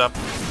comes up,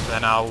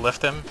 then I'll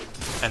lift him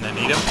and then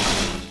eat him.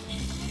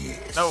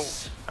 No!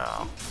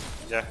 Oh.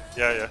 Yeah.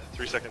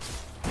 3 seconds.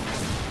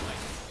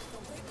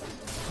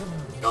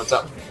 Yo, what's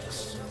up?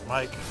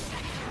 Mike.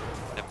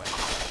 Never mind.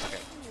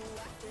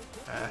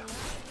 Okay.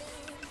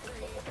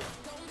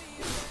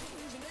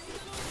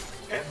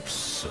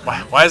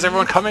 Why is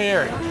everyone coming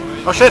here?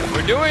 Oh shit!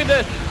 We're doing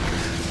this!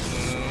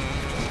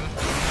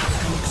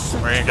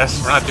 I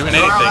guess we're not doing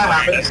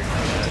anything.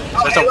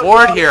 There's a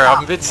ward here.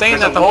 I've been saying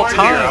that the whole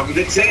time.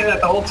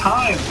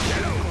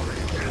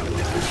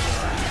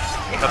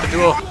 Got the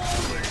duel.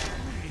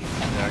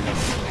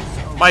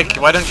 Mike,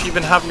 why don't you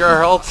even have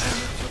your ult?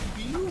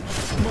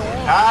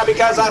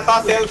 Because I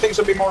thought the other things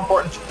would be more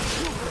important.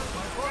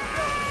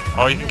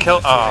 Oh, you can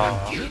kill. Oh,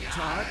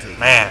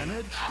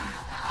 man.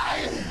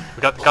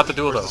 We got the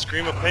duel though.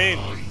 Scream of Pain.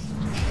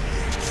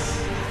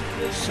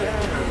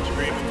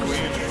 Scream of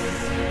Queen.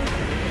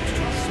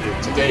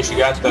 Today she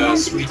got the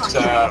sweet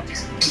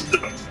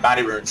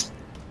body runes.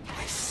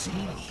 That's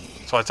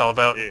what it's all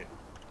about. Yeah.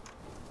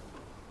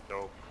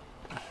 No.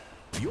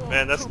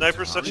 Man, that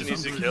sniper's such an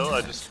easy kill.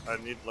 I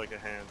need like a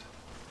hand.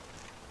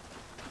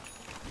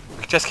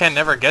 We just can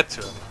never get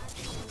to him.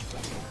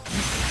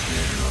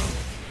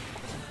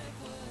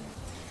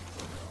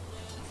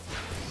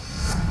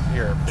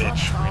 You're a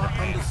bitch, Queen of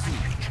Pain.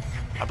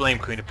 I blame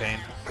Queen of Pain.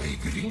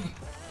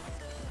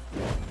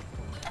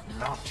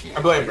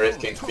 I blame Wraith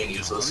King for being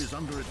useless. Is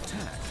under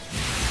attack.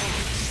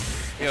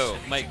 Yo,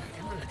 Mike.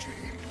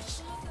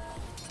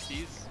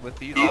 With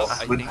these,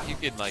 I think you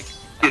could like,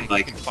 I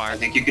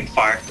think you can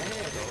fire.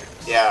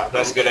 Yeah,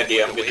 that's a good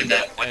idea. I'm good at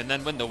that. And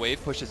then when the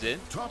wave pushes in,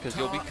 because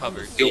you'll be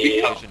covered.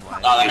 Yeah.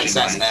 Vision-wise. Oh, that makes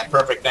sense, man.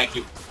 Perfect. Thank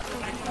you.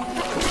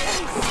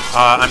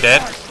 I'm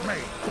dead.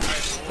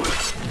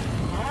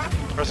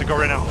 Preston, go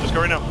right now. Just go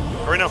right now.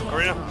 Go right now. Go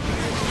right now.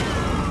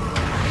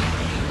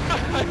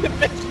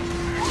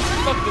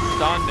 Fuck this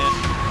Don, man.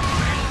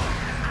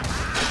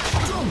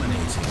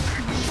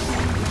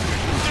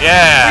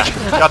 Yeah!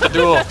 Got the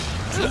duel. Oh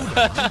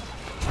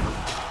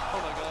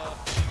my god.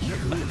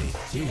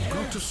 You've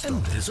got to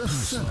stop this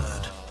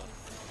absurd.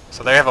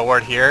 So they have a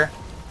ward here,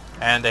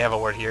 and they have a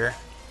ward here.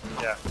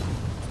 Yeah.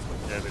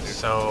 Yeah, they do.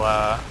 So,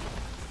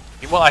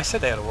 well, I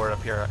said they had a ward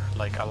up here,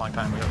 like, a long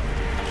time ago.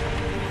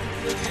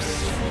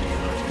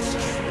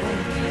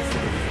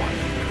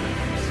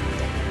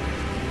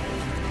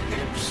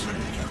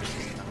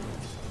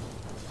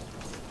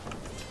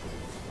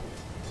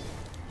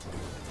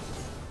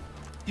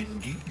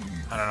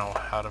 I don't know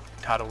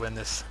how to win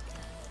this.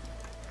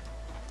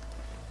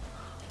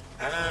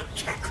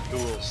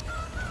 Duels.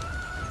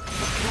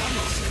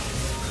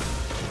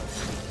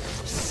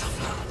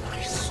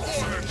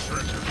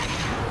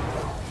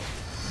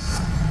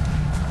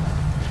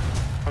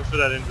 Come for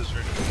that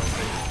infrastructure.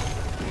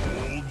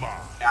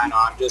 Yeah, I know.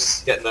 I'm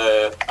just getting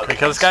the. Can we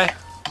kill this guy?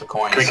 The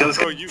coins.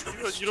 Bro, you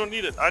don't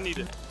need it. I need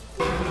it.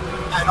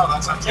 I know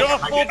that's not. You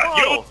have a full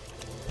bottle.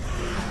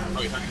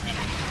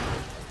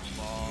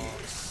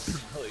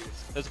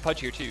 There's a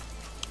Pudge here too.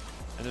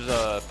 And there's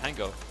a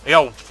Pango.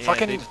 Yo, And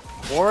fucking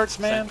wards,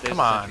 man. Come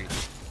on.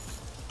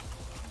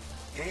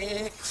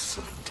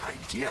 Excellent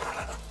idea.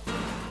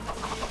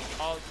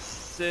 Oh,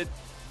 Sid.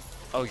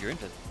 Oh, you're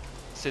into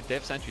Sid. They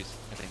have sentries,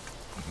 I think.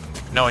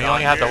 No, he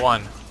only had the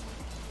one.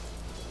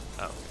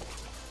 Oh.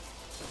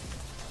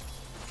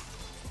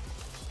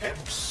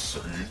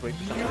 Absolutely. Wait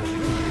for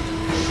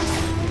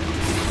something.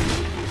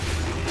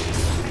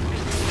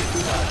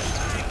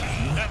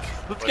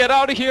 Let's get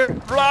out of here!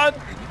 Run!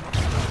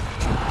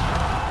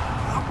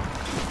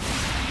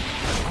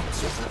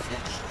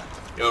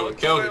 Kill,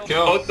 kill,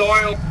 kill.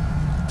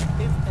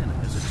 If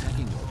enemies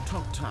attacking your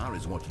top tower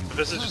is what you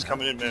This is just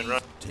coming in, man.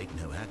 Run. take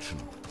no action.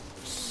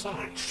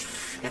 Such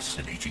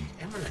fascinating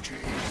energy.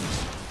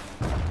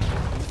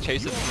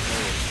 Chase it.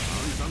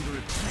 Is under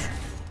attack.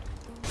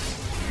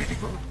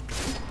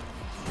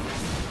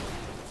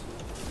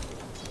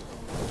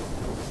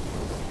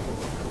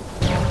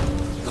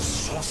 The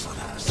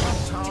sorcerer's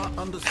tower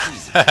under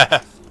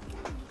siege.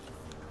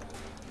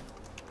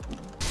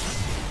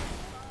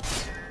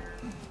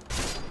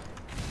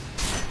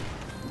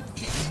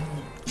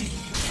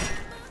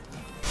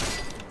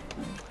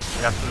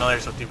 I got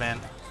familiars with you, man.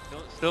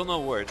 Still no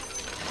word.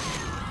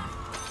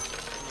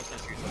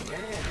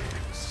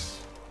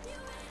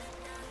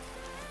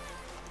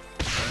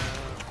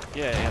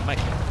 Yeah, Mike.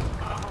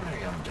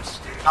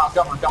 No,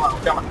 come on, come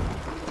on, come on.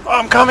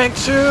 I'm coming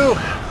too!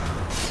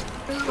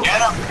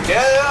 Get him!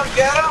 Get him!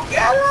 Get him!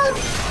 Get him!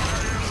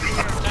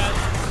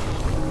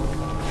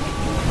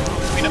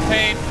 Queen of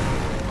Pain!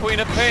 Queen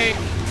of Pain!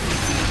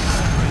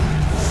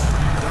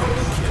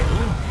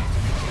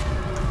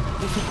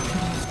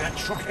 That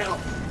should help.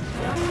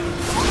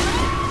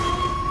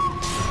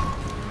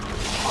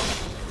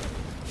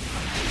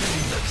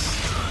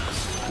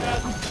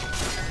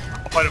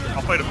 I'll fight him.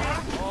 I'll fight him.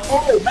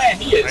 Oh man,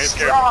 he is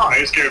strong. I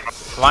ain't scared.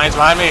 Lions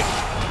behind me!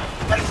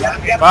 Get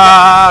him, get him.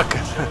 Fuck!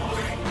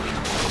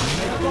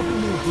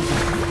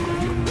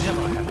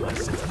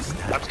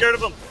 I'm scared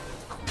of him.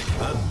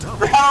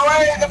 Run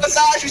away! The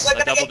massage! He's like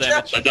A gonna double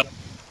get damage. you.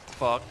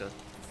 Fuck. God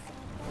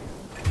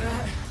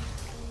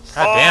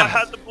I damn.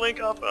 had the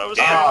blink up. I was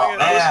Oh, spamming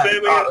it. I was man.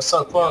 spamming Oh, it. it was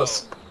so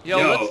close. Yo,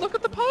 let's look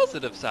at the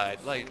positive side.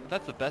 Like,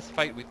 that's the best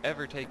fight we've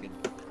ever taken.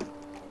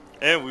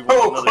 And we won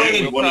Oh, another.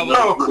 Queen! we'll probably-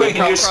 Oh, Queen,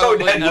 we'll you're so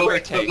probably dead. never You're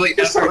take-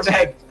 so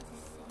dead.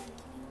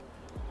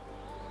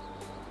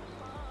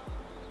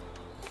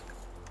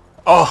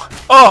 Oh!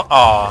 Oh!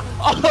 Oh!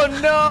 Oh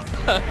no!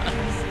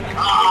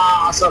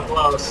 Ah, so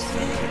close.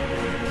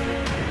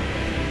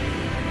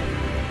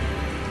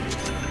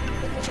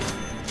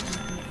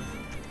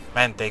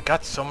 Man, they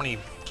got so many,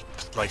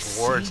 like,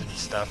 wards and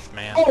stuff,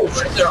 man. Oh,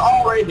 shit, they're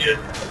all right here.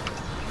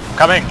 I'm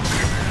coming!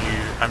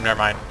 I'm never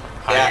mind.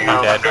 Yeah, I'm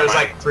no, dead. there's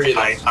like 3 of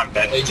them. I'm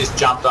dead. They just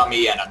jumped on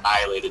me and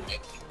annihilated me.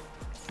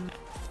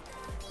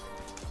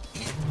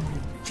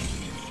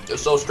 They're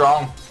so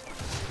strong.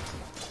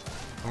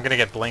 I'm gonna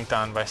get blinked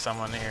on by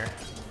someone here.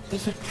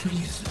 If it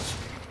pleases.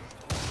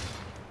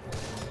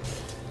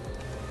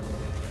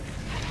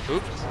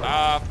 Oops.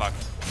 Ah, fuck.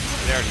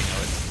 They already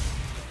know it.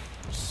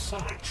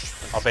 Such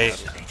I'll bait.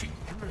 fascinating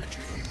energy.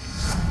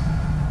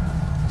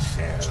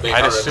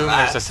 I'd assume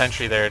there's a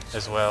sentry there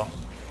as well.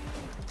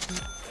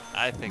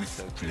 I think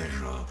so too.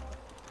 Pleasure.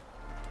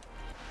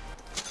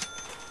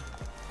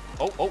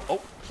 Oh, oh,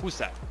 oh. Who's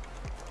that?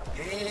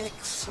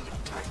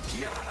 Excellent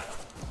idea.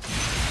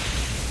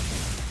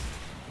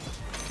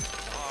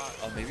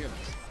 Oh, maybe I'm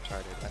just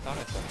retarded. I thought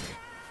I saw him.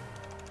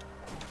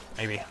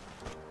 Maybe.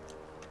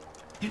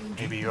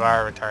 Maybe you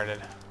are retarded.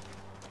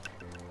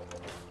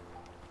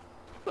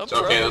 It's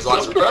okay, there's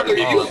lots of other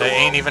people. Oh, there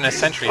ain't even a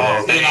sentry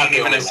there. They're not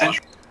even a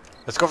sentry.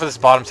 Let's go for this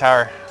bottom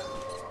tower.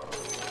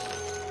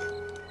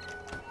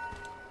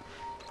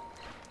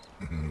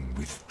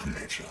 With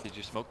pleasure. Did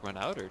you smoke? run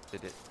out, or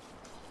did it?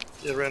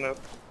 It ran out.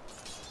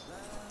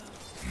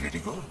 Very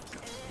good.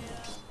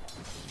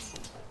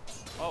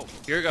 Oh,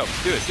 here we go.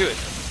 Do it, do it.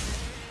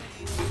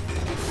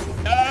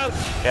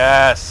 Yes!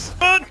 Yes!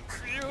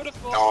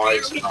 Beautiful!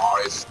 Nice,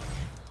 nice.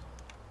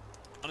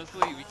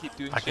 Honestly, we keep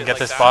doing I can shit get like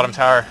this that, bottom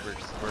tower.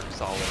 We're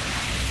solid.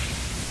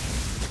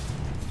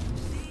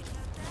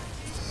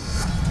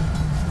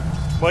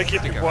 Mike,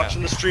 if Stick you're around.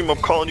 watching the stream, I'm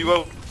calling you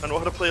out. I know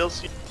how to play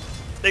LC.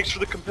 Thanks for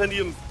the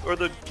compendium, or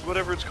the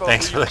whatever it's called.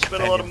 Thanks where for you the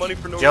spend a lot of compendium. money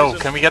for no Yo, reason.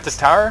 can we get this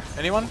tower?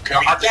 Anyone?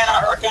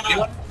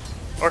 Arcana.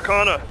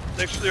 Arcana.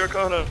 Thanks for the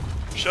Arcana.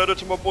 Shout out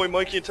to my boy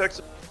Mikey in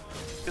Texas.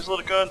 Here's a lot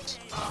of guns.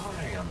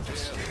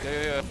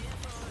 Yeah.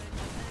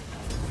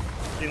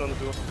 Seen on the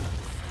door.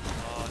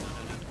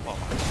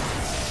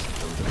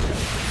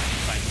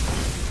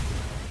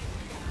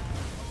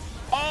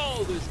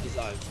 Oh, there's his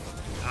eyes.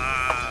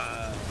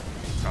 Ah.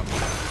 Probably.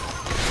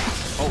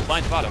 Oh,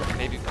 blind bottom,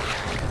 maybe.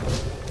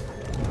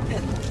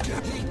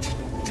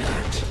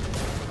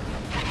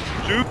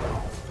 Shoot.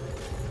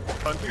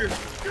 On here.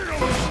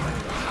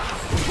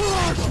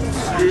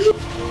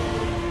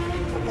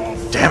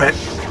 Damn it!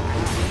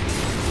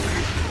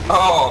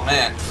 Oh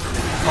man.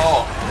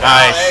 Oh.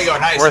 Nice. There you go.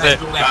 Nice. Worth nice. it.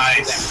 Good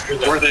damage.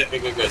 Good. Worth it.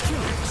 Good.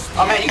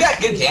 Oh man, you got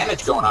good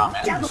damage going on,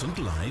 man.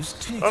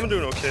 I'm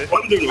doing okay.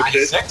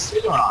 96.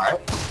 You're doing all right.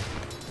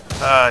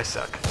 I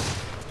suck.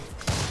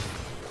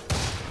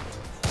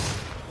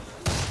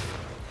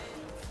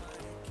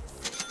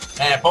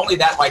 Man, if only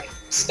that like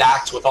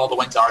stacked with all the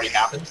wins already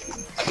happened,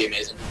 that'd be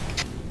amazing.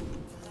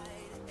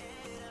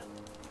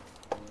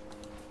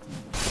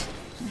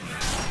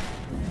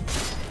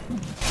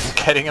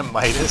 Getting a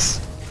Midas?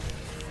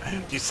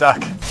 You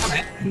suck.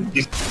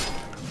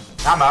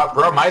 I'm out,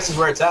 bro. Mice is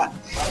where it's at.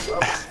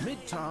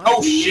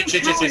 Oh shit!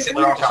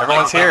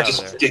 Everyone's here.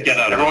 Get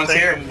out. Everyone's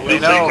here. They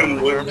know.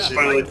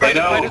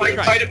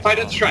 Fight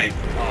it, strike.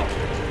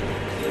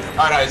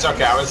 Oh no, it's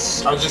okay. I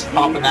was just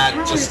popping that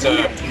just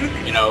to,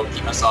 you know,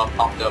 keep myself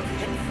pumped up.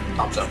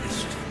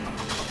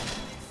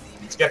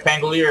 Let's get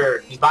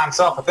Pangolier. He's by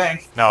himself, I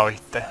think. No,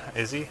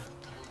 is he?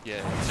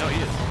 Yeah, no,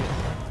 he is.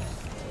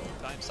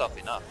 By himself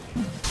enough.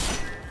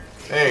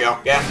 There you go.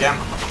 Get him.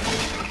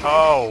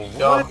 Oh,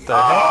 Go. what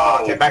the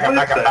heck? Okay,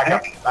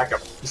 back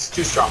up. He's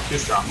too strong.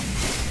 He's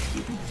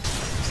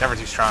never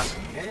too strong.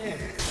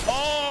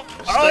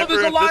 Sniper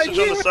there's a and line Visage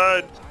on the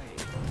side.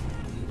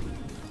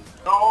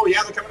 Oh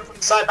yeah, they're coming in from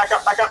the side. Back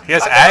up. He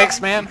has Ags,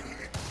 man.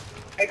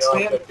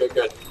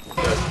 Good.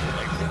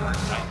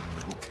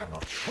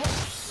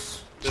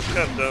 Just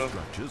kind of down.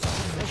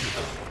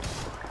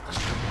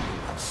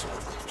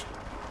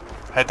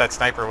 I had that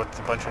sniper with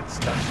a bunch of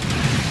stuff.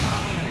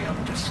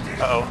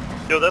 Uh-oh.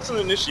 Yo, that's an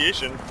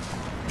initiation.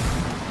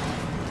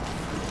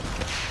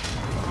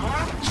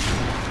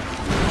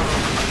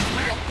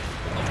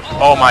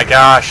 Oh my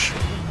gosh.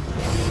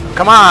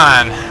 Come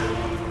on.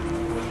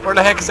 Where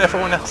the heck is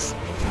everyone else?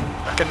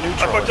 Fucking I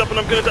neutral. fucked up and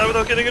I'm gonna die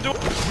without getting a duel.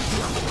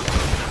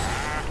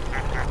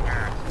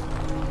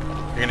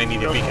 You're gonna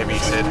need a BKB,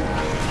 Sid.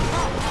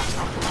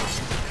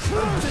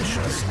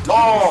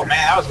 Oh man,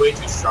 that was way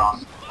too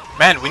strong.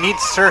 Man, we need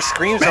Sir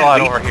Screams a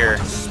lot over here.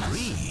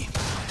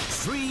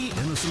 Three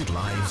innocent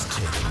lives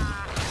taken.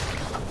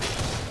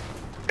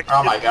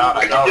 Oh my god,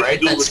 I know,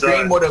 right? That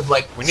scream would have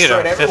like We need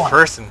destroyed a fifth everyone.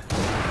 person.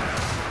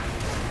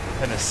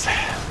 Goodness.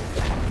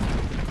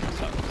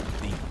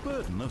 The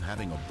burden of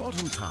having a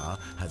bottom tower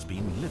has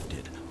been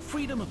lifted.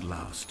 Freedom at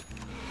last.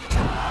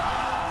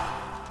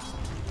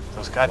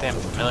 Those goddamn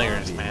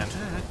familiars, man.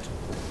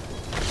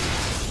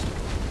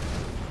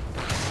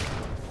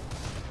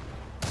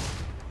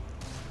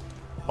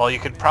 Well, you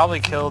could probably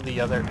kill the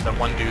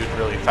one dude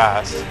really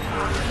fast.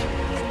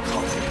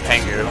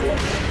 Pangu.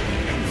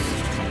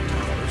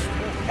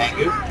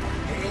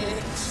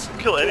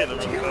 Kill any of them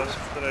really fast,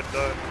 then I'd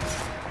die.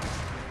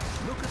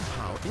 Look at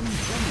how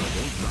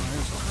invulnerable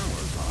Dire's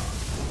towers are.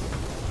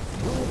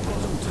 Your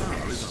bottom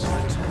tower is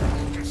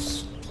under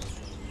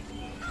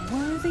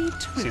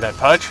attack. See that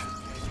pudge?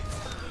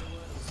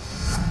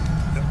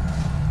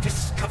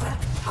 Discovered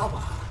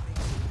power.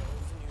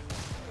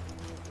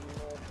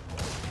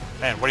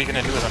 Man, what are you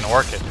gonna do with an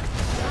orchid?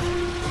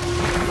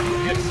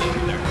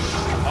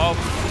 Oh.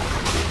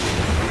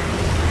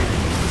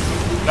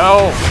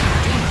 No!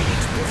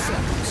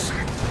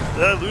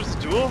 Did I lose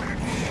the duel?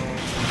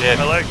 You did.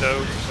 I lagged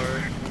out,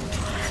 sorry.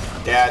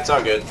 Yeah, it's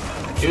all good.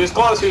 He was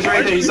close, he was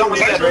right there, he's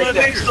almost dead right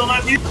there.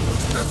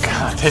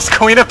 God, this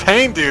Queen of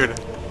Pain, dude!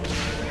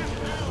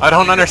 I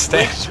don't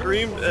understand.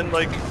 Scream and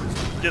like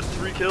get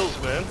 3 kills,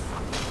 man.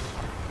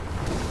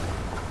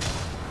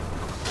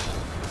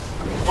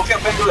 Go kill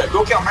Pangolier,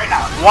 go kill him right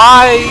now.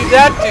 Why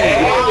that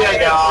dude? There you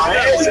go.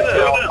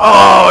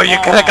 Oh, you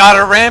could have got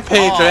a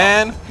rampage,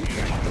 man.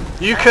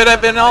 You could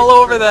have been all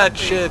over that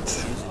shit.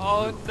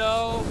 Oh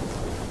no.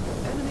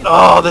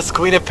 Oh, this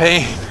Queen of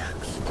Pain.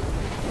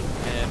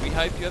 And we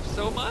hype you up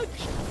so much.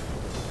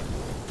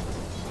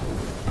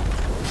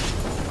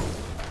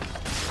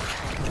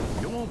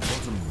 Your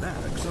bottom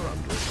barracks are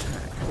under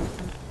attack.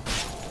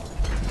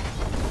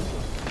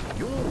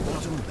 Your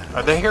bottom barracks.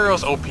 Are the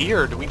heroes OP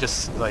or do we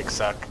just like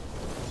suck?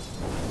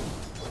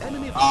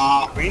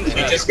 We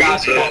just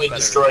got totally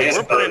destroyed.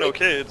 We're playing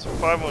okay. It's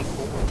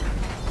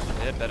 5-1-4.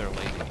 They had better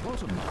lane.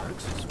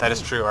 That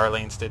is true. Our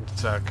lanes did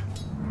suck.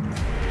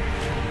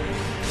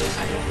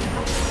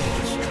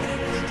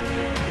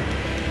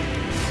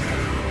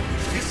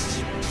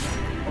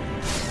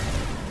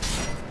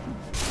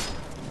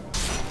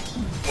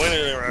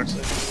 Winning there,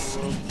 actually.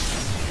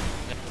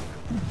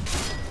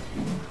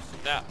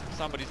 Yeah,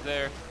 somebody's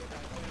there.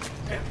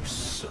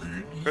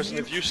 Preston,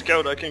 if you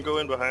scout, I can go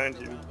in behind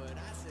you.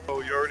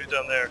 Oh, you're already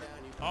down there.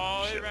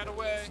 Oh, he ran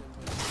away.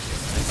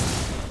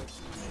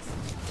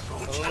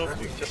 I don't know if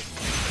we can...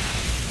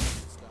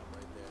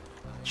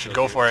 Should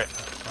go for it.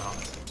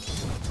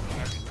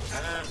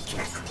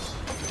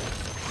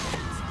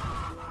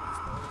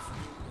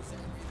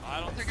 I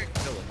don't think I can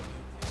kill it.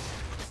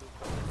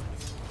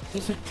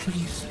 If it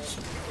pleases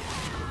me.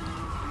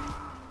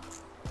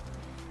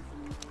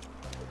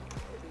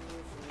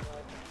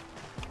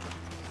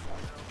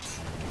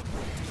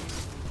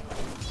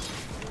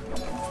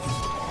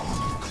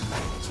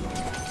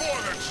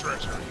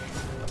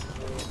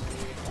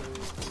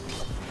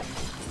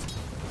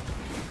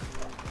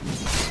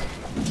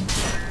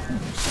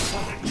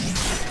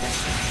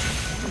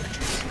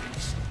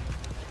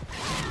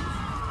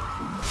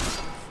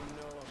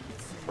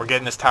 We're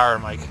getting this tower,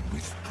 Mike.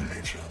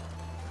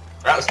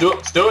 Alright, let's do it.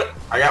 Let's do it.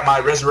 I got my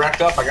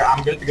resurrect up.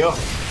 I'm good to go.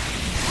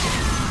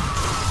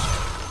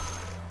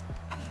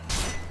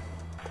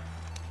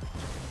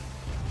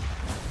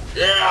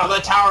 Yeah,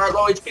 the tower at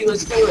low HP.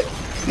 Let's do it.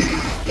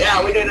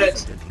 Yeah, we did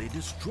it.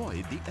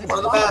 One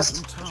of the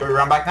best. Should we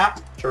run back now?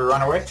 Should we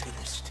run away?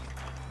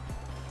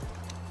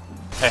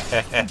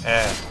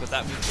 But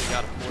that means they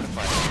gotta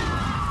fortify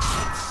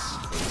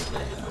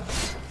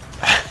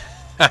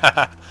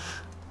it.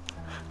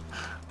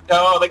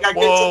 No, they got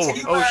good. Whoa!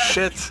 Oh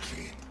shit!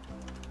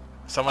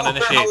 Someone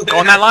initiate. Go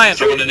on that line.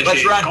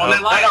 Let's run. Go on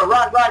that line.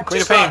 Run.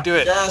 Queen of Pain, do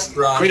it. Just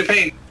run. Queen of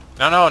Pain.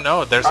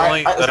 No. There's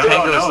only the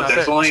Tango is not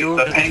there.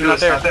 The Tango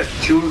is not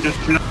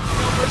there.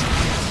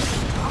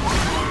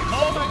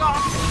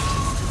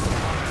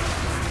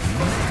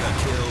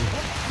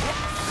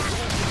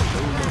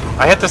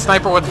 I hit the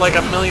sniper with like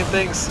a million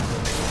things.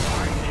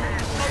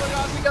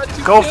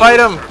 Go fight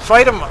him!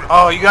 Fight him!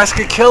 Oh, you guys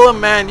can kill him,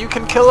 man! You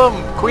can kill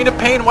him! Queen of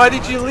Pain, why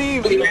did you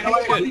leave? This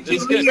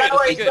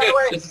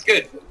is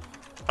good.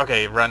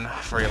 Okay, run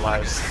for your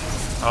lives.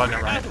 Oh,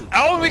 never mind.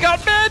 Oh, we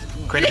got mid!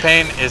 Queen of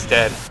Pain is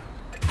dead.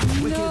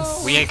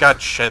 No. We ain't got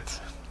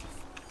shit.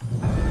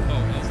 Oh,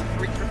 it's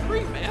 3 for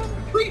 3, man.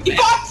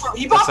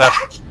 He bought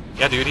back!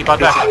 Yeah, dude, he bought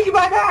back. How did he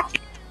buy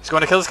back? He's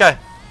going to kill this guy.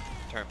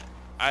 Turn.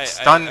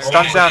 Stuns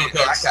down.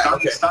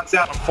 Stuns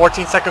down.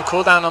 14-second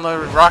cooldown on the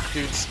rock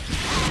dudes.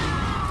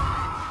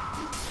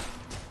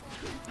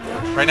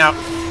 Right now.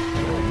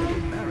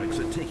 Barracks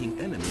are taking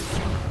enemies.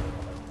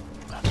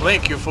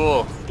 Blink, you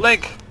fool.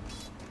 Blink!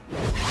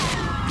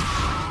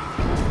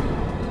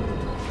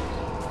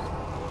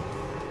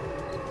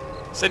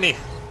 Sydney,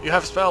 you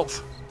have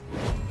spells.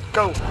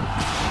 Go!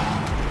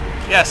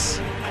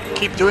 Yes!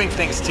 Keep doing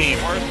things, team.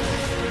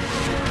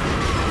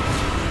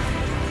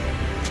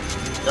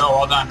 No,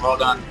 well done, well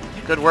done.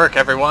 Good work,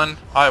 everyone.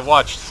 I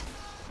watched.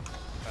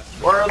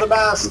 We're the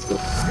best.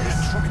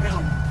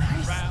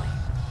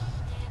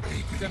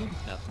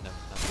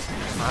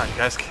 Ah, you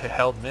guys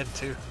held mid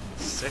too.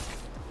 Sick.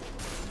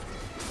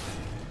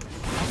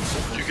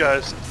 You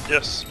guys,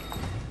 yes.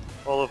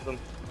 All of them.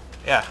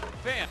 Yeah.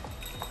 Bam.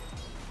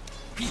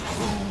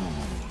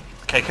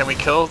 Okay, can we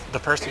kill the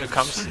person who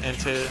comes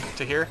into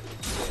here?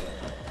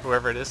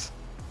 Whoever it is.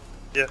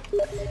 Yeah.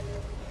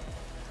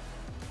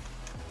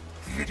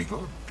 Okay,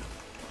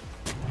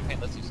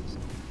 let's use this.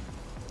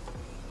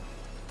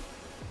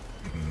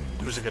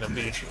 Who's it gonna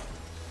be?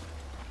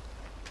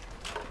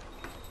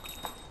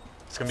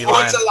 It's gonna be Oh,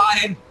 Lion. it's a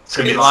lion. It's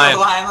gonna be Lion.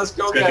 Let's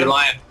go. It's gonna be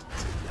Lion.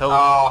 He'll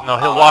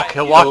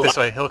Oh, walk this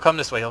way. He'll come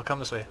this way. He'll come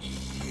this way.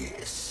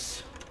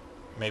 Yes.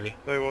 Maybe.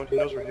 No, he won't. He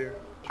knows we're here.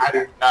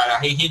 No,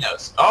 he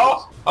knows.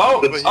 Oh,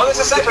 there's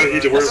a sniper.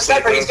 There's a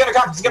sniper. He's gonna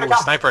come. He's gonna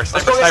come. Sniper,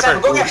 Let's go get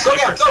him. Go get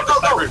him.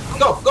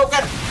 Go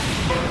get him.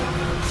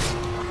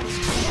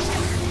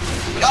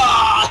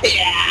 Oh,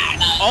 yeah.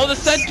 Oh, the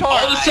centaur!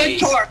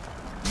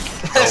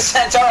 The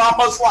centaur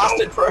almost lost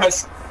it for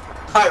us.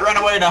 Alright, run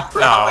away now.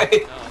 Run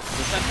away.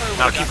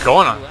 No, keep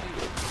going on.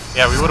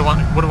 Yeah, we would've won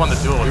the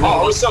duel.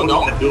 Oh, we're still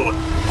going.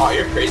 Oh,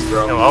 you're crazy,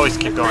 bro. No, always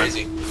keep going.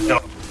 Crazy.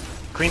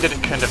 Queen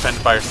can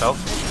defend by herself.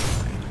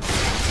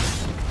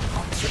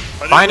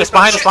 Behind us.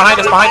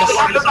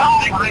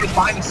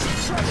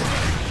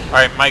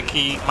 Alright, Mike,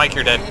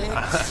 you're dead.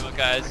 Well,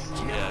 guys,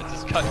 yeah,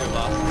 just cut your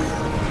loss.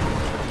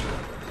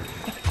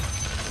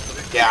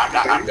 Yeah,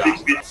 I'm done.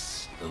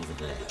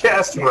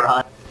 Just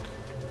run.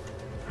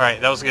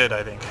 Alright, that was good,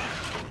 I think.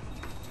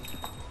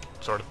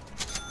 Sort of.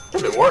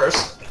 Could have been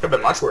worse. Could have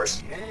been much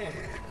worse.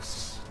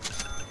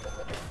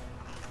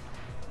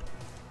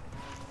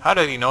 How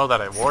did he know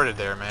that I warded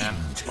there, man?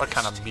 What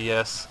kind of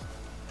BS?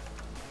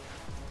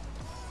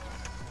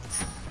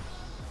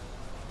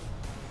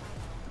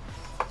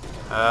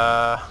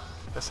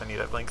 Guess I need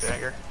a blink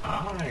dagger.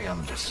 I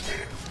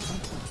understand.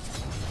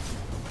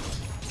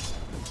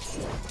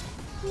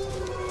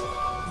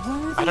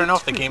 I don't know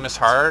if the game is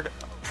hard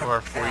or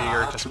if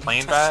we're just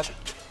playing bad,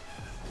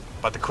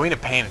 but the Queen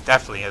of Pain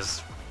definitely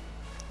has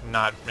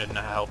not been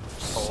helpful.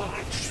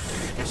 Such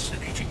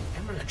fascinating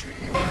energy.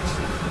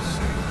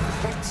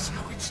 That's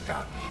how it's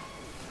done.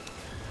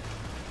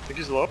 Think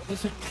he's low?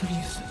 As it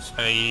pleases.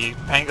 The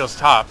Pango's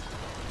top.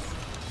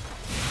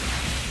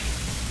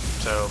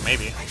 So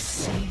maybe. I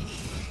see.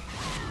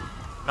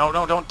 No,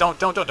 don't.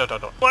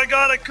 Oh my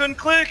god, I couldn't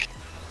click!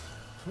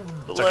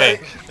 It's okay.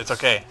 It's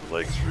okay. The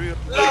leg's real.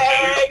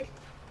 Leg!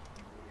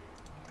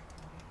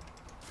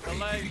 The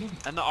leg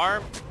and the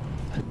arm.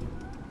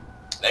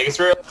 Leg is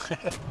real.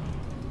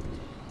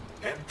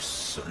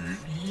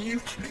 Absolutely.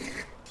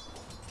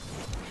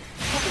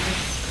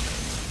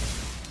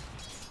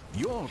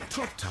 Your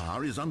top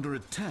tower is under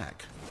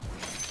attack.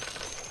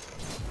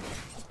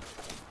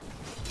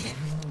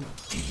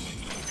 Indeed.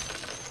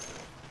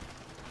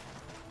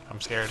 I'm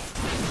scared.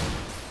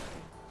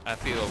 I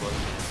feel over.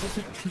 As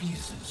it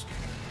pleases.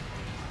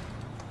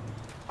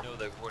 No,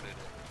 they warded it.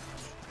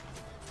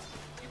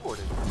 You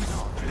warded it.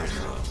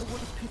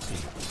 What a pity.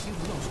 You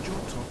lost your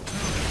top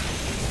tower.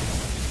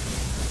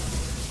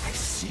 I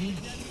see.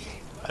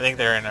 I think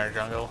they're in our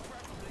jungle.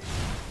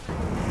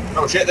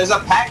 Oh shit, there's a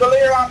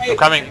pangolier on me!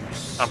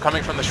 I'm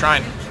coming from the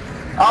shrine.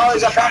 Oh,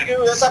 there's a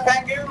pangu! There's a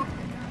pangu!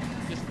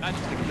 Just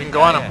magically. You can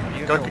go on him.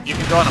 You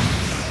can go on him.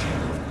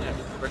 Yeah,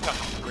 we're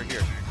coming. We're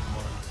here.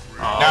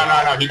 Oh.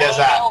 No, he does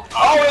that.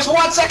 Oh, it was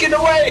 1 second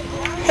away!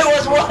 It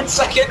was 1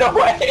 second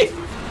away!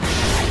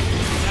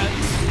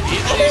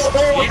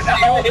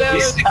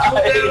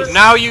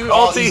 Now you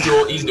ulti.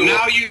 He's dual.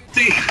 Now you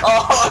see.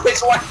 Oh,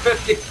 it's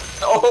 150.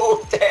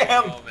 Oh,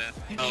 damn. Oh man.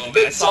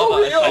 It's so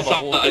real.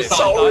 It's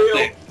so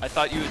real. I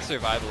thought you would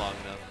survive long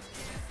enough.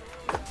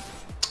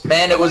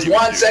 Man, it was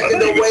 1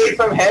 second away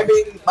from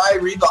having my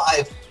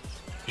revive.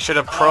 You should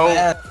have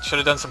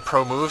done some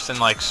pro moves and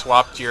like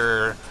swapped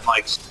your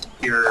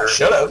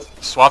should have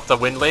swapped the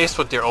wind lace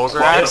with your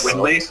ogre axe.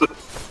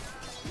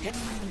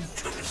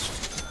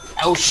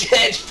 Oh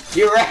shit!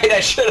 You're right.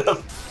 I should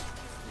have.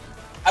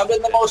 I've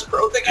been the most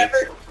pro thing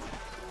ever.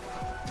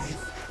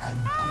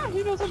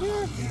 He knows I'm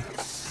here.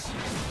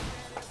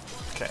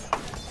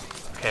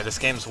 Okay, this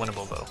game's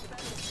winnable though.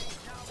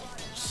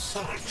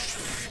 Such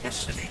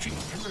fascinating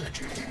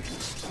energy.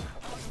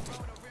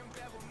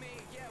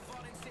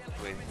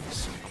 Wait.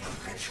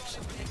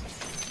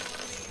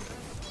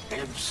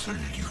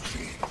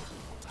 Absolutely.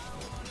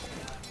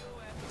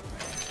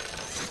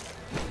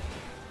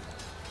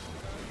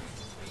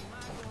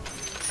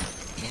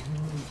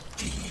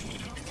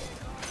 Indeed.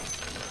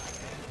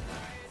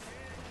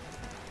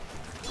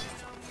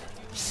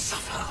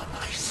 Suffer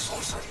my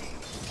sorcery.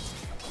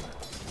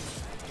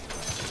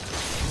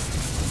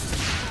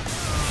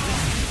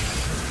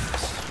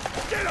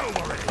 Get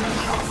over it!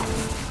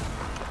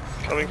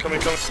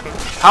 Coming.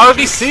 How did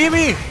he see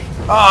me?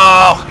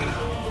 Oh!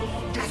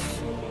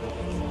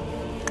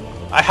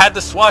 I had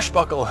the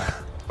swashbuckle.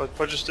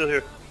 Pudge is still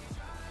here.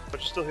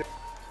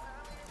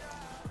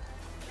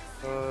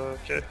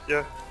 Okay,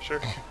 yeah, sure.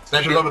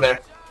 Sniper's over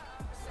there.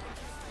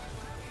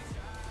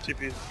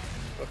 TP.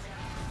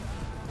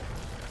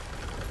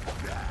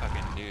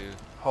 Fucking dude.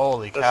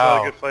 Holy That's cow!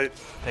 not a good fight.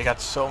 They got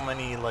so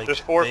many like. There's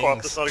 4 things.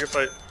 quap. That's not a good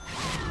fight.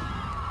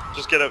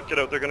 Just get out.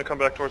 They're gonna come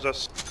back towards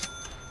us.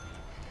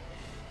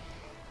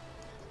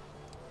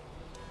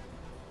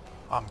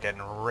 I'm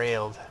getting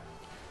railed.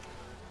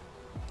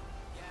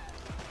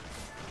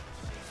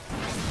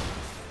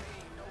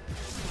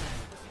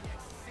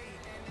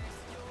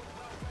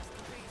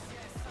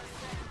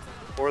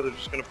 Or they're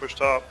just gonna push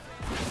top.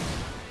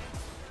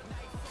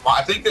 Well,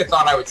 I think they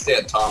thought I would stay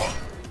at top.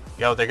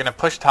 Yo, they're gonna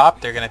push top.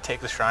 They're gonna take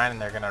the shrine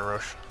and they're gonna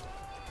rush.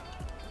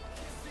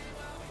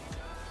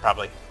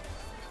 Probably.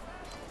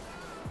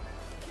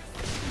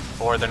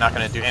 Or they're not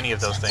gonna do any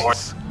of those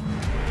things.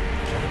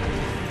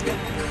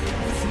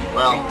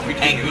 Well,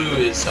 Pangu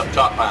is up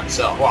top by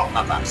himself. Well,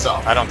 not by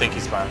himself. I don't think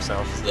he's by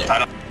himself.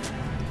 Yeah.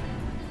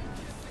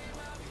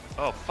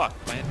 Oh fuck,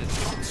 my hand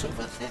is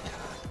Over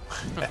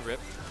there. rip.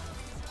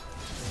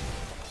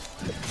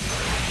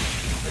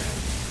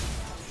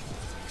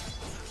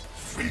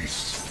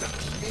 Face the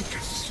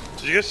naked.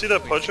 Did you guys see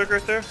that punch hook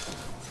right there?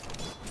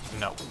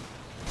 No.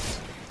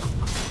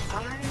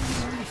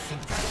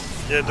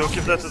 Yeah, don't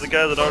give that to the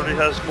guy that already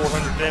has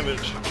 400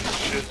 damage.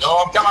 Shit.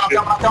 Oh, I'm coming.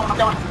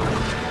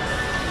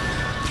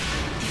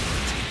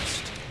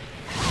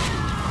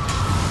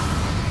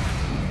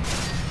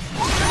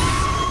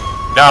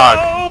 Dog.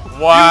 Oh,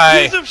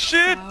 Why? you piece of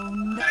shit!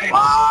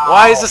 Wow.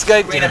 Why is this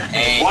guy doing?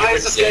 Why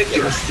is this guy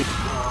doing?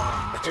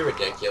 You're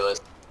ridiculous.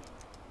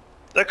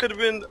 That could have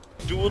been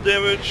dual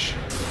damage.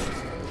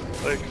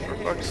 Like, for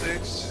fuck's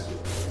sakes.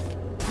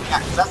 Yeah,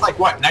 'cause that's like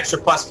what, an extra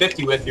plus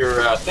 50 with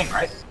your thing,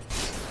 right?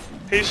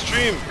 Hey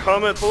stream,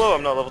 comment below.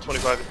 I'm not level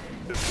 25.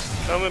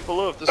 Comment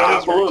below if this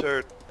guy's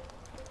retard.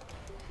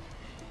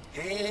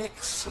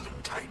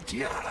 Excellent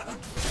idea.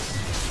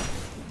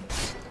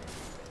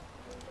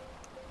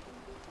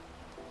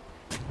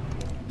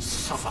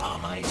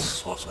 suffer my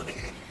sorcery.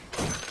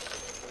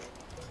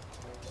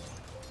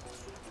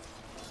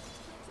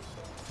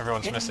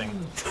 Everyone's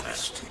missing.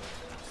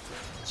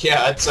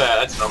 Yeah,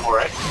 that's normal,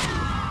 right?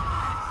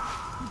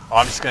 Oh,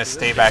 I'm just gonna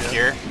stay back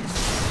here.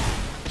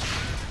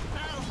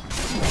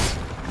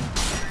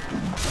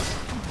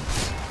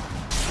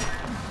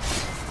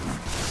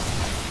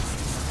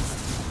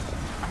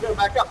 I'm gonna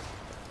back up.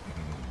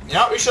 You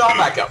know, we should all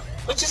back up.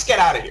 Let's just get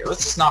out of here.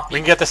 Let's just not be. We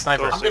can get the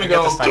sniper. I'm gonna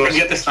go. We can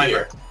get the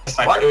sniper.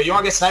 What? You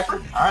want to get sniper?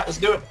 All right, let's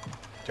do it. Do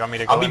you want me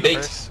to go? I'll be in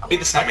baked. first? I'll be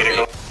the sniper.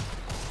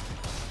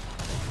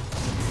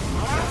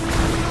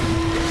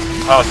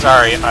 Oh,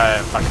 sorry.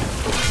 Fuck.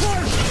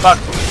 Fuck.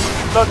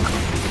 Look.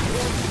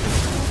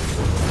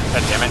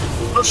 God damn it.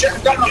 Oh shit!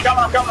 I'm coming! Damn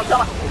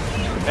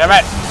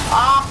it.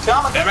 I'm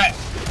coming! Damn it.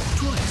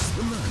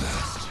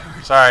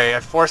 Sorry, I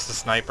forced the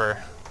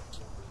sniper.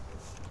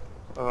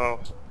 Oh.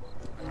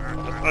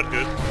 That's not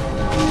good.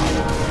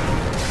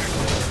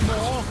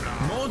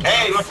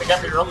 Hey, look, they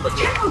got me your own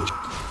budget.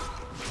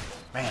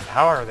 Man,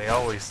 how are they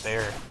always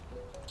there?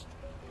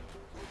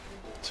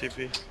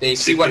 TP. They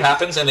see what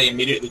happens and they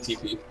immediately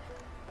TP.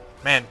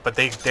 Man, but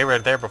they were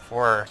there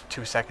before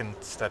 2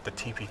 seconds that the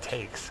TP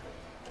takes.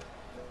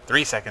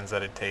 3 seconds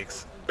that it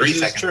takes. 3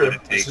 seconds that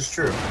it takes. This is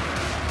true.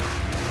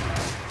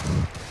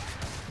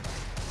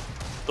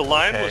 The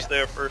lion Okay. was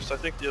there first. I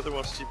think the other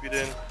one's TP'd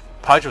in.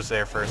 Pudge was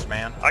there first,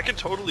 man. I can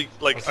totally,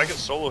 like, I can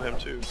solo him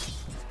too.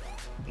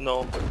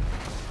 No.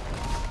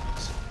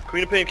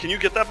 Queen of Pain, can you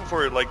get that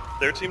before, like,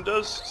 their team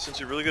does? Since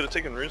you're really good at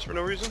taking runes for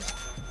no reason?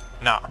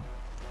 No.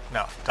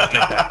 No, don't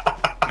take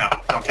that. No,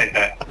 don't take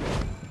that.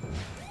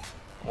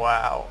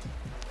 Wow.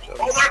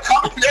 Oh,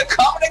 they're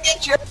coming to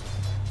get you!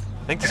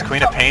 I think this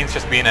Queen of Pain's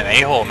just being an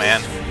a-hole,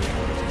 man.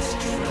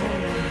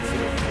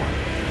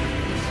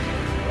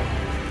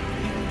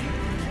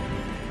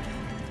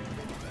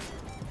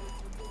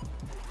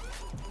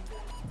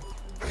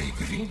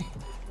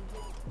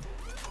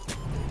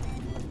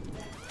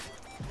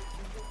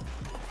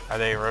 Are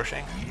they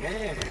rushing?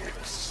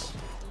 Yes.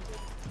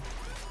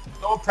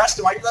 Oh,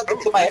 Preston, why you let them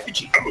kill my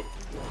effigy?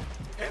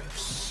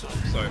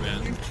 Sorry,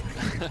 man.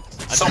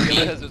 So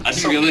mean. I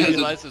didn't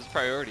realize it was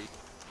priority.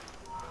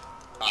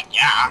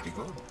 Yeah.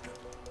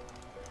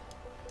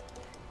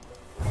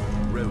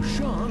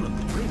 Roshan and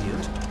the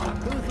Radiant are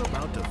both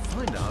about to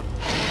find out.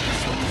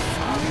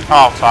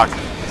 Oh, fuck.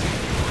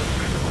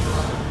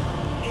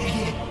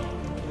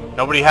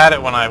 Nobody had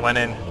it when I went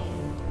in.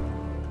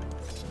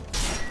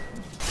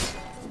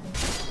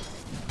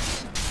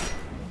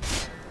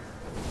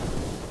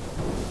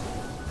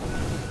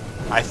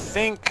 I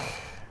think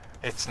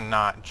it's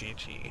not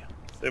GG.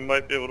 They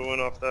might be able to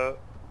win off that.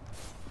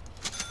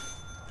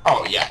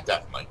 Oh yeah,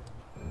 definitely.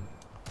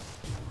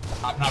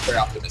 I'm not very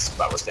optimistic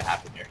about what's to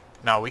happen here.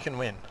 No, we can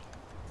win.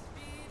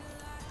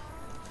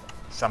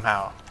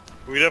 Somehow.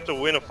 We'd have to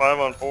win a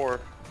 5-on-4.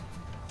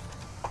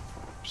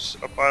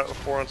 A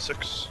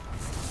 4-on-6.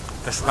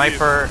 The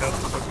sniper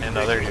and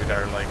the other dude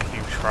are like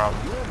huge problem.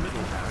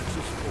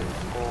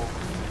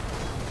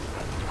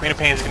 Queen of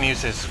Pain's gonna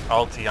use his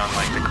ulti on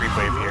like the creep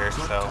wave here,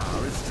 so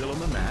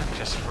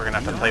just we're gonna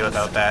have to play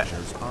without that.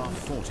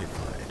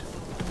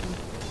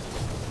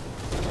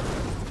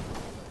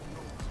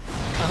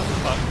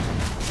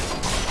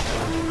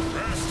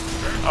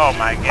 Oh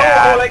my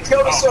god! Oh, they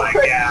killed us so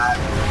quick!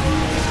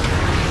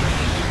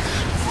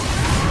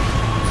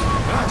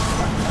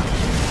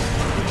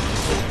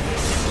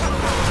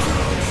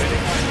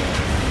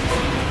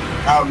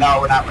 Oh no,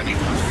 we're not winning.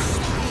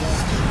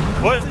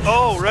 What?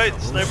 Oh, right.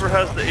 Sniper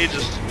has the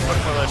Aegis. Fuck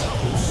my life.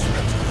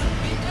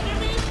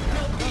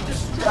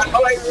 Run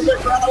away,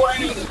 Rubik, run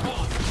away!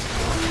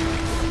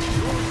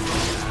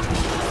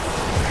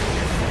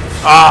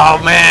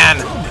 Oh man!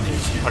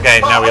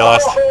 Okay, now we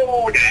lost.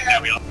 Okay,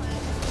 now we lost.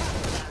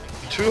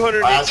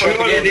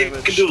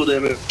 280 dual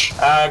damage.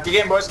 Good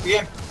game, boys, good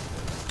game.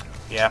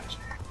 Yeah,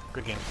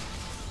 good game.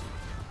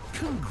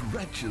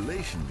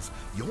 Congratulations,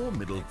 your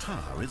middle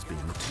tower is being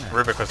attacked.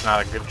 Rubik was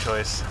not a good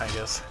choice, I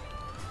guess.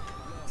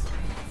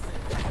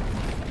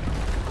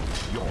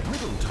 Your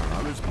middle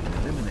tower is being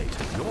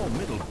eliminated. Your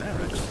middle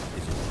barracks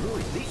is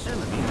employed. The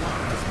enemy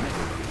now has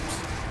mega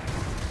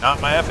creeps. Not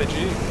my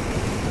effigy.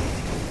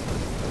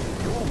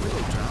 Your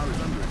middle tower is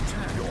under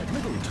attack. Your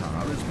middle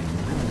tower is being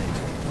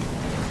eliminated.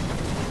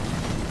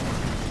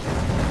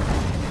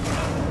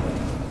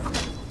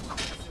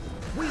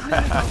 We've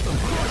nearly got them.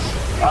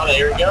 Oh,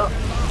 there we go.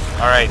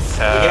 Alright,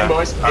 Good game,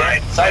 boys. Good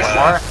game. Sorry, one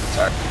more?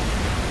 Sorry.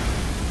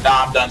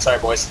 Nah, I'm done. Sorry,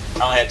 boys. I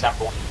only had time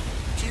for one.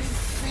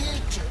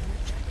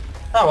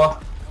 Oh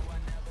well.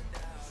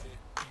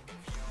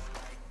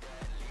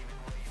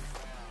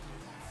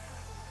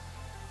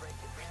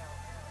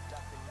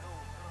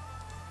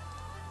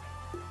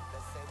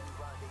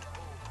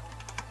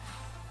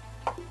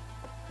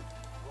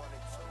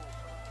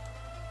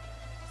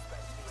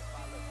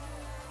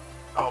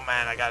 Oh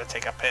man, I gotta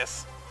take a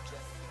piss.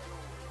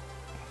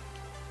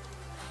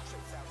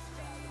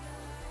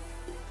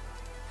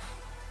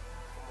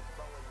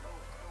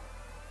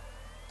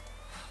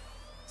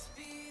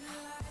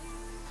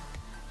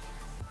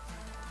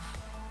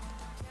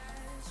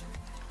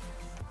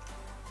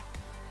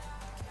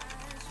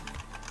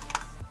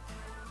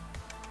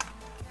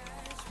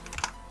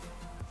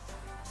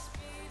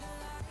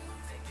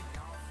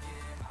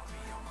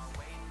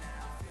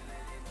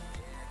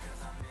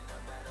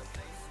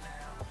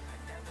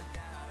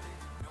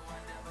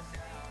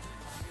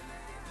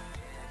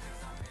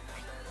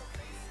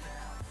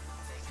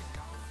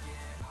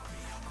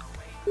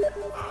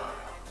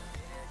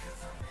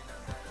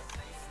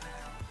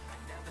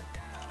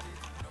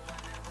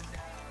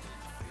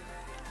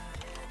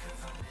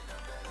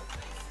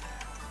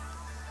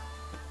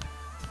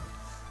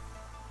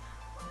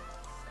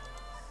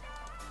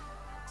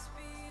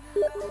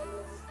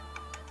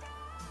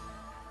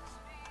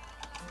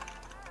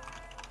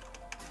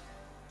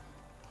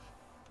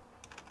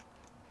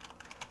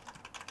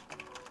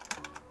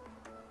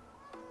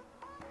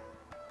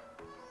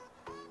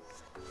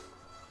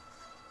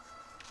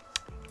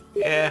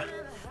 Yeah.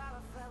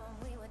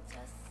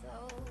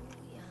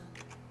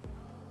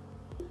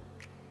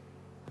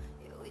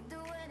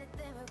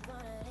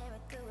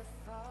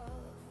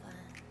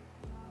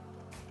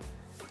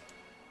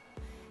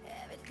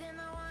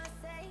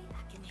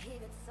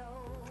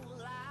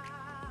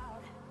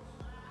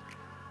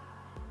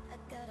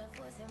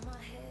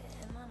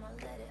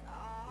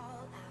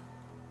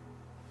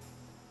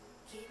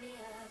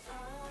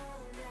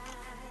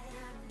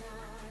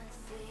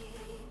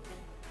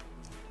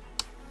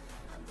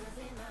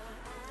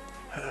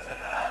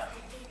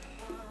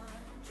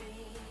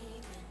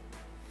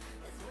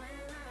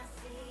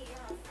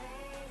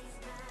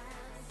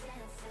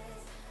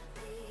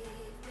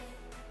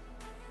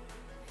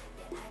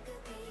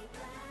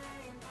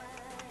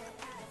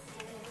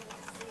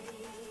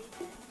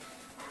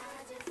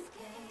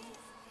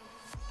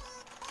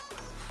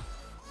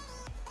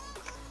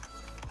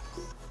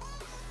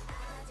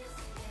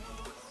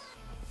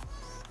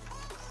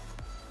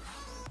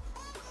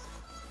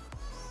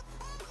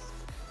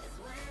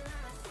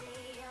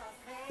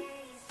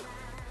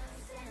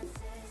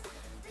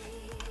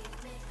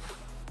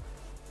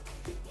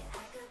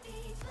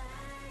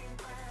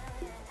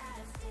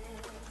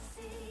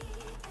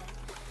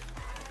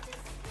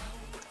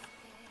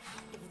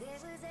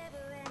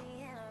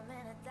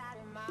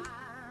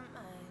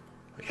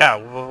 Yeah,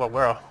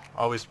 we're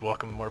always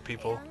welcome more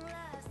people.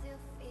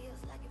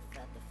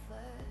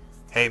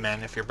 Hey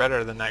man, if you're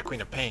better than that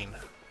Queen of Pain.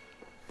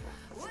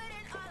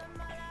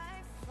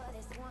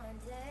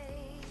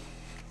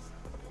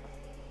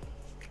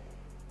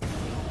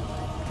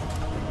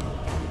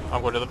 I'll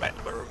go to the back.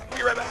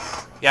 Be right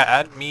back. Yeah,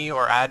 add me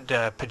or add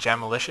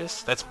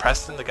Pajamalicious. That's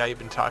Preston, the guy you've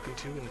been talking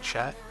to in the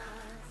chat.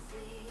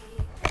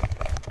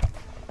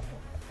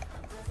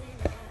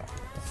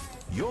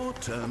 Your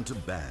turn to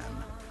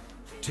ban.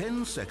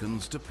 10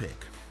 seconds to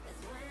pick.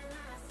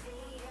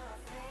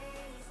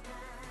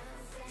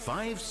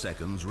 5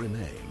 seconds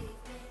remain.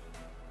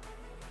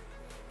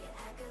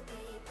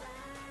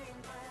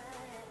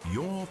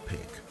 Your pick.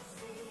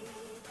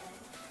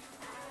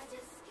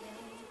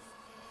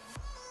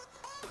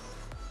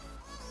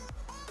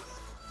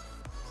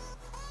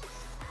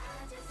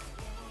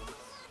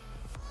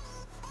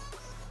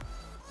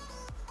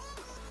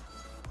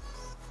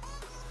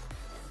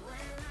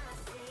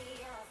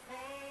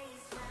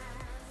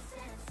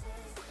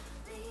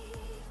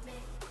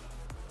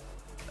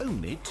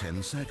 Only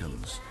 10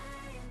 seconds.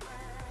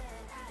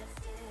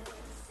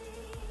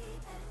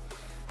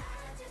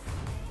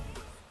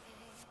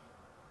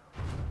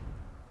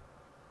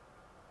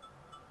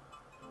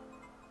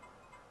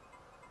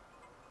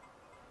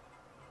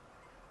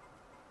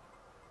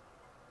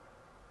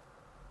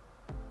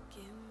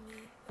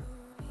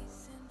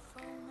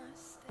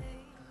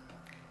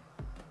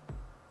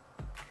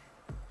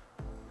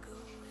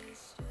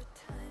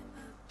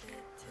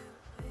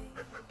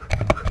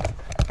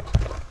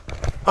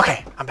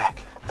 Okay, I'm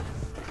back.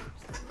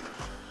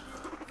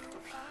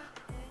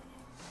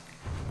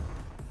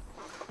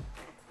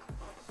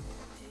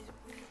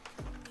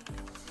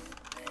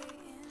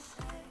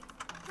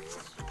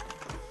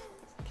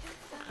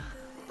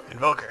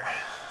 Invoker.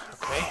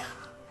 Okay.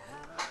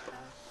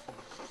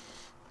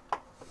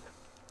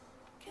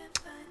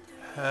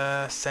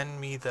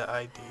 Send me the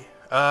ID.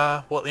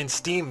 Well, in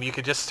Steam, you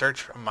could just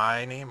search for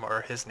my name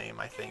or his name,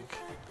 I think.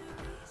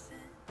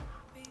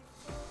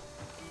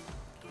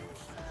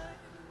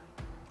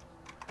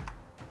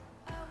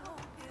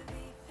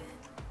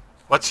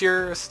 What's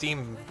your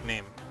Steam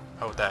name?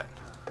 Oh, that.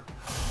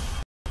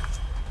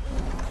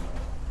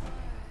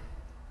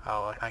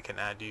 Oh, I can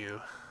add you,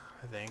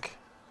 I think.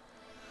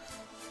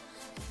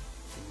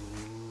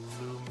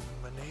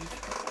 Illuminate.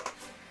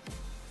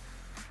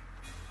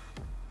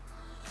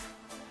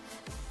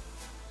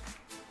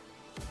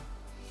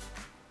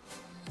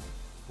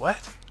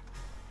 What?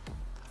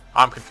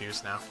 I'm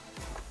confused now.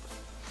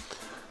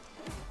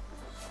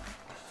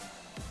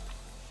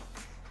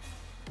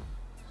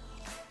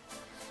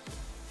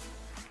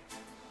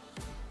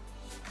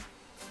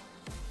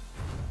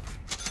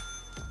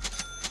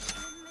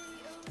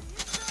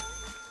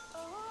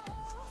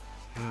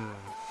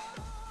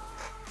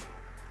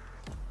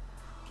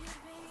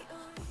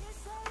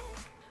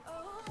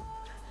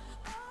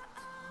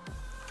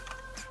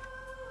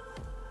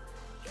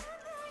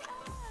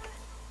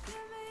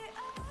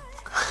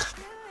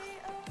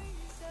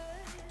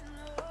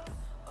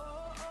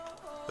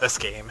 This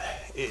game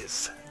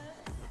is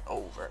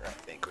over. I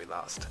think we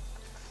lost.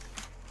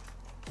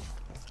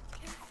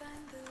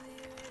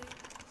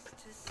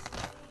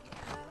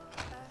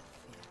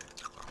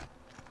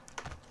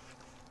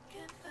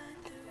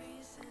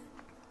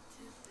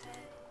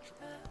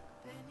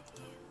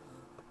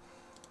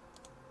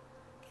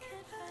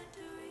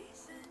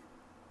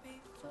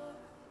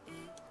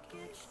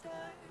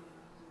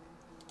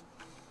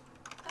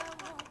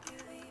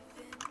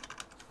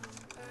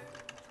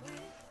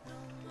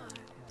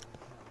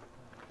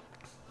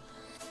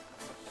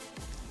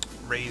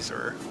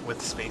 Razor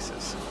with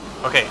spaces.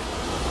 Okay,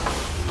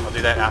 I'll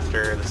do that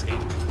after this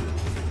game.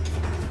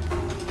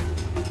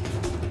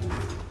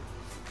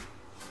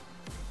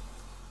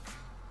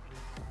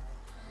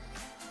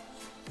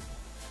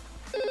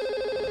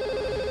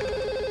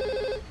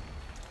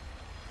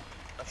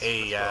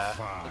 Hey,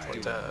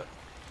 what's up?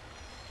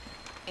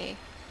 Hey.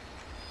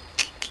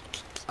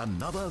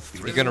 Another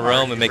You're gonna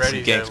roam and make some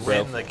Ready ganks, to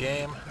bro. win the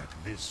game.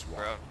 This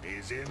one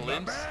is in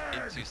Glimpse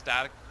into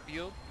static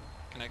field,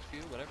 connect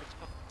field, whatever it's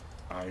called.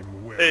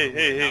 I'm well.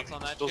 Hey, Bounce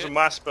on that those shit. are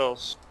my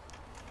spells.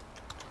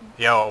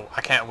 Yo,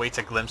 I can't wait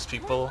to glimpse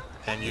people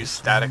and use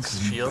static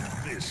shield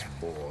This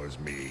bores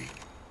me.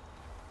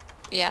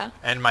 Yeah.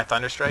 and my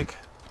Thunderstrike.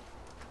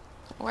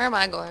 Where am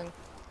I going?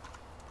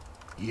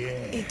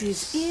 Yes. It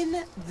is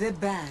in the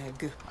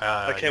bag.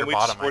 I can't your wait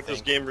bottom, to support I this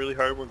think. game really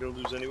hard. We're gonna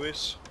lose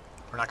anyways.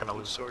 We're not gonna I'm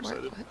lose. so Where-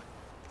 excited. what?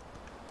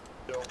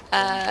 Yo,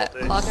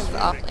 Clock is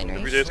off laner.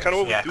 every day. It's kind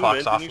of what Yeah, we do,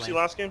 clock's man. off Didn't you see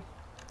lane. last game?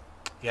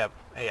 Yep.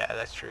 Yeah,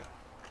 that's true.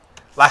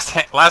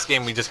 Last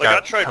game we just Like, I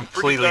got tried pretty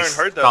completely darn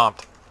hard that-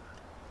 stomped.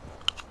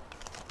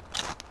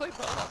 Played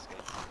well last game.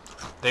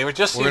 They were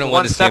just We're gonna win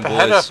one this step game,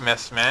 ahead boys. of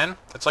us, man.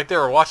 It's like they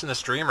were watching the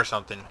stream or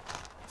something.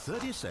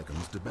 30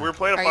 seconds to We were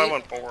playing a Are you-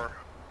 5-on-4.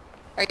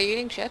 Are you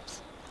eating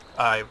chips?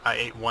 I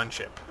ate one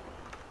chip.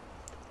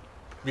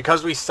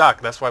 Because we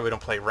suck, that's why we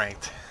don't play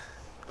ranked.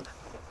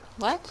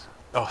 What?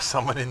 Oh,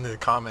 someone in the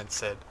comments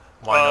said,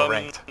 why no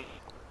ranked?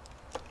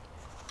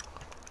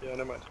 Yeah,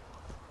 never mind.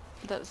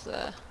 That's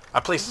I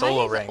play solo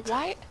why is, ranked,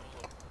 Why?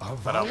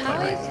 but I don't How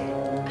play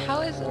ranked.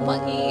 How is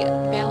Monkey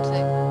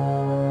bouncing?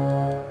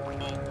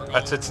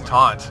 That's its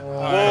taunt.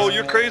 Whoa,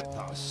 you're crazy.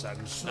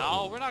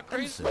 No, we're not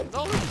crazy.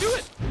 No, let's do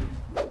it.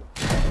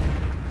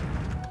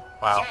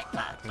 Wow,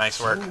 nice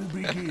work. So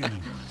begins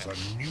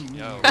a new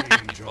Yo,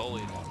 age of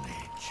bullied. knowledge.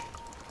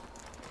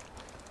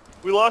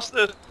 We lost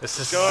this. This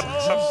is... God.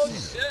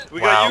 We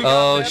Wow. got you.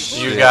 Oh man. shit.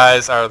 You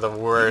guys are the These are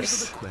the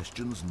worst.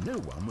 questions no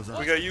one was We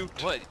asking. got you.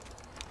 What?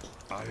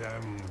 I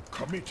am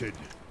committed.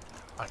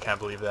 I can't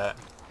believe that.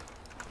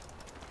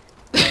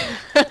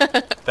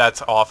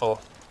 That's awful.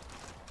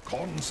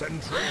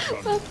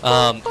 Concentration.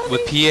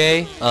 With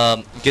PA,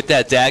 get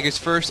that daggers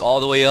first all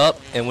the way up,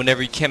 and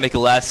whenever you can't make a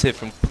last hit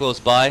from close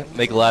by,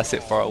 make a last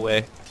hit far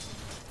away.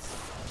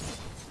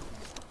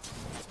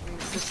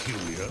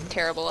 Peculiar.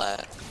 Terrible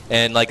at.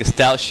 And like a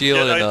stout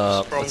shield Yeah, and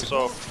nice problem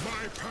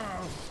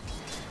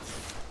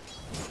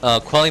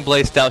solved. quelling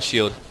blade, stout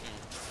shield.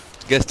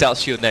 Get stout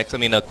shield next. I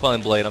mean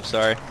quelling blade. I'm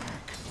sorry.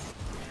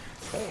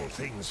 All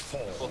things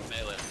fall Both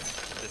melee.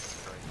 This is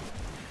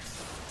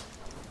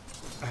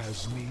great.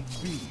 as need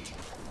be.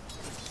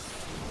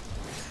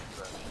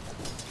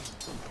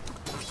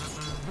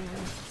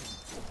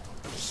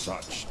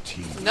 Such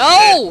team.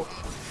 No!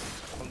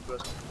 I'm the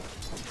best.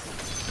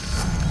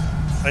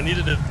 I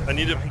needed it. I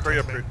needed a curry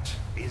upgrade.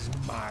 Is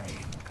mine.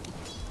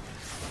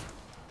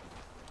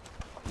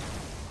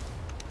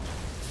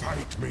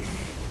 Fight me.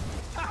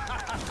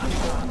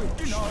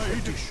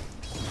 Denied.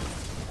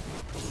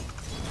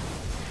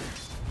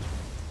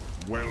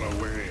 Well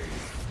away.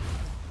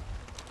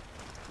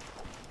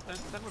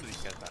 Then what do these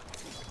guys got?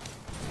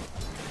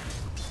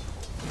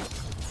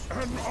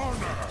 An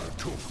honor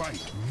to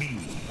fight me.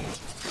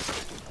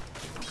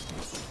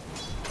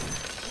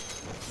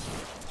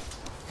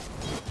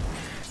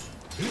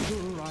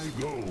 Hither I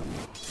go.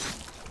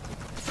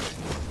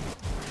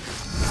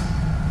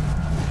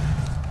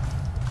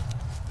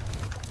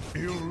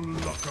 Ill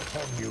luck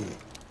upon you.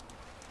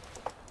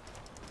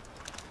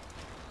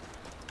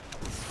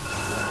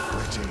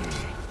 Pretty.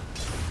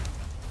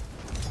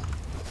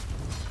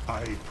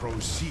 I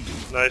proceed.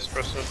 Nice,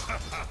 Preston.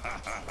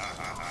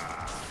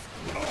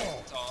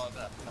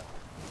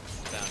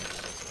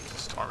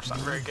 Storm's not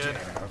very good.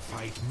 Dare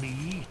fight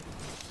me?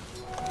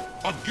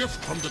 A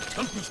gift from the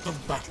tempest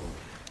of battle.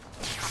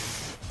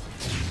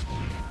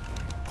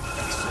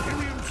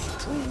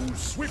 Experience true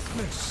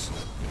swiftness.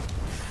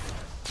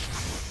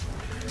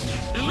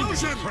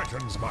 Illusion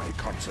threatens my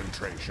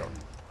concentration.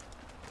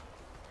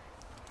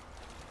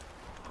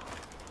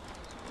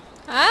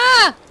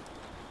 Ah!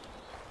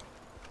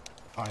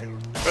 I'll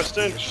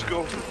Preston, just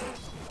go.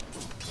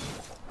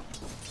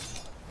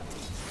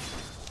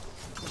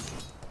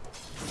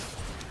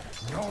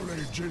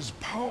 Knowledge is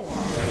power.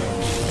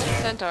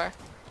 Centaur.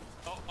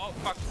 Oh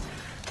fuck.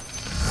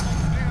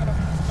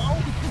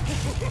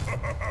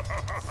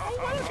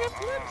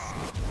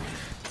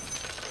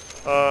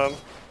 I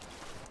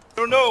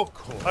don't know.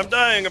 I'm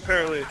dying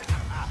apparently.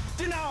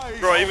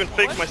 Bro, I even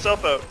faked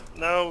myself out.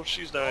 Now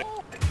she's dying.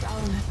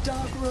 Down a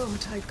dark road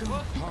I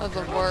go. Oh,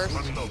 the worst.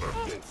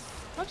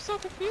 I'm so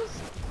confused.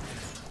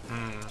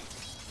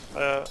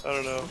 I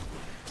don't know.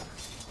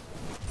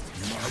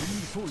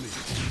 Mindfully.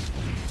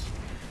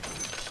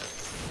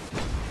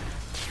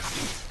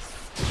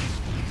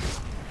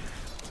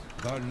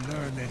 The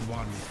learned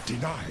one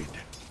denied.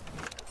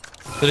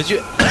 So did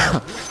you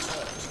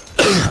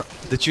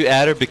did you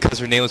add her because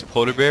her name was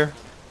Polar Bear?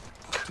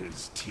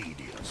 Tis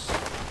tedious.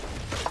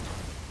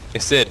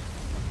 It said.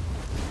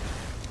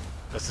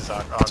 This is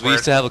awkward. Because we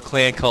used to have a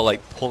clan called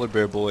like Polar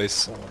Bear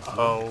Boys.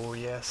 Oh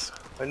yes.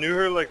 I knew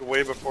her like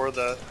way before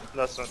that.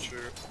 That's not true.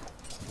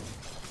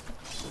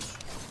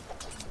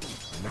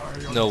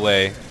 No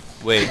way.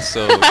 Wait,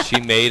 so she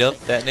made up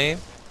that name?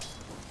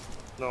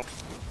 No.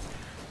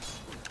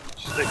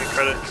 She's taking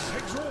credit.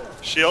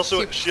 She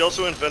also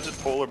invented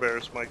polar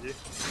bears, Mikey.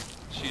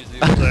 She's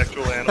the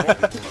actual animal.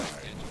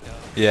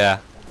 Yeah.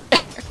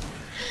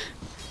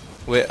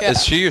 Wait,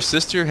 is she your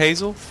sister,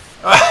 Hazel?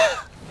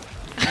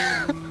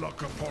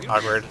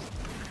 Awkward.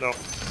 No.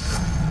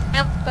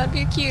 Yep, that'd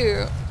be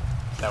cute.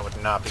 That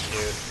would not be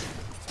cute.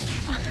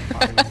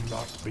 I will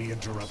not be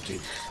interrupted.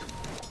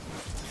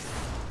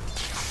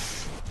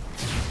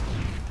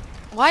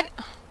 What?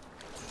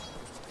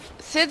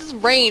 Sid's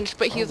ranged,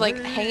 but he's like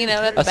hanging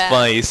out at the That's back.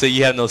 funny. You say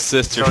you have no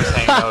sister. He's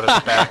hanging out at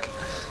the back.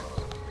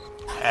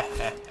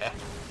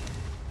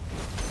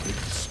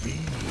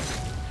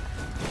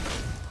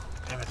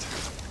 Damn it.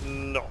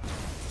 No.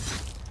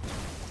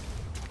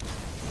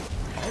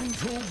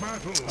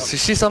 See,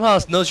 she somehow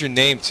knows your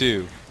name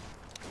too.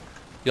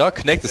 Y'all are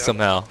connected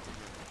somehow.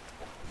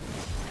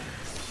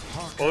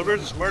 Polar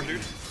bears are smart,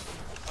 dude.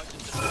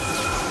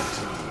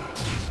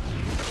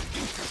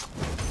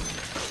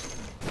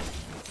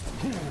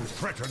 Who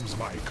threatens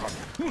my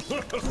true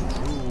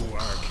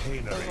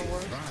arcanery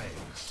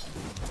thrives.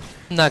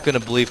 I'm not gonna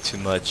believe too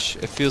much.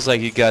 It feels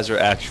like you guys are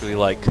actually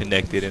like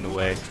connected in a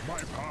way.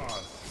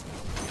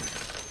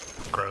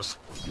 Gross.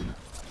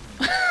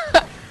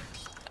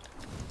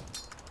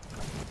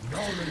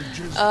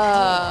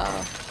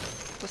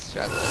 The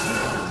struggle.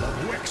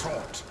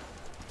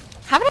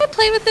 Haven't I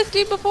played with this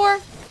dude before? I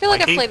feel like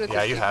Mikey? I've played with Yeah,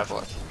 this you dude have.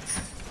 before.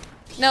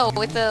 No,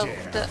 with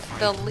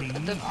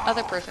the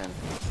other person.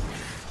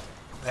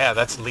 Yeah,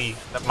 that's Lee.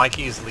 That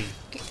Mikey is Lee.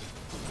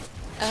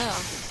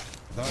 Oh.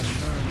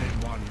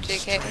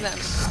 JK then.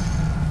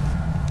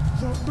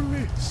 The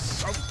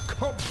bliss of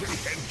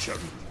comprehension.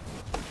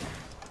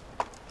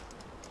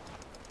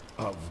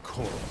 Of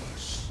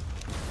course.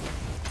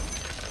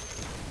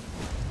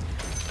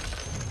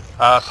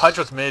 Pudge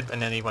was mid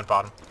and then he went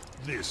bottom.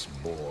 This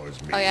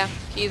bores me. Oh yeah,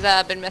 he's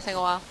been missing a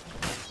while.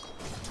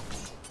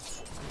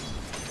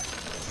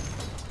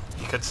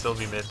 He could still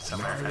be mid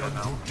somewhere. I don't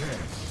know.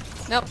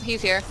 Nope,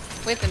 he's here.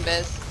 With him,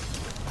 Biz.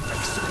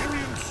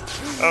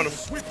 I don't know.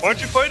 Why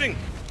aren't you fighting?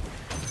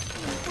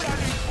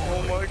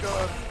 Oh my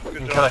god. You Good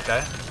can job. kill that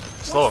guy.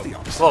 Slow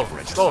him. Slow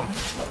him. Slow him.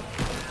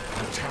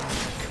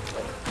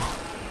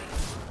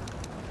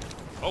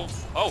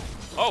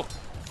 Oh!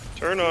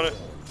 Turn on it.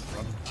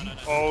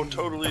 Oh,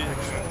 totally. I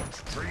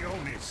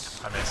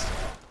missed.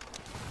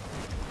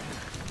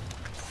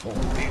 For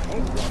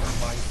behold,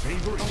 my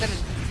favorite. I'm gonna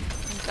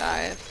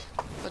die if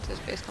what's his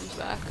face comes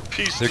back.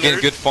 Peace, They're getting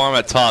nerd. good farm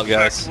at top, Back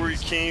guys. where you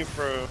came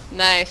from.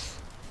 Nice.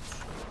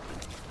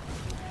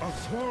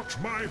 Athwart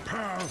my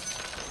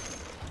path.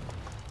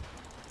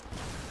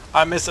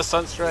 I missed a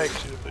sunstrike.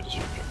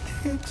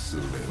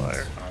 Excellent.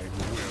 Liar. I'm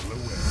well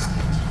aware.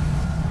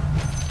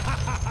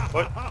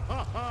 What?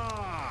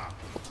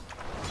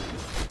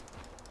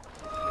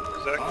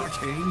 Exactly.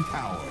 Arcane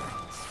power.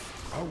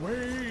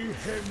 Away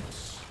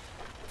hence.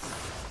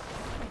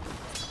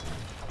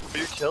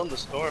 You're killing the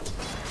storm.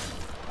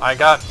 I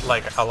got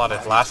like a lot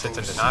of last hits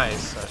and denies.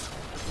 So.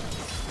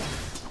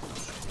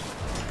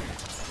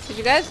 Did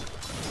you guys?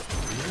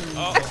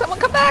 Someone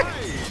come back!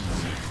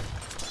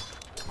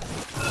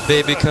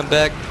 Baby, come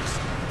back.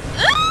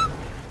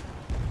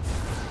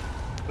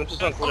 Glimpse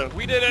is on cooldown.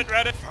 We did it,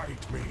 Reddit.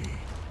 Fight me.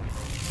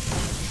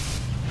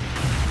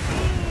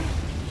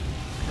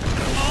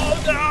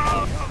 Oh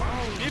no!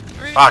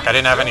 Fuck, I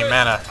didn't have any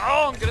mana.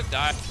 Oh, I'm gonna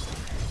die.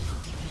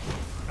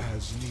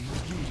 As need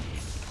be.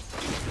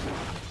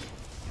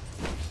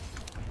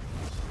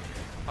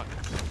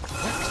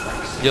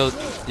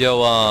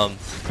 Yo,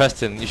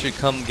 Preston, you should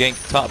come gank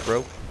top, bro.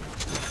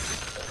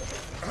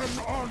 An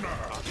honor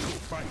to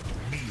fight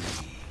me.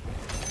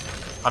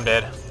 I'm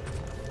dead.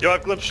 Yo, I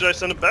have Glimpse. Should I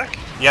send it back?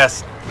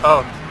 Yes.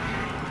 Oh.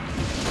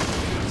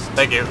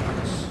 Thank you.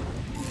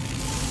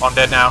 Oh, I'm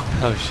dead now.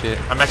 Oh shit.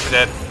 I'm extra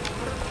dead.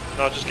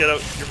 No, just get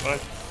out. You're fine.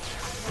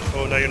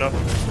 Oh, no, you're not.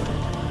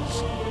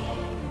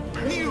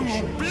 You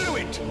blew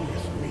it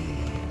with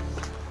me.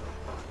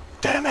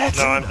 Damn it.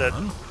 No, I'm dead.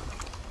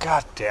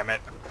 God damn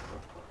it.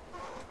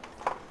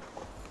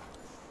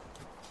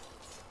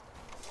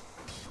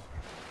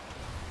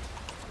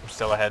 I'm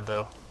still ahead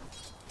though.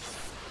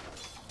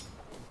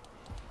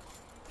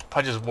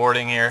 Pudge is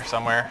warding here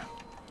somewhere.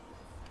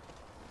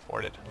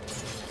 Warded.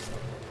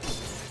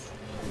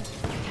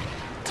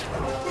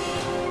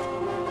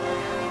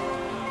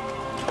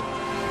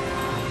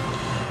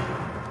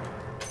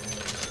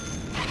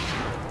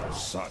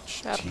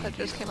 Such That Pudge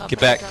just came up. Get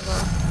in the back. jungle.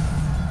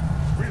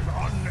 with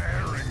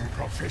unerring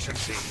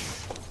proficiency.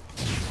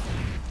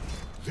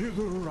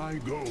 Thither I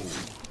go.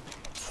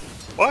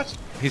 What?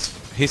 He's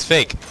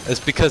fake. It's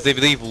because they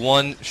leave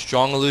one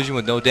strong illusion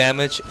with no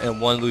damage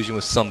and one illusion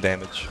with some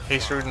damage.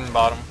 He's shooting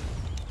bottom.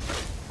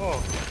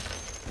 Oh.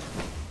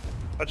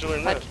 How'd you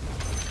learn that?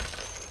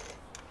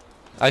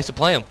 I used to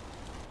play him.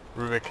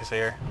 Rubik is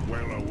here.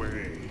 Well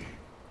away.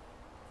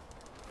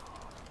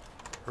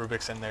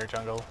 Rubik's in there,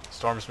 jungle.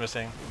 Storm's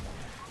missing.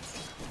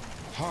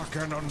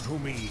 Hearken unto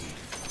me.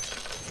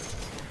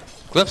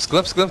 Glimpse,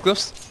 glimpse, glimpse,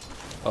 glimpse.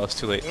 Oh, it's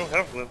too late. You don't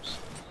have glimpse.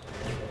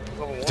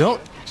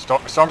 Don't.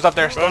 Storm's up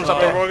there. Storm's up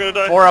there. We're all gonna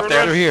die. 4 up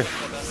there. They're here.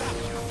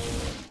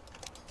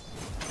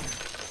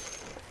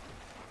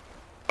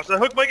 Watch that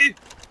hook, Mikey.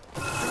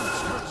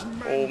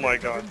 Oh my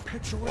god.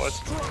 What?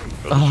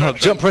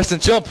 Jump, Preston,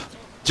 jump!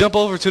 Jump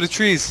over to the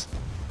trees.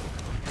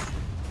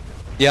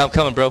 Yeah, I'm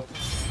coming, bro.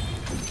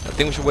 I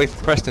think we should wait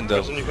for Preston,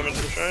 though. Preston, you come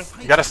into the shrine?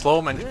 You gotta slow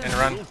him and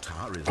run.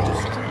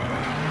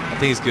 I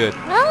think he's good.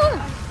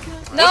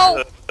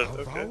 No!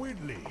 Okay.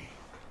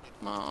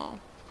 Oh.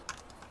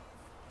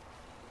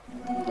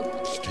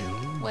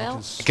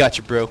 Well. I got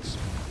you, bro.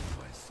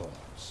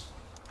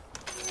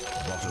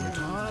 Bottom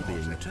tower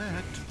being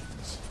attacked.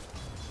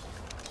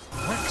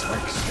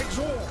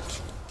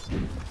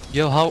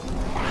 Yo,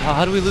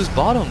 how do we lose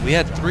bottom? We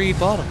had 3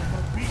 bottom.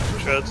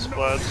 Treads,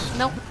 splats.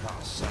 Nope.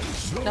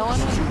 No one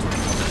was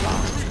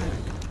bottom.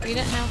 We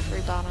didn't have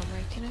 3 bottom,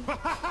 right? You know?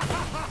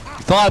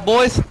 You saw that,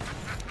 boys?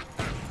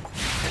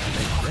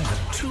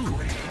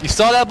 You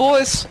saw that,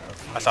 boys?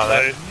 I saw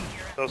that.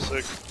 That was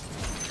sick.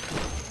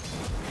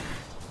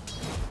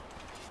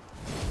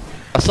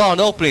 I saw an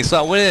opening, so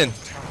I went in.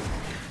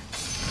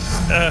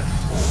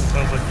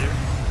 Sounds like you.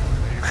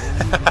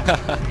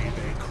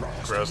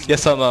 Gross.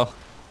 Yes, I know.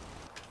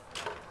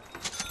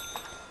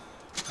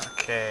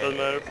 Okay. Doesn't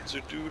matter if it's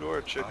a dude or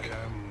a chick.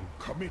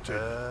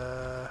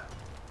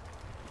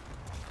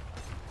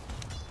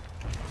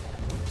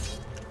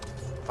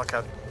 Fuck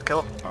out.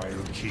 Kill him. I'll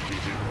keep it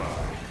in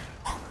mind.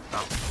 No.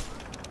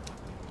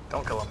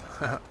 Don't kill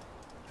him.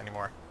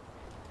 Anymore.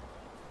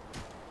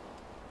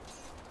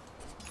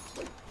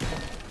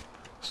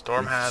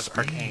 Storm has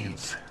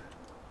arcanes.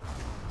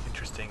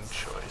 Interesting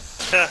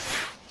choice.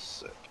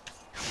 Sick.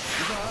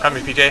 Come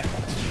me, PJ.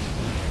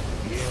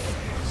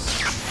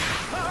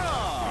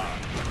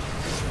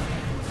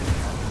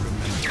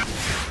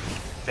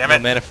 Damn No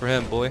it. mana for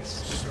him,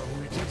 boys.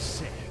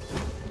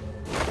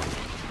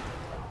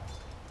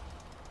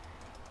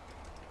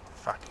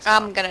 Fuck.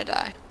 I'm gonna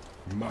die.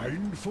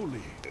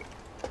 Mindfully.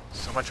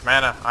 So much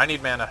mana. I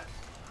need mana.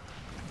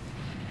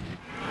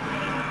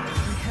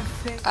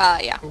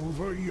 Yeah.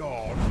 Over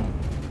yon.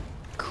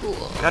 Cool.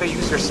 You gotta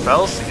use your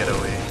spells to get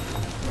away.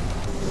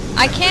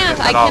 I can't.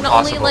 If I at all can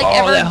only possible. like Oh,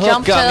 ever that hook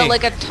jump got to me.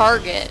 like a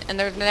target, and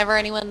there's never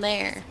anyone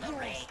there.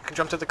 You can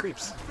jump to the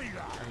creeps.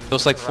 It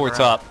was like 4 Run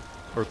around. top.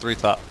 Or 3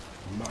 top.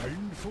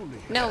 Mindfully.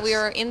 No, we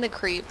were in the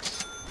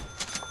creeps.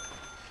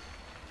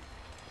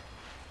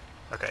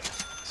 Okay.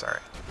 Sorry.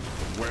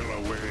 Well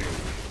away.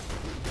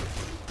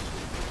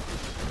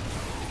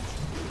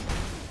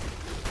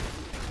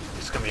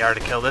 It's gonna be hard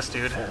to kill this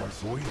dude.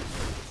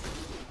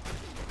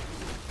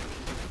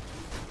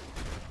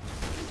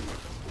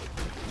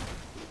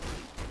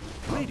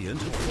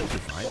 Radiant have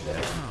fortified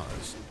their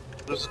towers.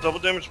 There's a double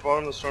damage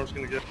bottom the storm's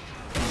gonna get.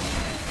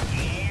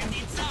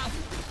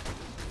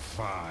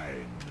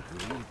 Fine.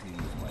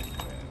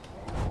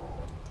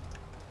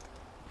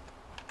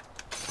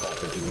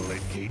 Critical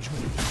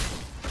engagement.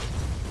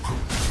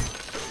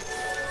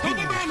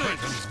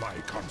 Heightens my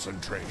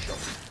concentration.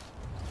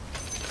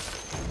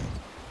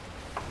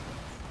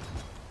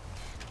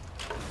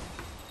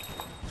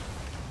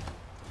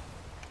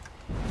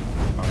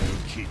 I'll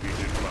keep it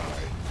in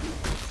mind.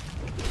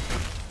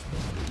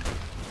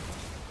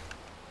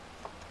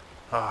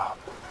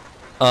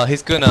 Oh,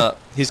 He's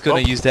gonna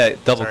use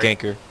that double Sorry.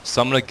 ganker.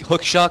 So I'm gonna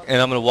hook shock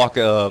and I'm gonna walk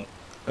in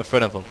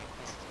front of him.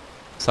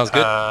 Sounds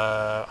good?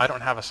 I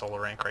don't have a solo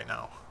rank right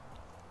now.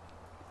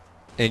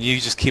 And you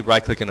just keep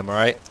right clicking him,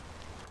 alright?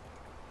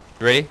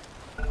 You ready?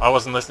 I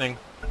wasn't listening.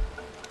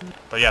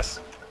 But yes.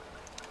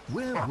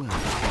 Where were they?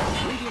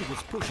 Radiant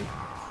was pushing.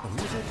 Or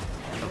was it?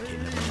 Okay,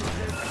 never mind.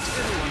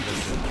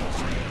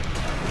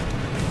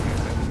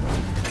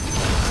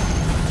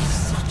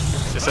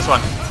 Just this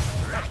one.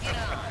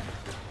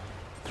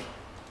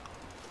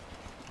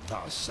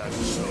 Thus and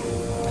so.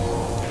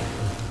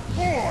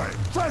 Boy,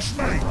 fresh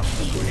meat!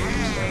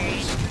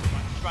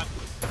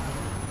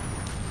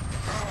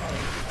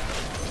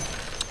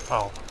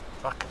 Oh,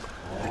 fuck.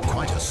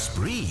 Quite a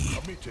spree.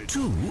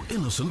 2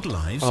 innocent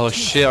lives. Oh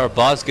shit, our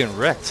bot's getting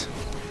wrecked.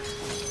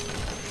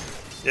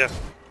 Yeah.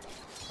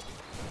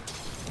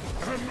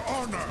 An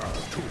honor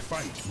to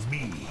fight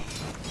me.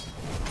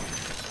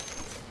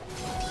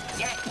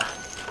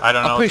 I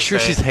don't know. I'm what pretty to sure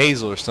say. she's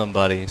Hazel or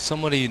somebody.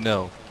 Somebody you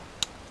know.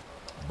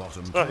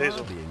 Bottom not tower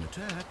Hazel. being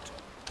attacked.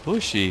 Who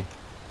is she?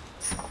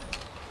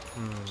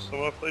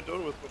 Someone I've played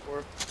Dota with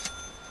before.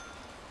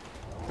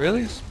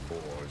 Really?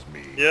 Bores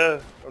me. Yeah,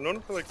 I've known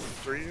her for like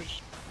 3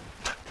 years,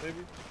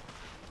 maybe,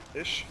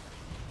 ish.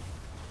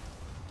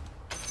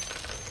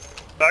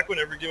 Back when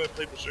every game I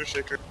played was Sir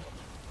Shaker.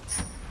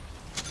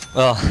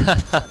 Oh.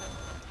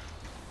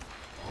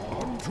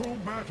 On to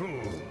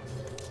battle.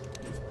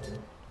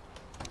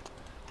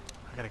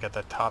 I gotta get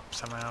that top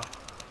somehow.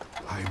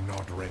 I'm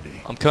not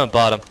ready. I'm coming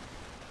bottom.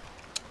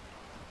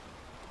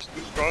 He's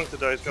too strong to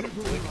die, he's got a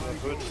blink on the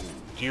hood.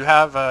 Do you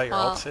have your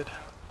ult, Sid?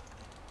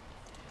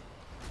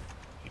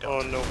 You Oh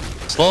no.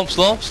 Slow him,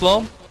 slow him, slow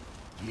him.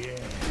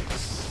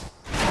 Yes.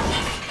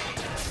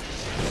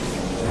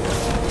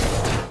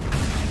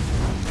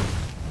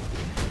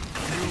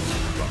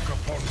 Luck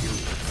upon you.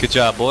 Good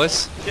job,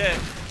 boys. Yeah,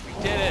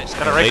 we did it. Just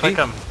gotta right click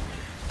him.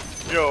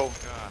 Yo.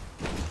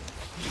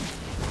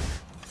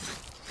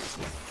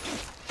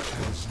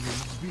 As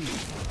needs be.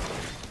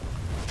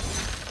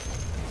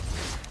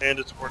 And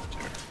it's worked too.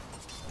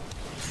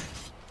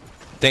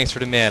 Thanks for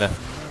the mana.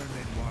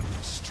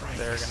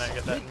 They're gonna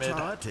get that mid.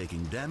 Tower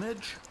taking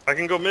damage. I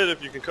can go mid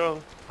if you can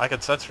come. I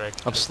could set strike.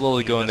 I'm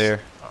slowly going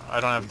there. I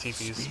don't have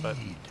TPs, but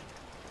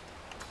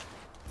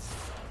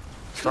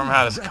Storm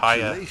had his Kaya.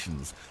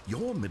 Congratulations.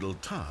 Your middle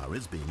tower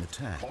is being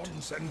attacked.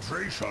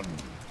 Concentration.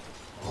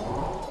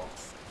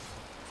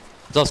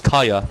 That's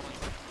Kaya.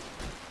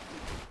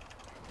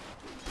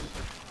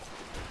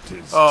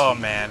 Oh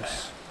man.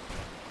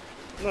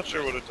 I'm not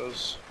sure what it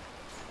does.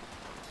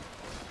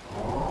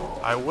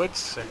 I would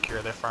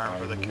secure the farm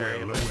for the I'm carry,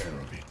 well but aware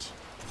of it.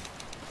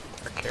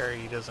 our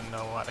carry doesn't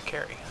know how to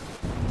carry.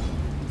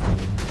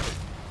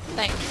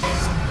 Thanks.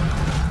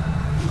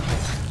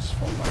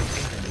 For my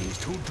enemies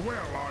to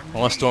dwell on I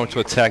want Storm to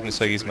attack me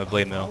so I use my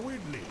blade now.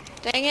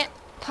 Dang it.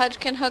 Pudge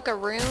can hook a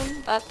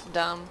rune? That's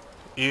dumb.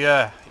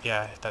 Yeah,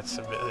 that's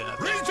a bit.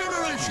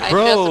 I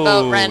Bro, just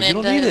about ran you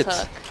into don't need his it.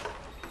 hook.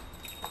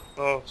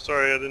 Oh,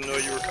 sorry, I didn't know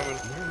you were coming.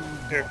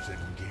 Here.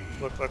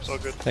 Look, that's all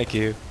good. Thank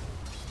you.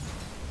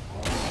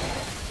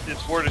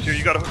 It's warded here,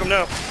 you gotta hook him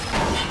now.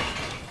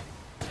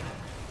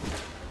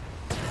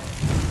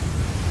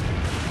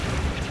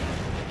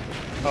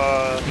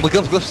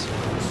 Glimpse.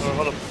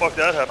 How the fuck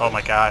that happened? Oh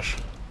my gosh.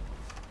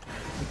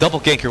 Double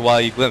ganker while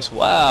you glimpse.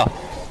 Wow.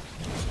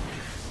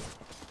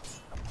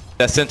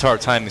 That centaur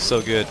time is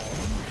so good.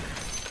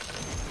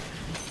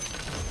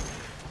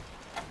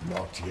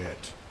 Not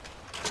yet.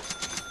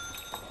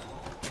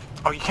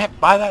 Oh, you can't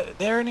buy that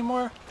there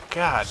anymore?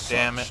 God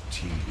damn it.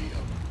 Tedium.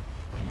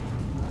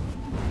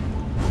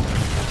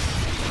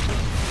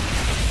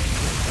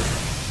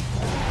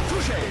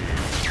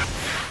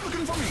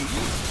 Looking for me?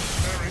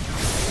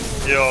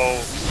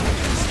 Yo.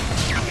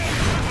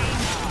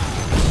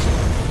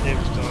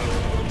 Game's done.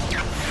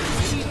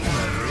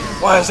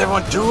 What is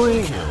everyone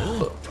doing?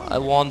 I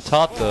won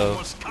top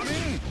though.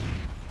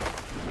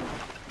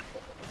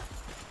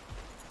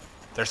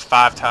 There's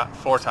 5 top,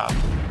 4 top.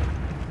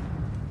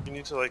 You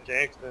need to like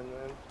gank then,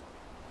 man.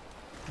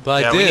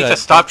 But Yeah, I we did. need I to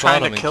stop fought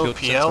trying him to and kill killed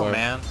PL, Centaur.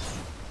 man.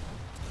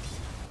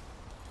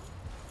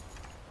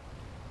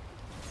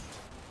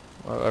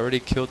 I already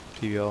killed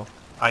PL.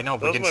 I know,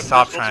 That but we was can my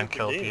stop first trying to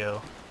ultimate kill game.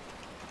 PL.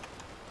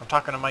 I'm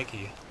talking to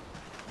Mikey.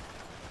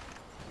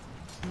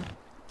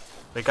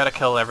 We gotta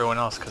kill everyone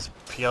else, because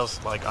PL's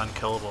like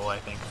unkillable, I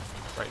think,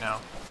 right now.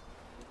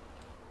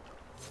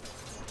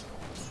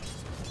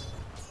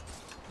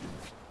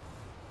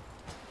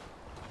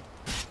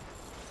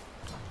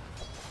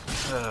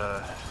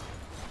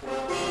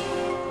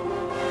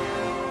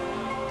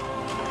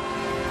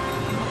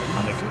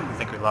 I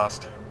think we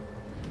lost.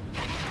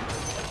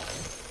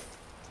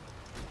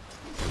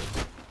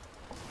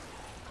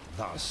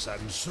 Thus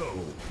and so.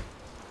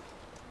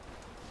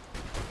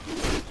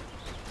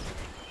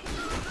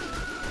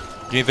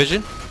 Give me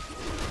vision?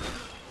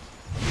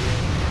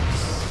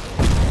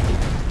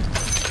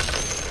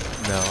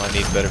 No, I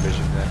need better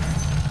vision than that.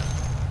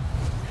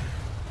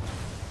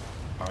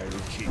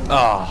 I'll keep.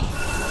 Ah.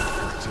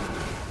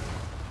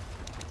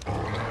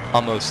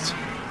 Almost.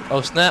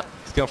 Oh snap!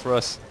 It's going for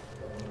us.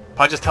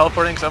 Pudge is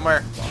teleporting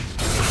somewhere.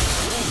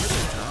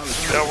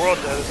 Yeah, we're all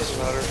dead, it doesn't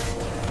matter.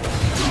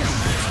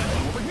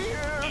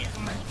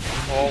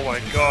 Oh my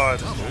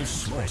god.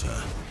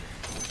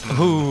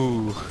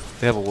 Ooh,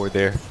 they have a ward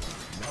there.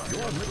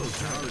 Your middle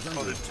tower is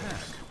under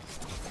attack.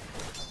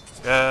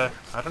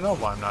 I don't know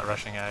why I'm not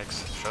rushing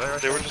eggs. Should I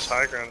rush They were eggs? just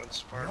high ground and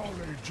smart.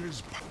 Knowledge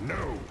is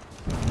no.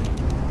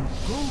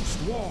 Ghost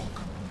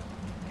walk.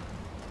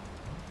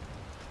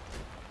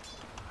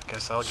 I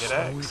guess I'll get So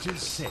eggs. it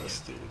is said. This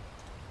dude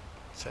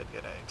said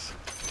get eggs.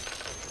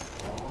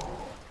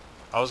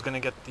 I was gonna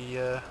get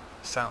the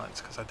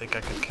silence because I think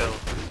I could kill.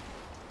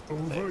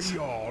 Over Thanks.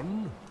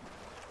 yon.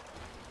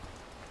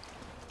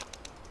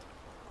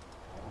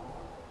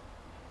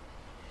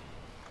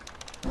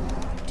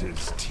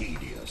 Tis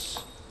tedious.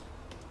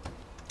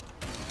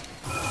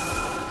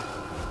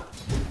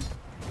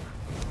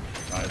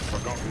 I've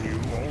forgotten you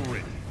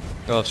already.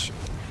 Oh,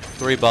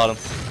 3 bottom.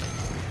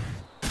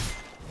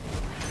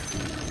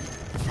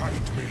 Fight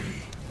me.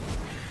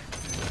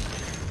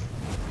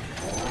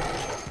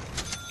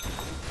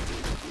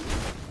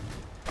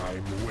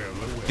 I'm well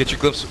aware. Get your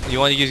glimpse. You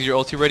want to use your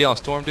ulti ready on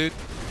Storm, dude?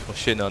 Oh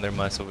shit, no, never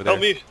mind. It's over there.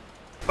 Help me.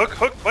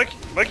 Hook,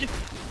 Mikey.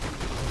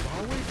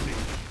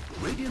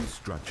 Radiant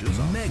structures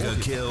are mega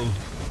kill.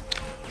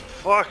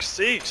 Fuck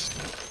sakes.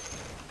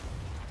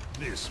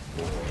 This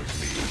bores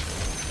me.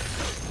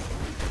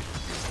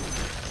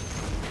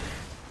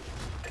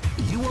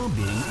 You are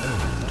being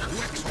owned.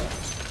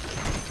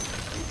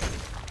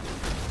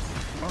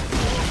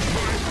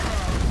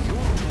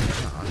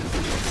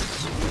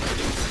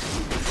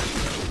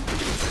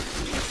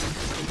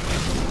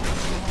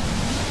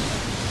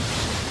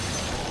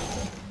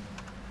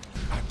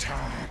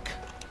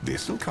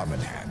 This'll come in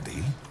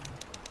handy.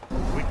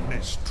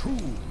 Witness true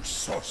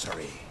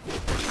sorcery.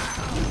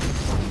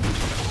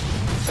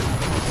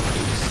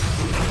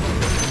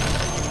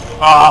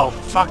 Oh,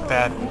 fuck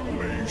that.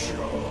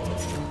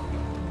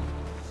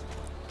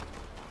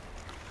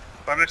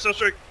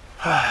 Sunstrike.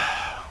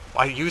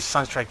 I used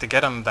Sunstrike to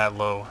get him that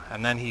low,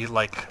 and then he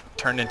like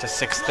turned into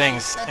 6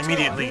 things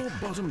immediately,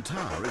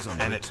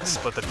 and it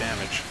split the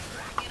damage.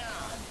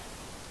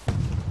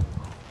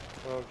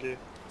 Okay.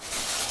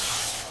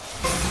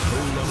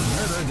 Whole lot of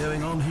murder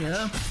going on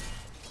here.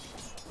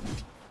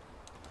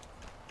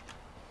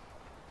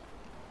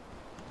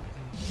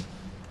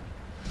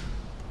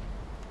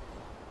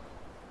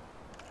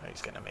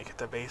 He's gonna make it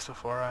to base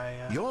before I...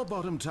 Your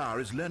bottom tower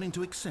is learning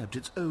to accept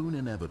its own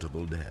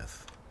inevitable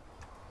death.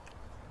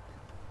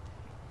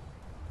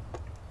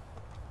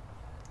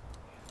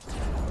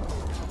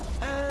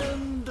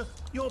 And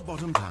your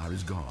bottom tower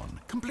is gone.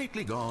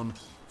 Completely gone.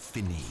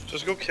 Fini.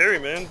 Just go carry,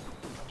 man.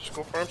 Just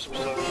go farm some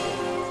stuff.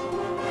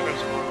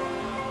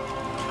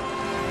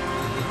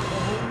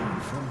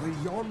 From the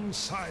yon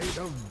side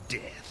of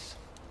death.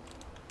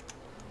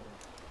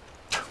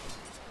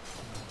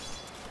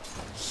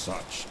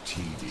 Such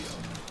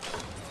tedium.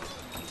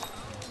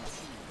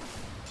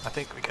 I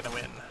think we're gonna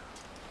win.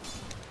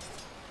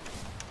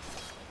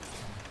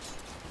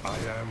 I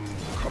am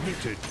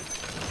committed.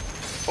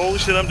 Holy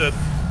shit, I'm dead.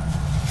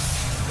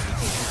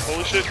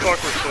 Holy shit,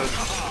 Clockwork's dead.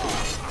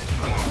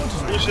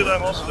 Holy shit,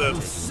 I'm also dead.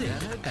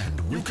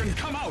 You can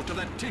come out of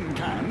that tin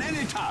can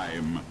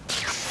anytime.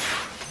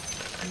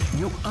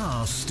 You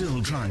are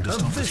still trying to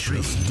stop this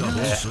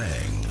double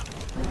slaying.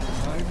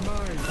 My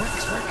mind,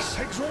 Vex,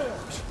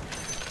 exhort.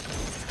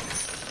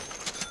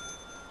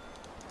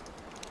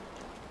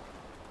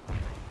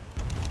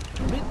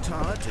 Mid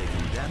tower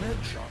taking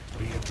damage. Not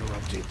be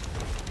interrupted.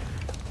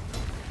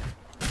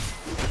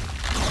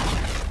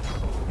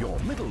 Your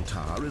middle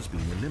tower has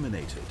been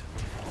eliminated.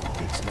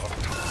 It's not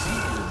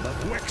Tazil, but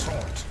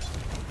Wexhort.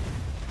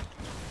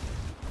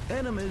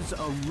 Enemies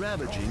are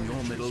ravaging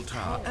your middle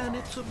tower, and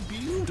it's a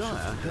beautiful...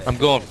 I'm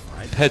going.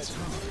 Heads.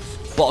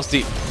 Balls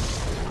deep.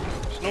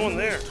 There's no one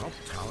there. Top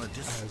tower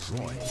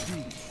destroyed.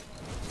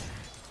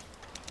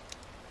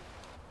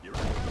 You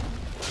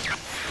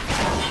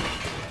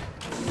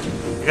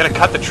gotta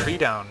cut the tree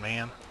down,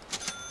 man.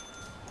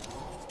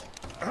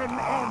 An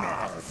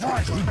honor.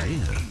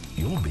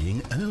 You're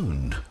being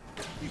owned.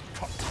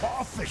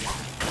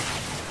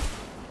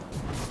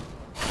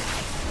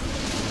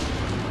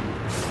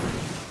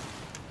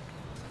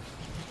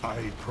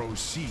 I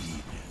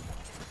proceed.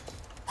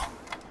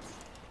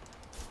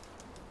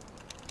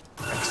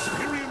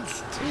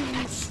 Experience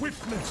true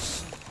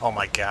swiftness. Oh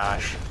my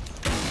gosh.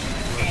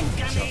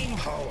 Incoming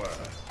power.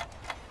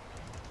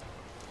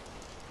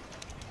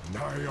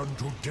 Nigh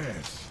unto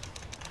death.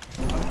 A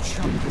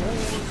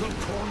champion of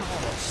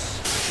Cornwallis.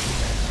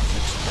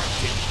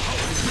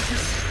 Extracting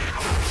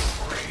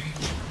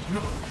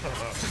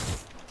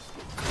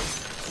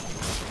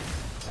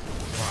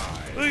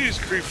Look at these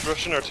creeps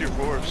rushing our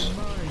 2-4s.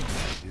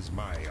 Is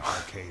my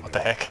arcane. What the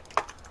heck?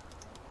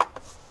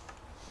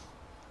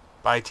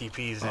 Buy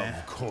TPs, eh?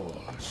 Of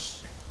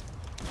course.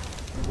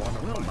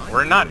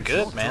 We're not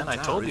good, man. I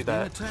told you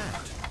that.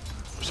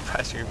 I'm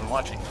surprised you're even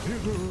watching.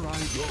 Hither I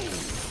go.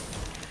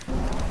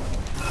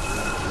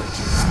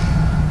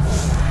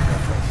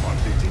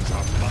 Quantities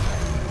are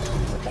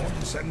mine.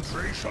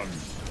 Concentration.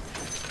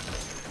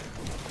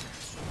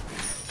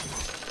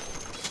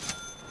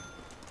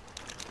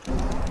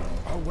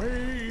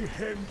 Away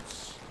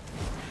hence.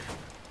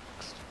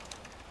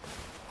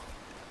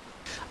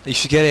 You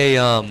should get a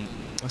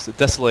what's the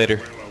desolator?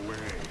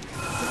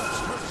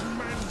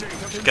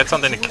 Get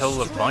something to kill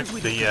the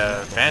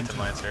Phantom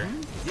Lancer.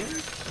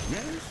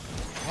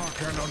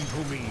 Hearken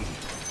unto me.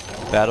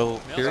 Battle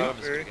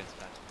Fury.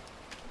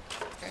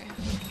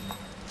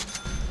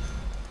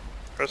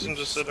 Preston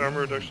just said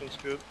armor reduction's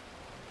good.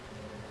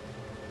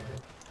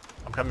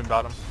 I'm coming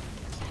bottom.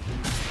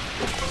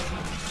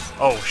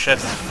 Oh shit.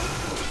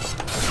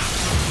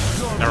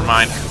 Never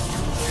mind.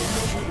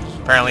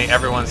 Apparently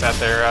everyone's at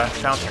their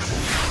fountain.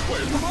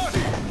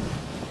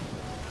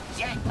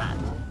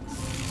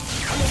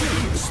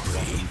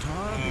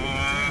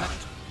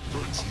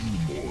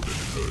 More than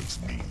hurts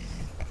me.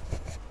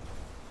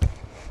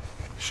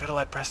 Should have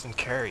let Preston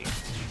carry.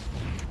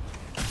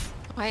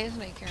 Why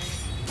isn't he carrying?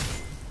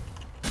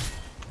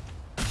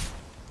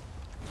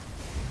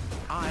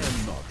 I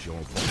am not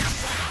your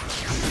voice.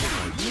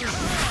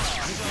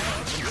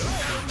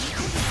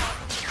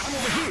 Come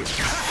over here.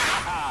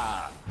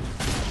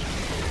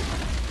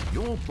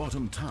 Your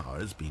bottom tower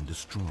has been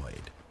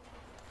destroyed.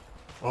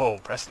 Oh,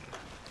 Preston.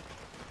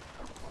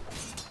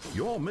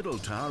 Your middle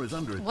tower is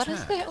under attack. What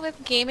is it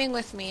with gaming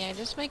with me? I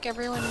just make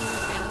everyone in your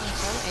family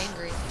so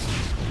angry.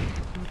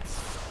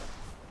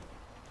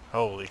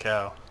 Holy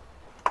cow.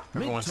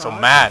 Everyone's so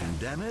Mid-tower mad. taking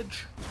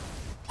damage.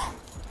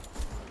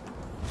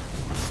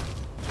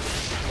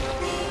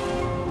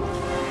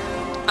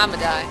 I'ma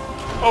die.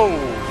 Oh!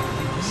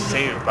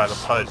 Saved by the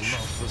pudge.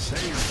 So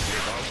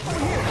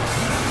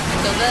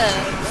then,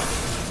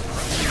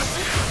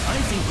 I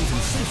think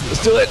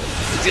Let's do it.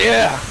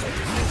 Yeah.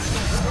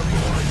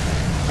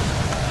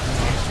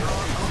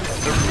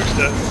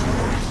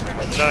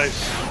 Nice,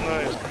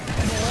 nice.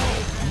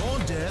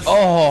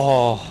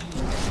 Oh.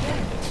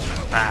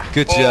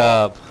 Good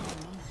job.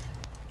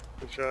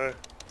 Good try.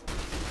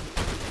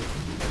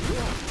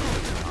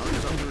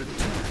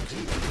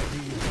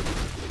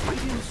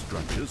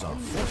 Structures are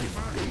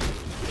fortified.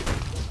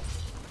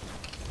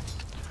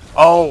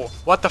 Oh,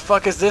 what the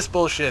fuck is this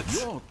bullshit?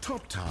 Your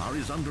top tower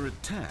is under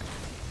attack.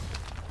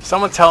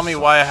 Someone tell me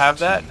why I have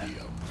that?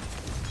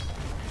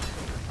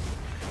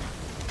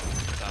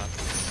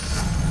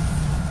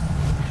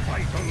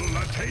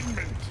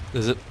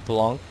 Does it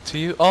belong to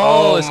you?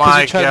 Oh, it's because my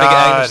you're trying to make an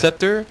God.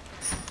 interceptor,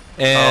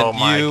 and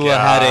you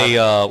had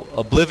a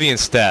Oblivion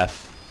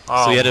staff.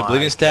 Oh so you had my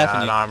Oblivion staff,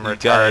 and God, you I'm got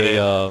retarded.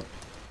 a.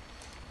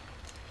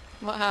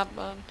 What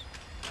happened?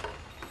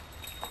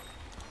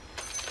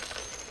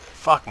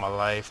 Fuck my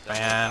life,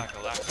 man.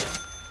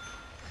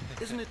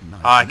 Isn't it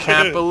nice? I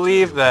can't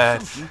believe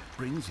that.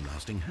 Brings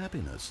lasting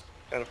happiness.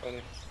 Kind of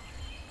funny.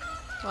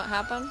 What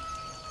happened?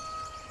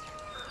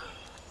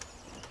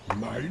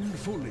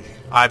 Mindfully.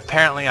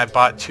 Apparently I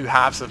bought 2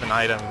 halves of an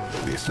item.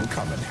 This will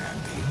come in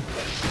handy.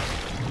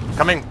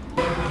 Coming.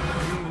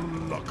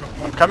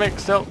 I'm coming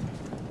still.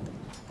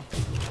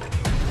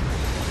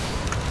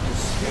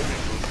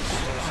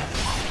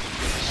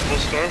 Well,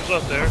 Storm's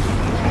not there.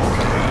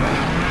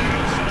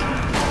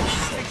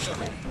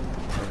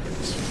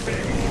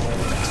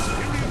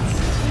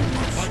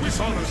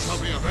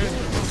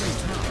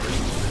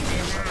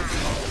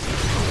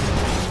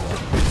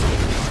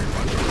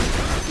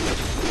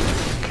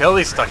 Kill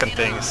these fucking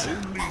things. A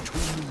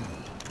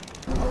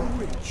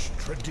rich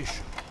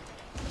tradition.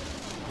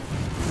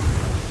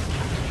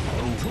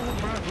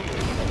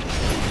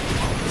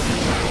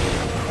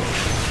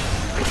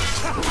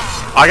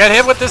 I got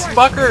hit with this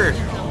fucker.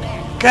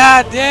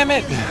 God damn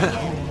it.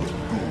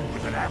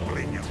 With an apple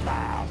in your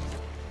mouth.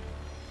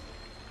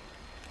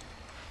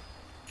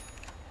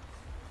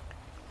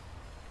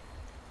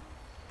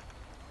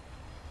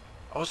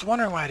 I was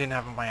wondering why I didn't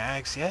have my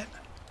axe yet.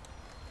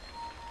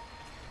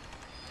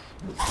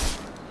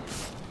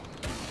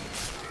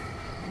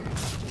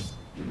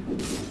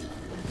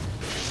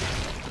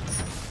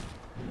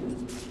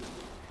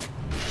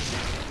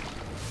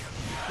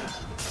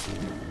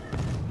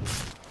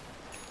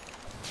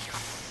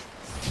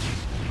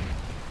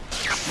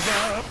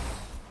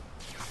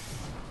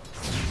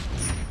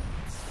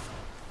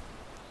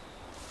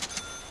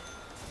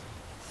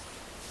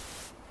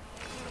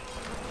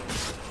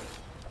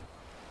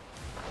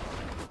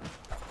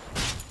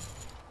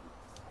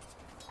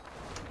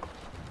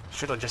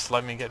 Should have just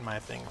let me get my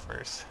thing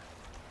first.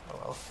 Oh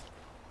well.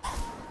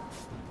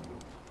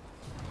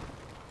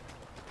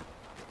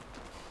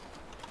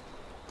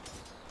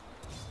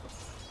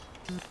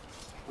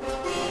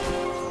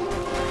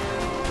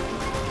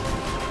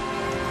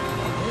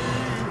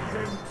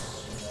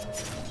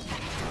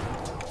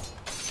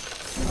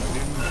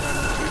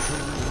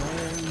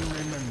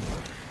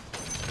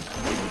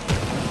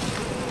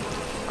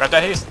 Grab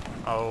that haste.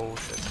 Oh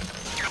shit.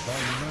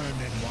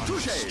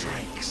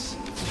 Strikes.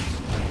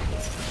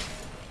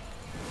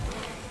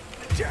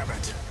 Damn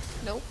it.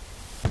 Nope.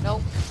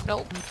 Nope.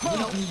 Nope.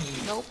 Nope.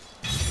 Nope.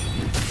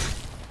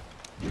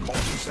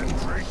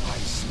 Concentrate. I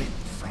slip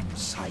from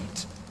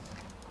sight.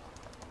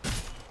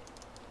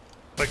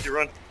 Like you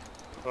run.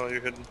 Oh,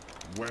 you're hidden.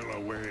 Well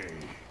away.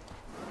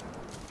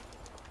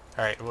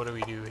 Alright, what do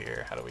we do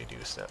here? How do we do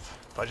stuff?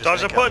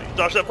 Dodge that punch!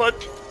 Dodge that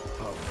punch!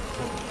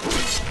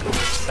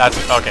 That's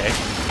okay.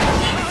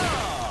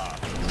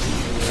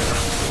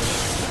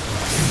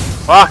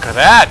 Fuck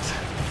that!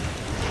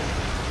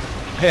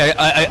 Hey,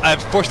 I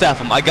force staff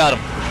him. I got him.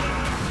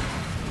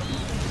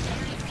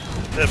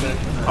 Yeah, man.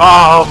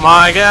 Oh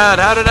my god,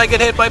 how did I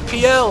get hit by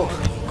PL?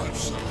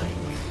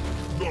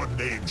 Your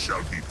name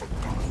shall be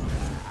forgotten.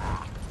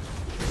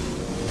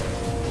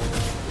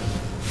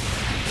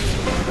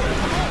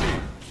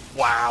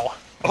 Wow.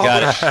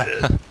 Got it.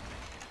 Shit.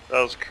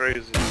 That was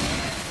crazy.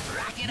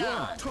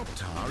 Your top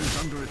tower is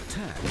under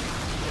attack.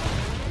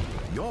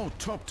 Your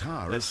top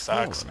tower This is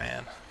sucks, fallen.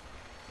 man.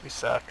 We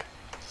suck.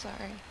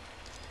 Sorry.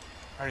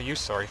 What are you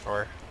sorry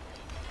for?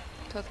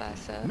 Cause I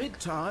suck. Mid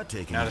tower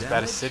taking Not as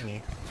bad as damage.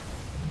 Sydney.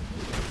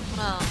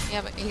 Well,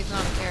 yeah, but he's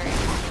not a carry.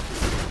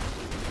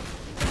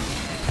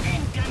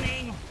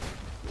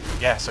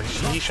 Yeah, so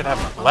he should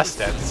have less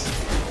deaths.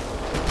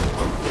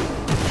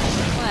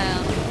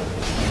 Well.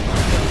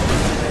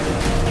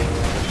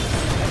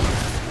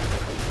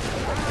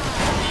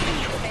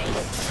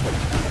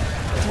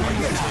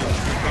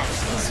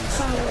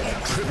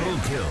 Triple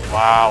kill.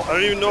 Wow. I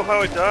don't even know how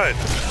I died.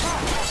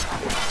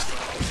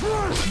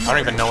 I don't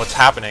even know what's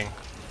happening.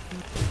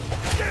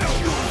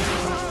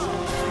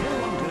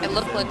 It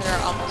looked like we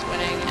were almost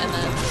winning, and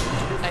then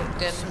I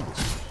didn't.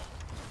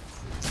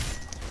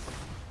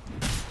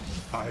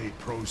 I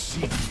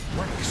proceed.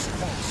 Wax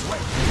falls away.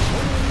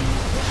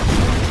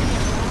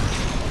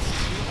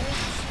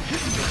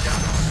 Hidden the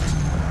dust.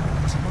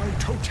 To my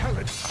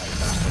totality. I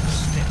must have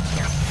stepped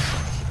out.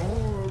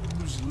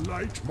 Orbs light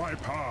Light my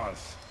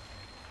path.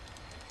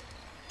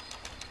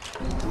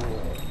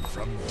 Drawn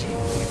from deep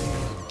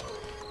within.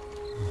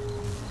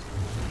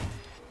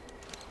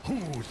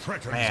 Who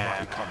threatens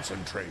my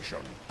concentration?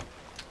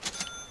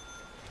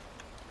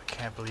 I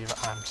can't believe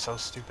I'm so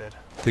stupid.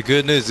 The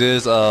good news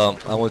is,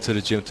 I went to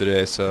the gym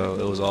today, so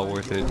it was all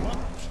worth it.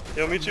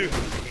 Yo, me too.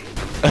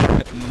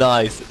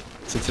 Nice.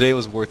 So today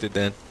was worth it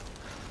then.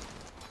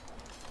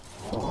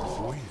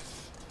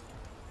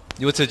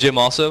 You went to the gym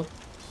also?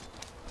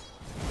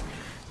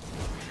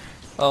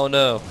 Oh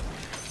no.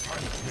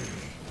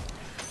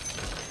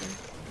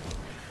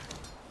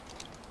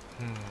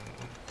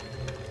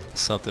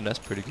 Something that's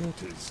pretty good.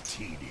 It is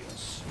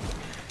tedious.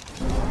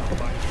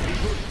 My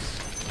favorites.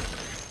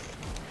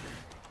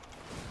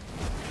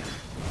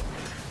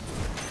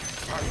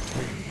 Fight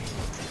me.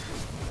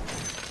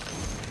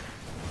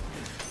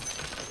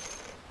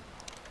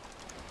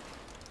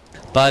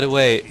 By the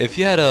way, if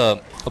you had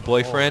a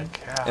boyfriend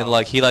and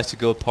like he likes to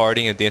go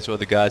partying and dance with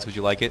other guys, would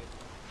you like it?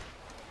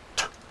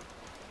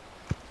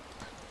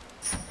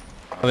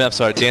 I mean, I'm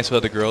sorry, dance with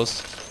other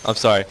girls. I'm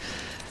sorry.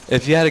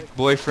 If you had a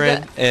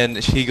boyfriend and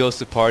he goes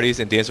to parties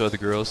and dance with other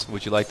girls,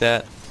 would you like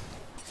that?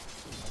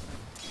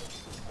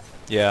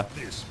 Yeah.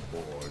 This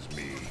bores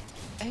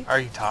me. Are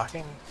you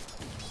talking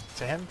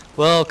to him?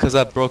 Well, because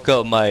I broke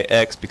up with my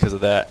ex because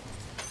of that.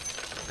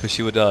 Because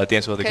she would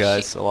dance with other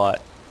guys a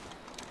lot.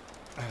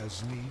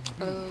 As need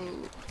be. Oh,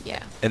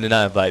 yeah. And then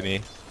not invite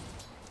me.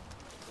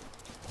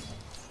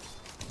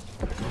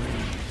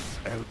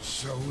 And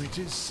so it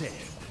is said.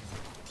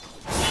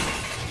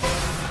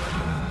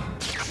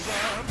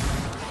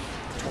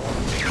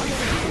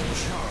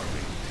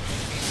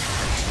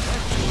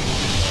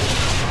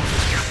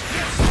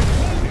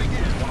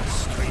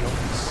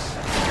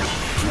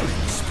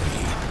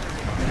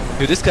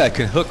 Dude, this guy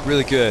can hook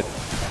really good.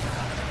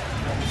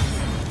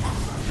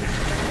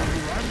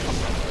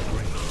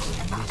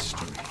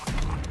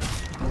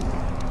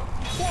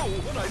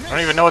 I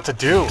don't even know what to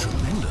do.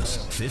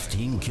 Tremendous.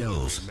 15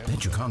 kills.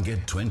 Bet you can't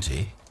get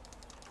 20.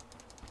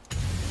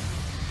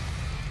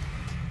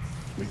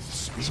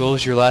 So what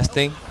was your last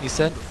thing you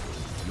said?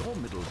 Your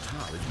middle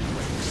tower is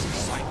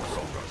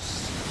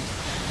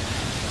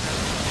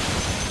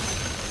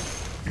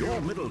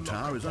Your middle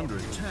tower is under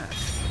attack.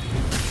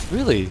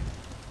 Really?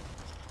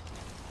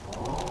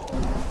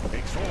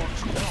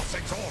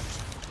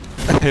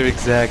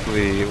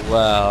 Exactly.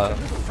 Wow.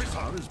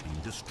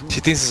 She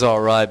thinks it's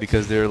alright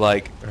because they're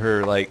like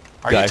her Are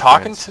guy you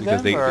talking friends to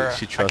because them, or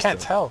she I trusts can't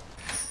them. tell.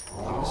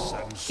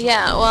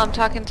 Yeah, well, I'm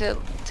talking to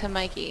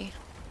Mikey.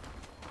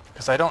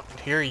 Because I don't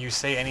hear you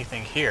say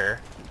anything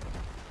here.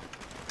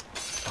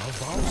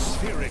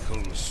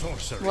 Spherical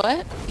sorcery.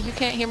 What? You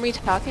can't hear me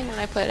talking when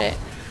I put it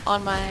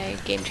on my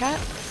game chat?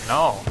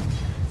 No.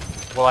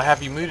 Well, I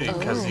have you muted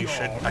because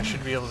I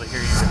should be able to hear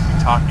you if you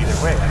talk either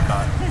way, I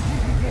thought.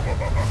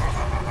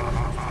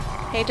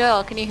 Hey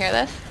Doyle, can you hear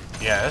this?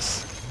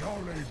 Yes.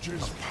 Knowledge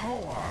is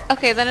power.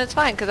 Okay, then it's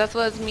fine, because that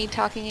was me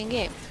talking in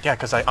game. Yeah,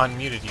 because I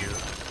unmuted you.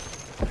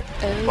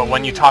 Oh, But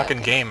when you talk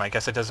in game, I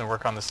guess it doesn't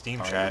work on the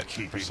Steam chat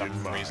for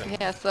some reason.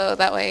 Yeah, so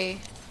that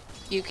way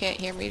you can't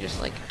hear me just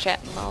like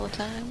chatting all the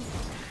time.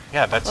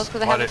 Yeah, that's well,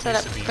 because I what have it it set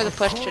needs up to be. for the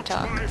push to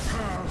talk.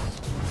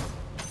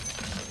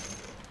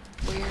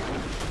 Weird.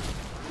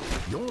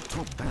 Your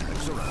top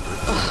barracks are under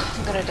Ugh,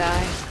 I'm gonna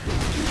die.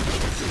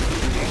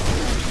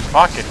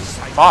 Fuck it.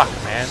 Fuck,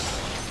 man.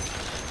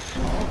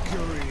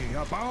 Mercury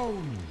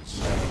abounds.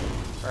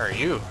 Where are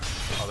you?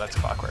 Oh, that's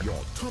clockwork.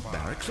 Your top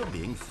barracks are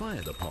being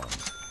fired upon.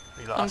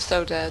 We I'm lost.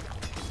 so dead.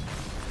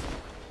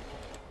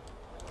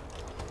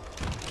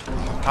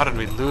 How did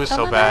we lose so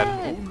Someone bad?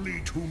 died.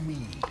 Only to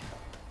me.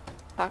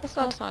 Let's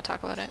not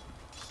talk about it.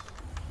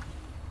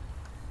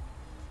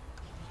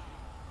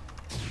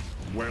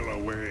 Well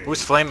away.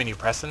 Who's flaming you,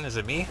 Preston? Is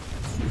it me?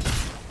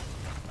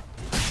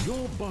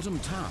 Your bottom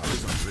tower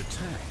is under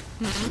attack.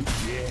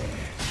 Yeah.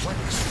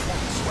 Wax.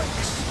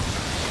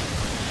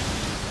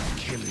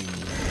 Killing.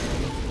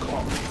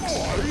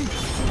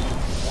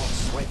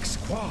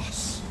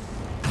 Wax.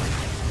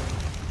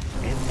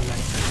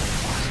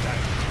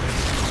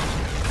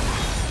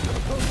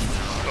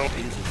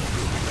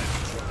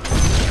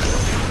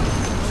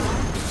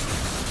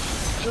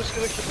 Just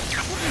gonna kill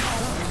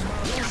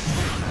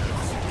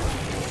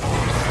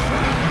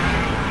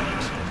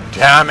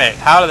Damn it.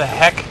 How the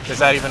heck does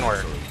that even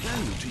work?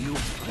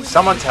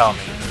 Someone tell me.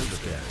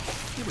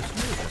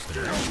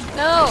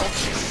 No!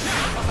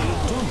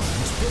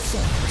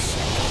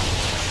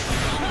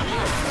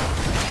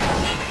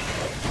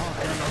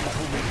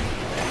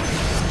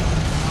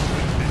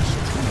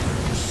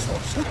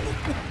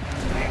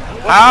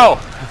 How?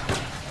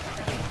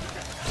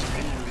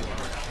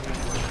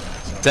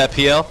 Is that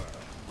PL?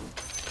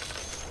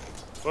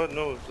 What?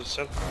 No, the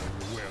center.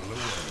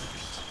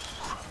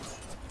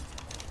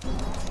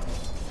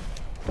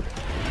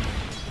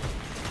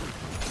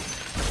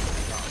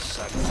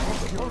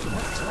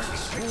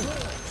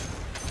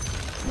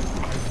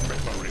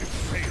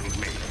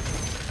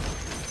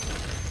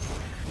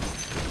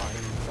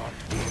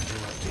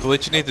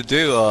 What you need to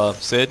do,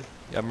 Sid?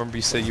 I remember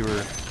you said you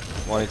were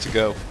wanting to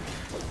go.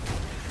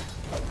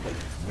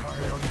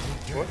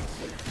 What?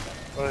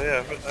 Oh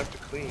yeah, I have to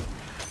clean.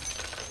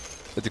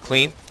 With the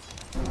clean?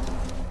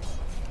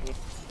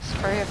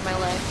 Story of my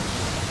life.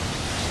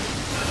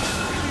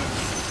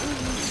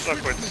 It's not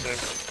quite the same.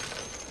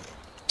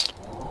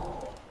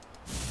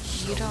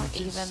 You don't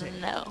even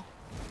know.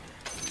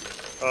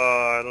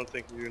 I don't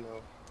think you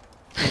know.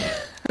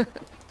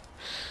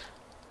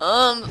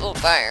 I'm so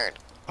tired.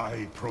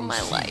 I proceed.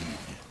 My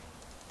life.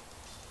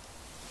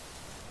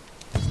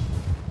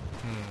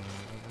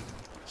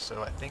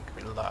 So I think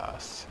we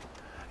lost.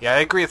 Yeah, I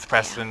agree with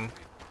Preston.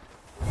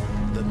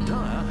 The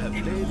Dire have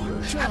laid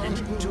your challenge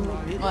to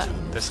What?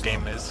 This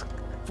game is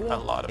a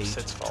lot of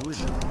Sid's fault.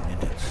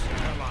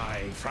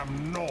 Ally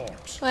from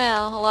naught.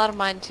 Well, a lot of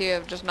mine too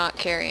of just not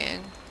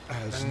carrying.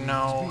 As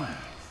No.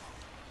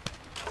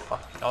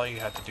 Fuck, all you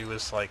had to do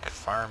was like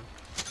farm.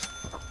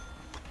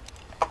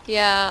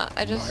 Yeah,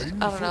 I don't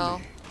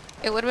know.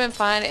 It would have been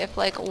fine if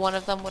like one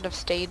of them would have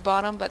stayed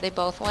bottom, but they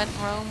both went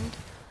and roamed.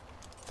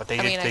 But they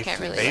I can't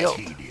really failed.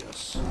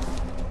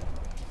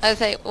 I would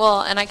say,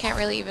 well, and I can't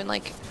really even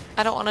like,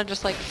 I don't want to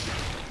just like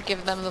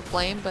give them the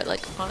blame, but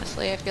like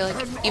honestly, I feel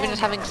like even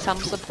just having some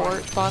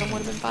support bottom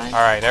would have been fine.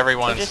 Alright,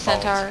 everyone's just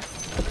fault. Centaur.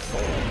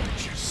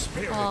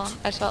 Well,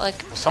 I just felt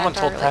like Someone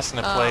Centaur, told Preston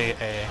to like, play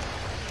A.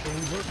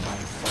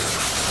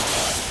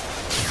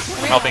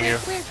 I'm helping you.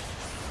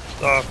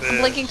 Stop I'm it.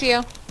 blinking to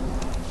you.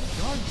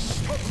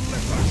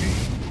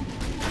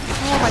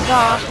 Oh my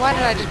gosh, why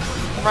did I just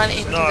run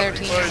into their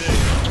team?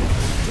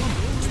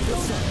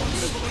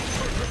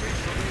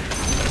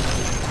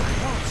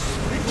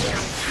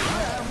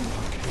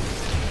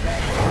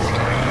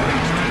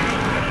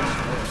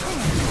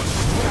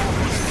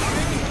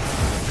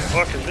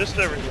 Fucking missed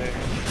everything.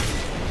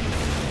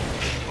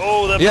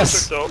 Oh, that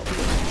Yes. took dope.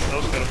 That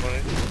was kind of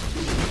funny.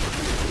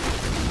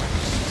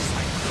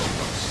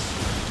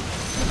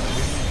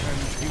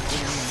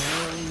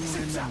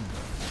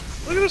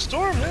 Look at the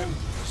storm, man.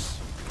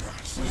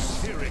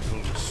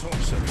 Spherical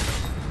sorcery.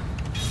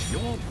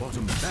 Your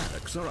bottom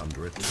barracks are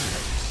under attack.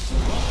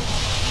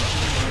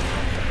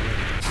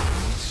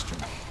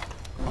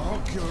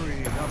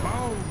 Augury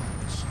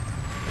abounds.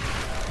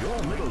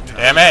 Your middle tower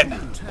Damn it!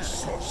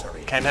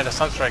 sorcery. Can't hit a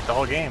sunstrike the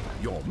whole game.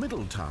 Your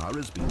middle tower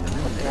has been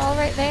eliminated. They're all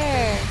right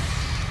there.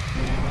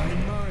 My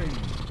mind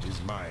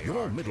is my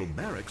Your middle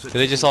barracks. Did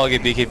they just all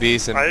get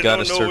BKBs and I got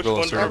a don't know which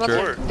circle and one They're circle about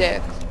jerk? like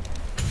dicks.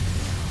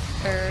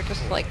 Or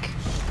just like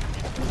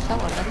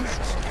someone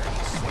else.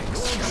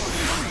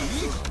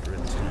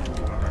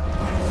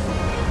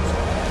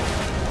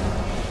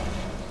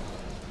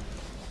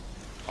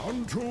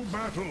 Unto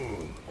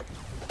battle.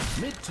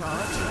 Mid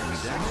tower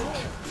taking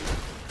damage.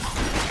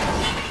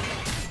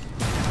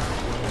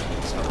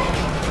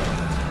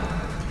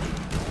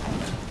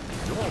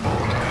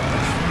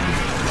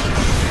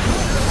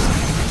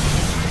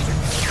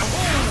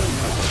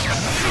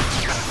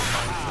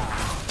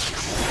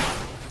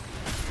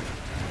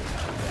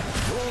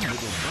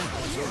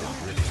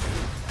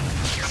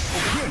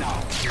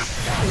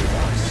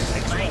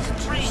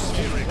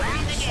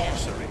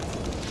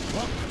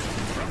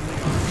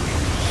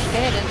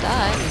 Okay, I didn't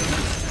die.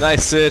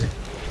 Nice, Sid.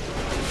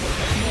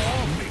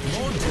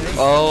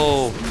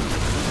 Oh.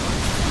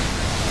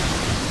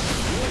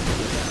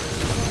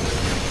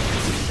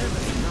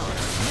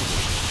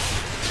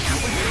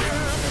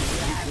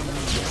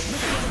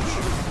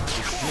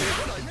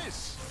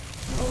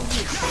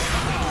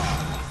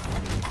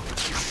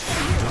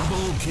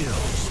 Double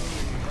kills.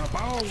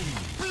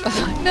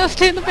 No,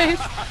 stay in the base.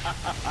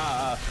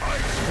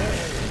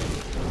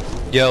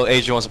 Yo,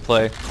 Adrian wants to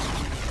play.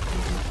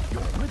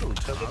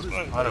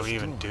 What are we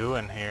even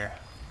doing here?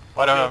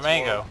 What about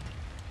Mango?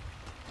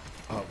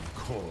 Of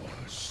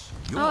course.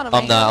 I want a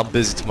I'm mango. not. I'm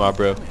busy tomorrow,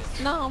 bro.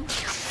 No.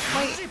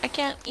 Wait, I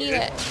can't eat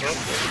it.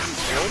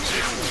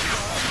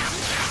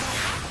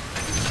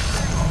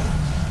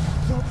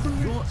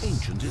 Your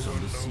ancient is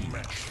under siege.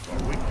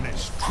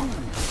 Witness true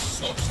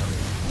sorcery.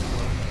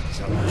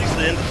 It's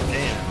the end of the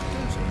game.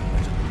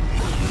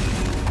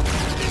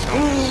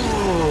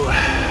 Ooh.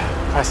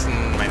 Preston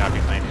might not be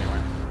playing anymore.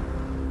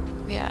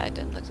 Yeah, I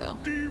didn't think so.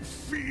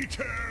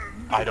 Defeated.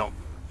 I don't...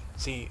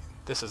 See,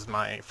 this is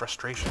my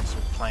frustrations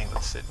with playing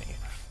with Sydney.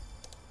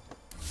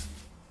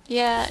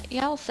 Yeah,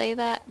 I'll say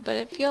that, but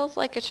it feels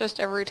like it's just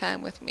every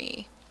time with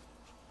me.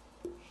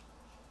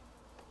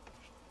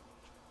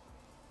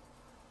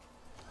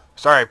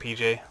 Sorry,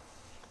 PJ.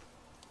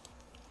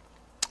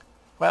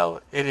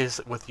 Well, it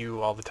is with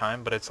you all the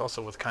time, but it's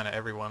also with kind of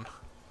everyone.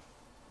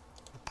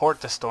 Report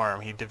to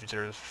Storm. He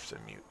deserves a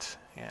mute.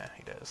 Yeah,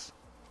 he does.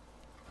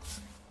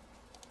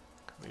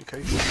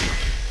 Communication.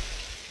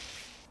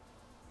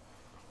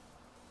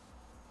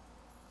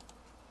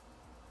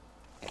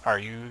 Are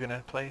you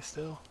gonna play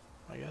still?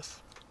 I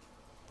guess.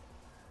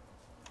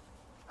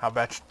 How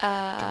much?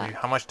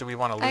 How much do we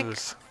want to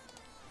lose?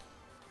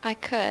 I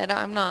could.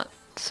 I'm not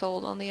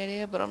sold on the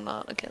idea, but I'm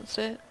not against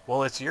it.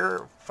 Well, it's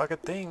your fucking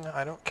thing.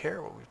 I don't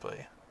care what we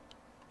play.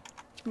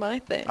 My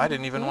thing. I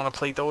didn't even want to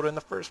play Dota in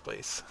the first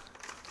place.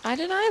 I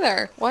didn't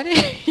either. Why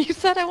did you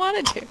said I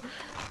wanted to?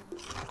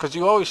 Because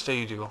you always say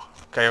you do.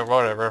 Okay,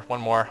 whatever.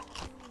 One more.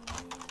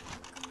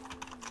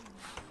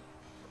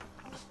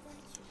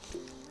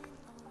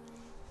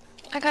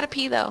 I gotta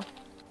pee though.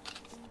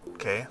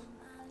 Okay.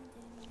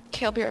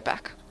 Okay, I'll be right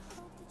back.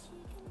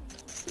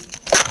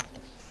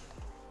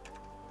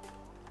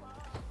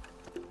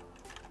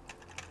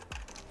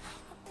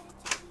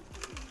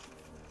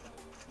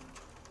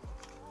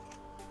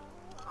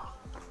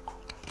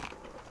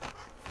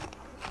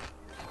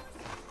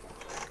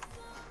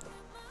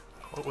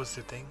 What was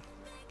the thing?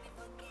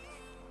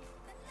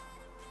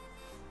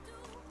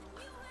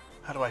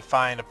 How do I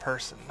find a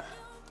person?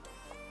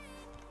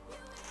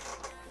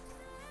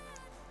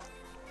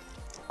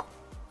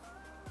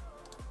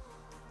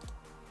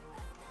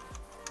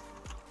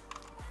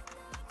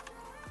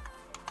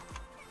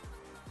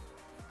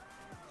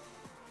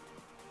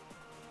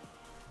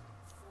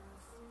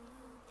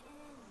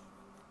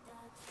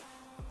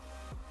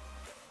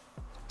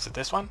 Is it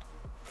this one?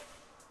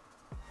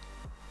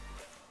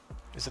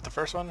 Is it the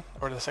first one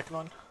or the second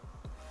one?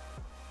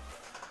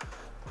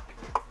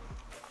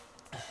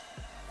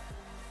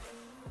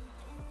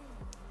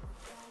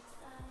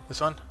 This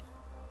one?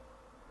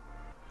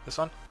 This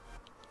one?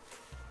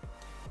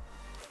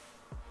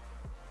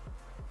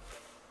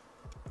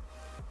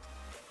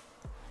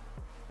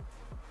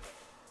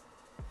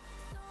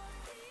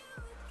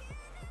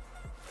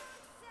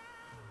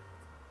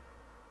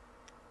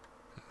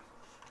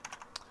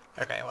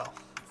 Okay, well.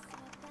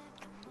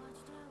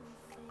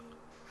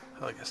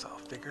 I guess I'll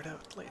figure it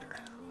out later.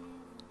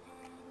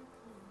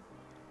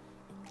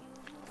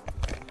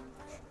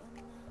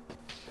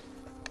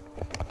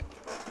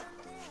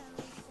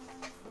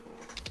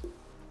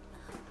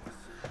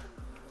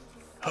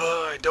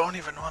 Oh, I don't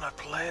even want to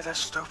play this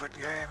stupid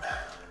game.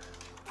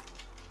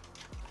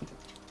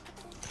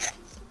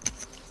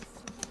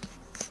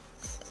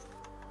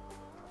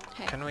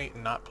 Hey. Can we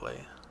not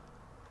play?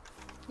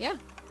 Yeah.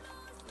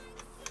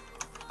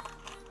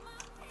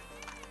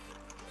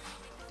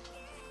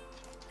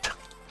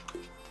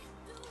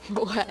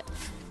 What?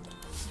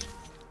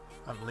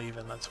 I'm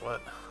leaving, that's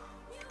what.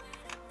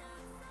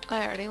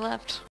 I already left.